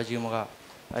ꯍꯥꯏꯕꯁꯤꯃꯒ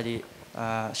ꯍꯥꯏꯗꯤ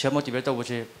ꯁꯦꯜꯐ ꯃꯣꯇꯤꯚꯦꯠ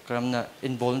ꯇꯧꯕꯁꯦ ꯀꯔꯝꯅ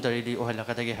ꯏꯟꯚꯣꯂꯨꯟꯇꯔꯤꯂꯤ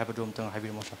ꯑꯣꯏꯍꯜꯂꯛꯀꯗꯒꯦ ꯍꯥꯏꯕꯗꯨ ꯑꯝꯇꯪ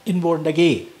ꯍꯥꯏꯕꯤꯔꯝꯃꯣ ꯁꯥꯔ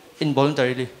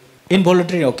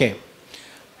ꯏꯟꯚꯣꯂꯨꯟꯇꯔꯤ ꯑꯣꯀꯦ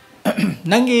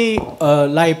ꯅꯪꯒꯤ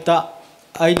ꯂꯥꯏꯐꯇ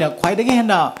ꯑꯩꯅ ꯈ꯭ꯋꯥꯏꯗꯒꯤ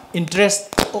ꯍꯦꯟꯅ ꯏꯟꯇꯔꯦꯁ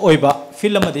ꯑꯣꯏꯕ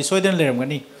ꯐꯤꯜ ꯑꯃꯗꯤ ꯁꯣꯏꯗꯅ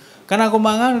ꯂꯩꯔꯝꯒꯅꯤ ꯀꯅꯥꯒꯨꯝꯕ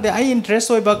ꯑꯉꯥꯡꯗꯤ ꯑꯩ ꯏꯟꯇꯔꯦꯁ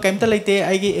ꯑꯣꯏꯕ ꯀꯩꯝꯇ ꯂꯩꯇꯦ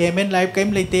ꯑꯩꯒꯤ ꯑꯦꯝ ꯑꯦꯟ ꯂꯥꯏꯐ ꯀꯩꯝ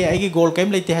ꯂꯩꯇꯦ ꯑꯩꯒꯤ ꯒꯣꯜ ꯀꯩꯝ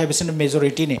ꯂꯩꯇꯦ ꯍꯥꯏꯕꯁꯤꯅ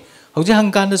ꯃꯦꯖꯣꯔꯤꯇꯤꯅꯤ ꯍꯧꯖꯤꯛ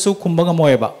ꯍꯪꯀꯥꯟꯗꯁꯨ ꯈꯨꯝꯕ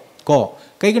ꯉꯝꯃꯣꯏꯕ ꯀꯣ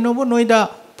ꯀꯩꯒꯤꯅꯣꯕꯨ ꯅꯣꯏꯗ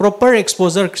ꯄ꯭ꯔꯣꯄꯔ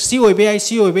ꯑꯦꯛꯁꯄꯣꯖꯔ ꯁꯤ ꯑꯣꯏꯕ ꯌꯥꯏ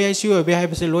ꯁꯤ ꯑꯣꯏꯕ ꯌꯥꯏ ꯁꯤ ꯑꯣꯏꯕ ꯌꯥꯏ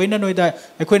ꯍꯥꯏꯕꯁꯦ ꯂꯣꯏꯅ ꯅꯣꯏꯗ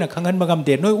ꯑꯩꯈꯣꯏꯅ ꯈꯪꯍꯟꯕ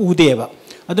ꯉꯝꯗꯦ ꯅꯣꯏ ꯎꯗꯦꯕ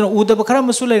ꯑꯗꯨꯅ ꯎꯗꯕ ꯈꯔ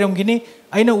ꯑꯃꯁꯨ ꯂꯩꯔꯝꯈꯤꯅꯤ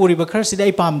ꯑꯩꯅ ꯎꯔꯤꯕ ꯈꯔꯁꯤꯗꯤ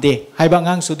ꯑꯩ ꯄꯥꯝꯗꯦ ꯍꯥꯏꯕ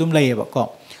ꯑꯉꯥꯡꯁꯨ ꯑꯗꯨꯝ ꯂꯩꯌꯦꯕ ꯀꯣ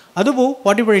ꯑꯗꯨꯕꯨ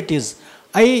ꯋꯥꯠ ꯑꯦꯚꯔ ꯏꯠ ꯏꯁ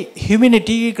ꯑꯩ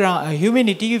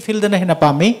ꯍ꯭ꯌꯨꯃꯦꯅꯤꯇꯤꯒꯤ ꯐꯤꯜꯗꯅ ꯍꯦꯟꯅ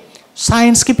ꯄꯥꯝꯃꯤ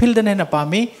ꯁꯥꯏꯟꯁꯀꯤ ꯐꯤꯜꯗꯅ ꯍꯦꯟꯅ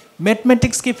ꯄꯥꯝꯃꯤ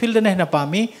मैथमेटिक्स की फील्ड ने हेना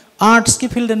पामी आर्ट्स की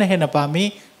फील्ड ने हेना पामी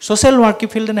सोशल वर्क की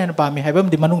फील्ड ने हेना पामी है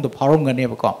बमदी मनुंग दो फारोम गने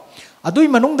बको अदुई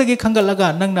मनुंग दगी खंगलगा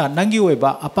नंगना नंगी ओइबा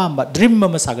अपाम्बा ड्रीम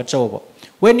मम सागत चोबो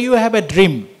when you have a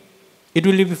dream it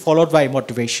will be followed by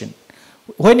motivation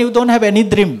when you don't have any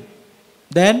dream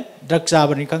then drug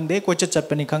chabani khangde kocha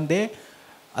chapani khangde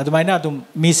adumaina adum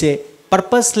mi se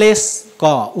purposeless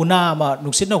ko una ma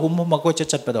nuksina hum ma kocha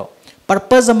chatpado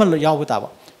purpose ama yaw taba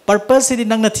purpose sidi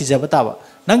nangna thijaba taba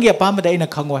nangi apamba da ina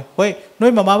khangoi hoi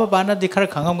noi mama baba na di khara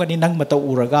khangam gani nang mata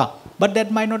uraga but that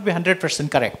might not be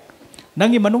 100% correct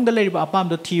nangi manung da leriba apam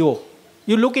do thiyo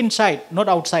you look inside not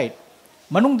outside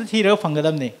manung da thira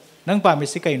fangadam ne nang pami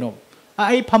si kaino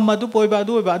ai phamma du poiba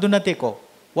adu na te ko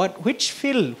what which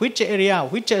field which area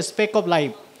which aspect of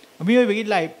life mi begi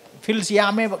life fields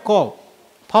yame ko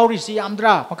phauri si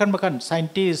amdra makan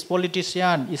scientist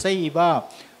politician isai iba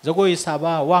jagoi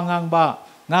saba wangang ba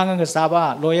ngang saba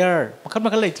lawyer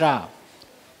makan leitra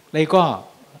leiko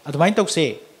adumain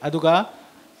tokse aduga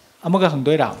amaga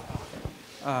hangdoira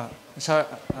sir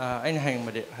aina hang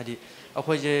made hadi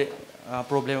akhoi je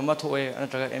problem ma thoe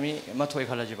natraga emi ma thoe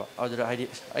khalajiba adura hadi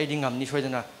aidi ngamni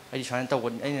soidana aidi shan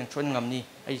tawon aina soin ngamni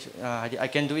ai hadi I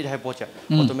can do it have bocha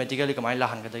automatically kamai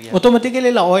la han gadagi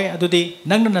automatically la oi adudi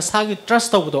nang na sagi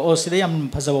trust tawdo o sida yam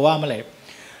phajaba wa male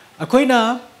akoina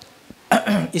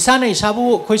isana isabu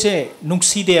khoise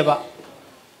nungsi deba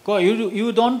ko you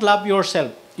don't love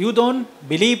yourself you don't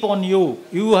believe on you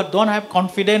you don't have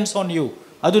confidence on you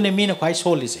adune mina khwai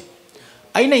solise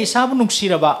aina isabu nungsi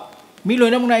raba mi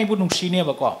loina muna ibu nungsi ne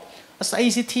ba ko asa ai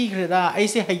si thi greda ai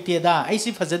si haite da ai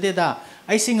si phajade da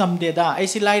ai si ngamde da ai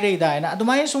si lai rei da na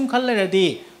adumai sum khal le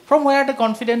radi from where the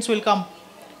confidence will come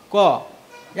ko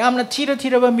yamna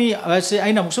thira ba mi ase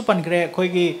aina musu pan gre khoi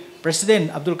gi president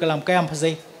Abdul Kalam kayam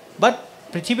phajai but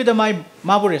prithvi da mai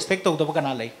mabu respect to da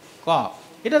kana lai ko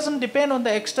it doesn't depend on the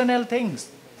external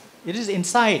things it is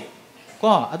inside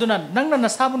ko aduna nangna na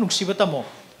sabu nungsiba tamo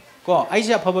ko ai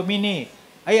ja phaba mi ni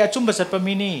ai achumba satpa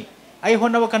mi ni ai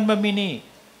honaba kanba mi ni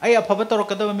ai aphaba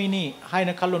torokadaba mi ni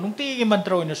haina khallo nungti gi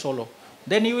mantra oina solo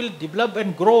then you will develop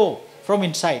and grow from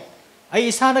inside ai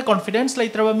isana confidence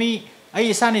laitraba mi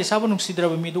ai isana isabu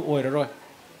nungsidraba mi du oiraroi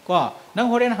ko nang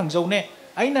horen hangjau ne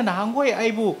aina na hangoi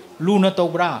aibu luna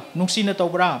tobra nungsina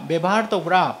tobra bebhar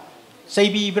tobra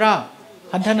saibi bra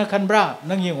hanthana khanbra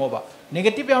nang yengoba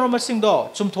negative yaw masing do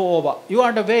chumtho ba you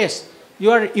are the best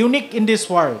you are unique in this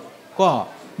world ko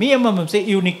mi amam se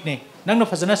unique ne nang na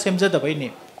fazana semja da bai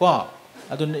ne ko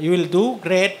adun you will do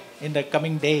great in the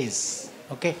coming days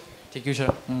okay thank you sir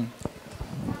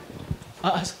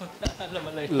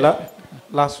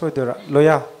last word dora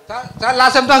loya ta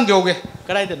last samtang joge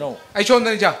karai da no ai chon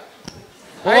da ja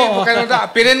ai kano da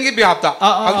parent gi behalf ta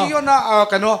auji yo na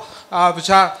kano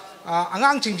bisa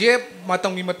angang chingje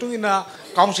matang gi matung ina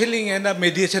counseling and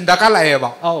mediation daka la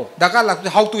ba daka la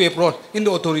how to approach in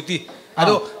the authority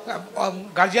ado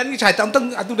guardian gi chai tam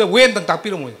tang adu da wen tang tak pi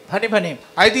mo phani phani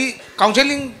ai di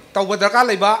counseling tau ba daka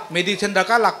lai ba mediation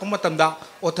daka la ko matam da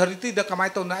authority da kamai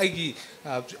to na ai gi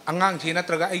angang chi na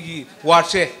traga ai gi ward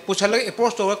se pusala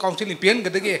approach to counseling pen ga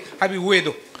de ge habi we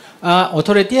do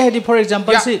authority hai di for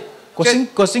example si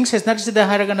coaching session se da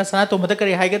haraga na sana to mata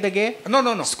kari haiga dage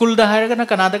no school da haraga na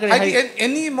kanada kari hai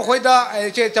any mokoi da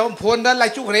che cham phone da lai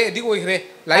chu khre edi oi khre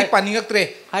lai paningak tre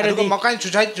adu makai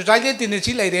chuchai tin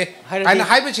chi lai re haina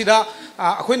hai ba chi da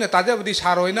akhoi na ta da bdi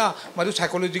saroi na madu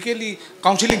psychologically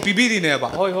counseling pbd ne ba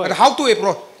how to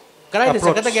approach karai da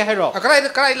sakata ge hairo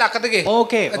karai la kata ge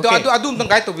okay adu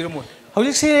dang gai to bi mo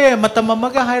hojik se matam ma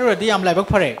ga hairo di am lai bak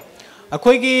phare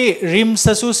akhoi gi rims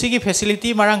sasu si gi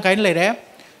facility marang kain lai re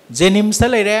Jenims da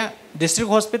lai re district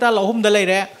hospital ahum da lai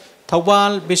re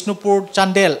Thawbal Bishnupur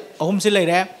Chandel ahum si lai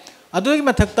re adu gi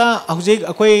mathak ta hojik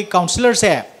akhoi counselor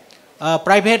se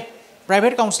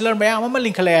private counselor mayam ama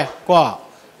linkhale ko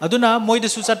aduna moi da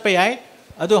su chat pe ai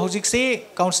adu hojik se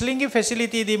counseling gi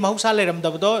facility di mahausa lai ram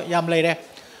da do yam lai re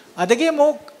adagi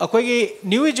mo akhoi gi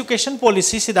new education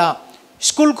policy sida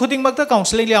school khuding mak ta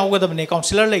counseling li awga dabne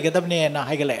counselor lai ga dabne na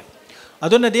haigale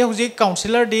aduna de hojik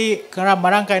counselor di kara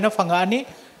marang kaina fanga ani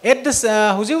at this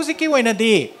hujik ki waina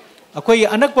di akoi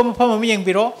anak pa mafam ami yang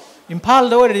biro Imphal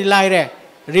da ori lai re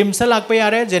rim sa lak pa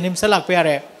yare jenim sa lak pa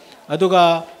yare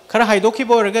aduga khara haido ki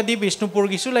bo raga di Bishnupur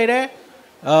gi su lai re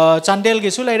Chandel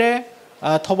gi su lai re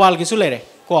Thawbal gi su lai re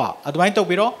ko adumai to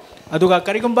biro aduga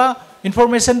karigumba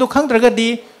information do khang draga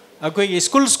di akoi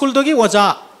school do gi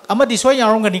waja amadi soi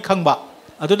yarong gani khangba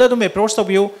aduda dum approach to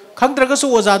biu khang draga su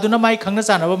waja duna mai khangna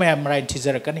chana ba mayam rai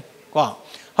thijarakani ko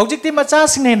hojik ti macha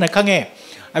sing ne na khange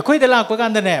akhoi da lak pa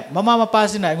kan da ne mama mapa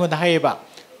sina ngon da hai ba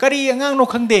kari angang no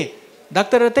khangde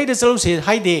doctor tai da chalu se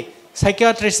hai de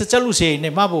psychiatrist chalu se ne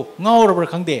mabu ngawr bar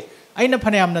khangde aina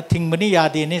phanayam na thingmani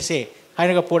yade ne se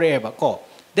hairaga pore ba ko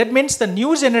that means the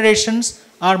new generations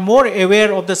are more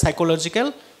aware of the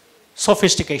psychological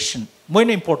sophistication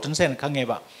moina importance en khange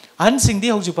ba an sing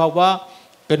di hojik pa ba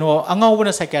keno angaw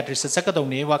na psychiatrist chakadau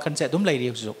ne wa khan se dum lai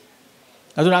ri hojik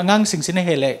aduna angang sing sine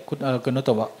hele keno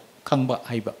to ba khangba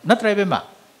haiba natra be ma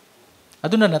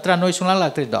aduna natra noi sungla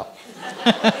laktre do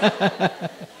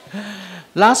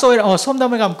last oir som da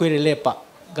me kam koire lepa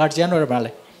guardian or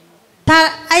male ta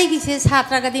ai gi se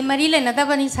chhatra ga di mari le na da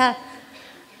bani sa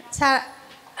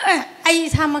ai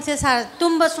sa mak se sa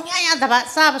tumba sungya ya da ba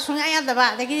sa ba sungya ya da ba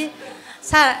da gi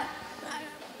sa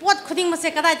pot khuding ma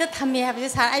se kadai da thamme ha be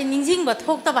sa ai ningjing ba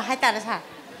thok ta ba hai ta sa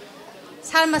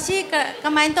sar masi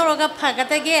kamain to roga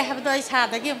phagata ge ha do ai sa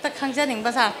da gi ta khangja ning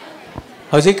ba sa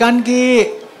hojikan ki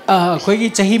khoi gi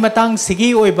chahi matang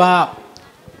sigi oiba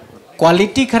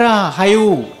quality khara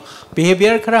hayu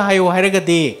behavior khara hayu hairaga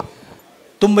de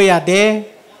tumba ya de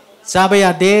chaba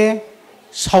ya de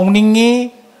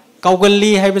saungningi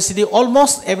kaugalli haibasidi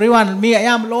almost everyone me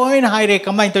ayam loin haire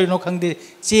kamai to no khangde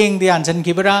cheng de ansan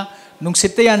kibra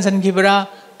nungsit te ansan kibra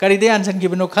kari de ansan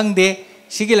kibno khangde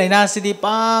sigi laina sidi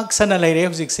pak sana laire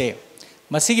hojik se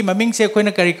masigi maming se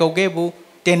khoina kari kauge bu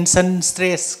tension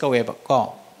stress kaweba ko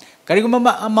kariguma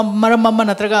maram mama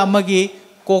natraga amagi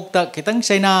kokta kitang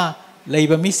chaina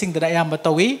leiba missing da yam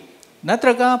batawi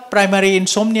natraga primary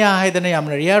insomnia haidana yam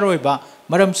riya roiba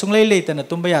maram sunglei leitana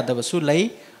tumba yadaba su lei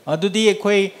adudi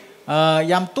ekhoi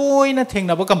yam toina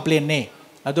thengna ba complain ne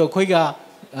adu ekhoi ga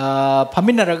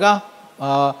phaminaraga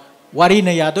wari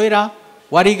na yadoira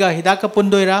wari ga hidaka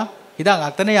pundoira hidak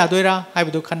aktana yadoira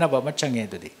haibu khanna ba ma change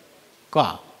dudi ko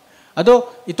ado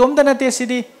itom da nate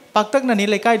sidi paktak na ni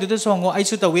lekai du songo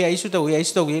aisu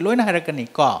tawi loina harakani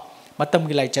ko matam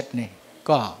gi lai chat ne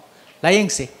ko layeng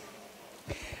se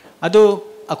ado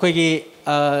akoi gi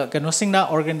kano singna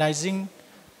organizing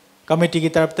committee gi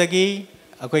tarap tagi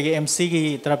akoi gi MC gi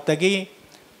tarap tagi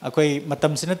akoi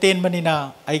matam sina ten manina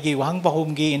ai gi wahang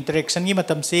bahum gi interaction gi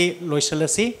matam se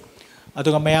loisalasi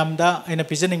ado ga mayam da aina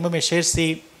pijaning ma message si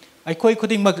ai koi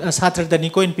khuding mak satra da ni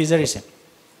ko in pijarise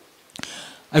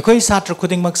ai satra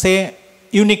khuding mak se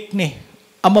unique ni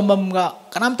amamam ga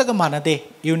kanam ta ga manade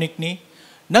unique ni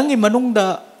nangi manungda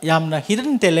yamna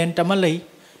hidden talent amalai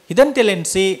hidden talent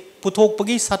se puthok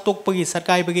pagi satok pagi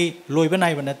sarkai pagi loiba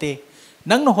nai banate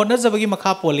nang no hona jabagi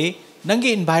makha poli nangi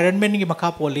environment gi makha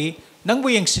poli nangbu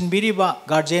yengsin biriba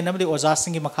guardian amadi oja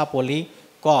singi makha poli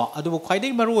ko adubu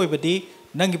khwaidai maru oibadi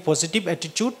nangi positive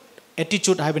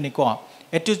attitude haibani ko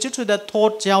attitude to the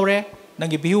thought yaure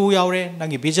nangi view yaure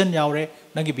nangi vision yaure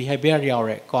nangi behavior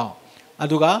yaure ko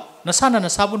aduga nasana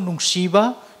nasabu nungsiba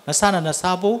nasana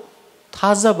nasabu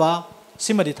thajaba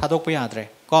simadi thadok pa yadre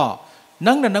ko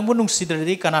nangna nangbu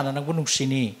nungsidradi kanana nangbu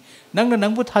nungsini nangna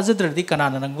nangbu thajadradi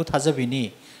kanana nangbu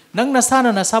thajabini nang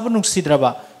nasana nasabu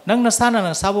nungsidraba nang nasana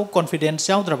nasabu confidence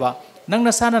yaudra nang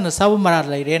nasana nasabu marar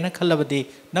laire na khalabadi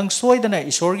nang soidana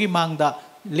isorgi mangda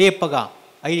lepaga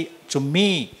ai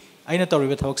chummi aina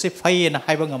toriba thawakse phai na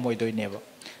haiba ngamoi doineba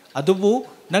adubu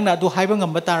nangna adu haiba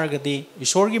ngamba taragadi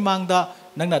isorgi mangda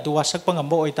nangna adu wasakpa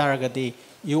ngamba oi taragadi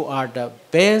you are the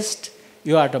best,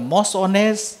 you are the most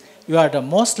honest, you are the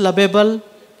most lovable,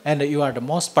 and you are the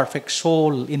most perfect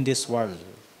soul in this world.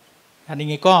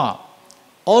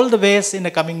 All the best in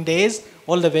the coming days,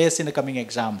 all the best in the coming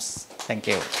exams. Thank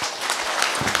you.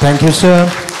 Thank you,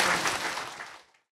 sir.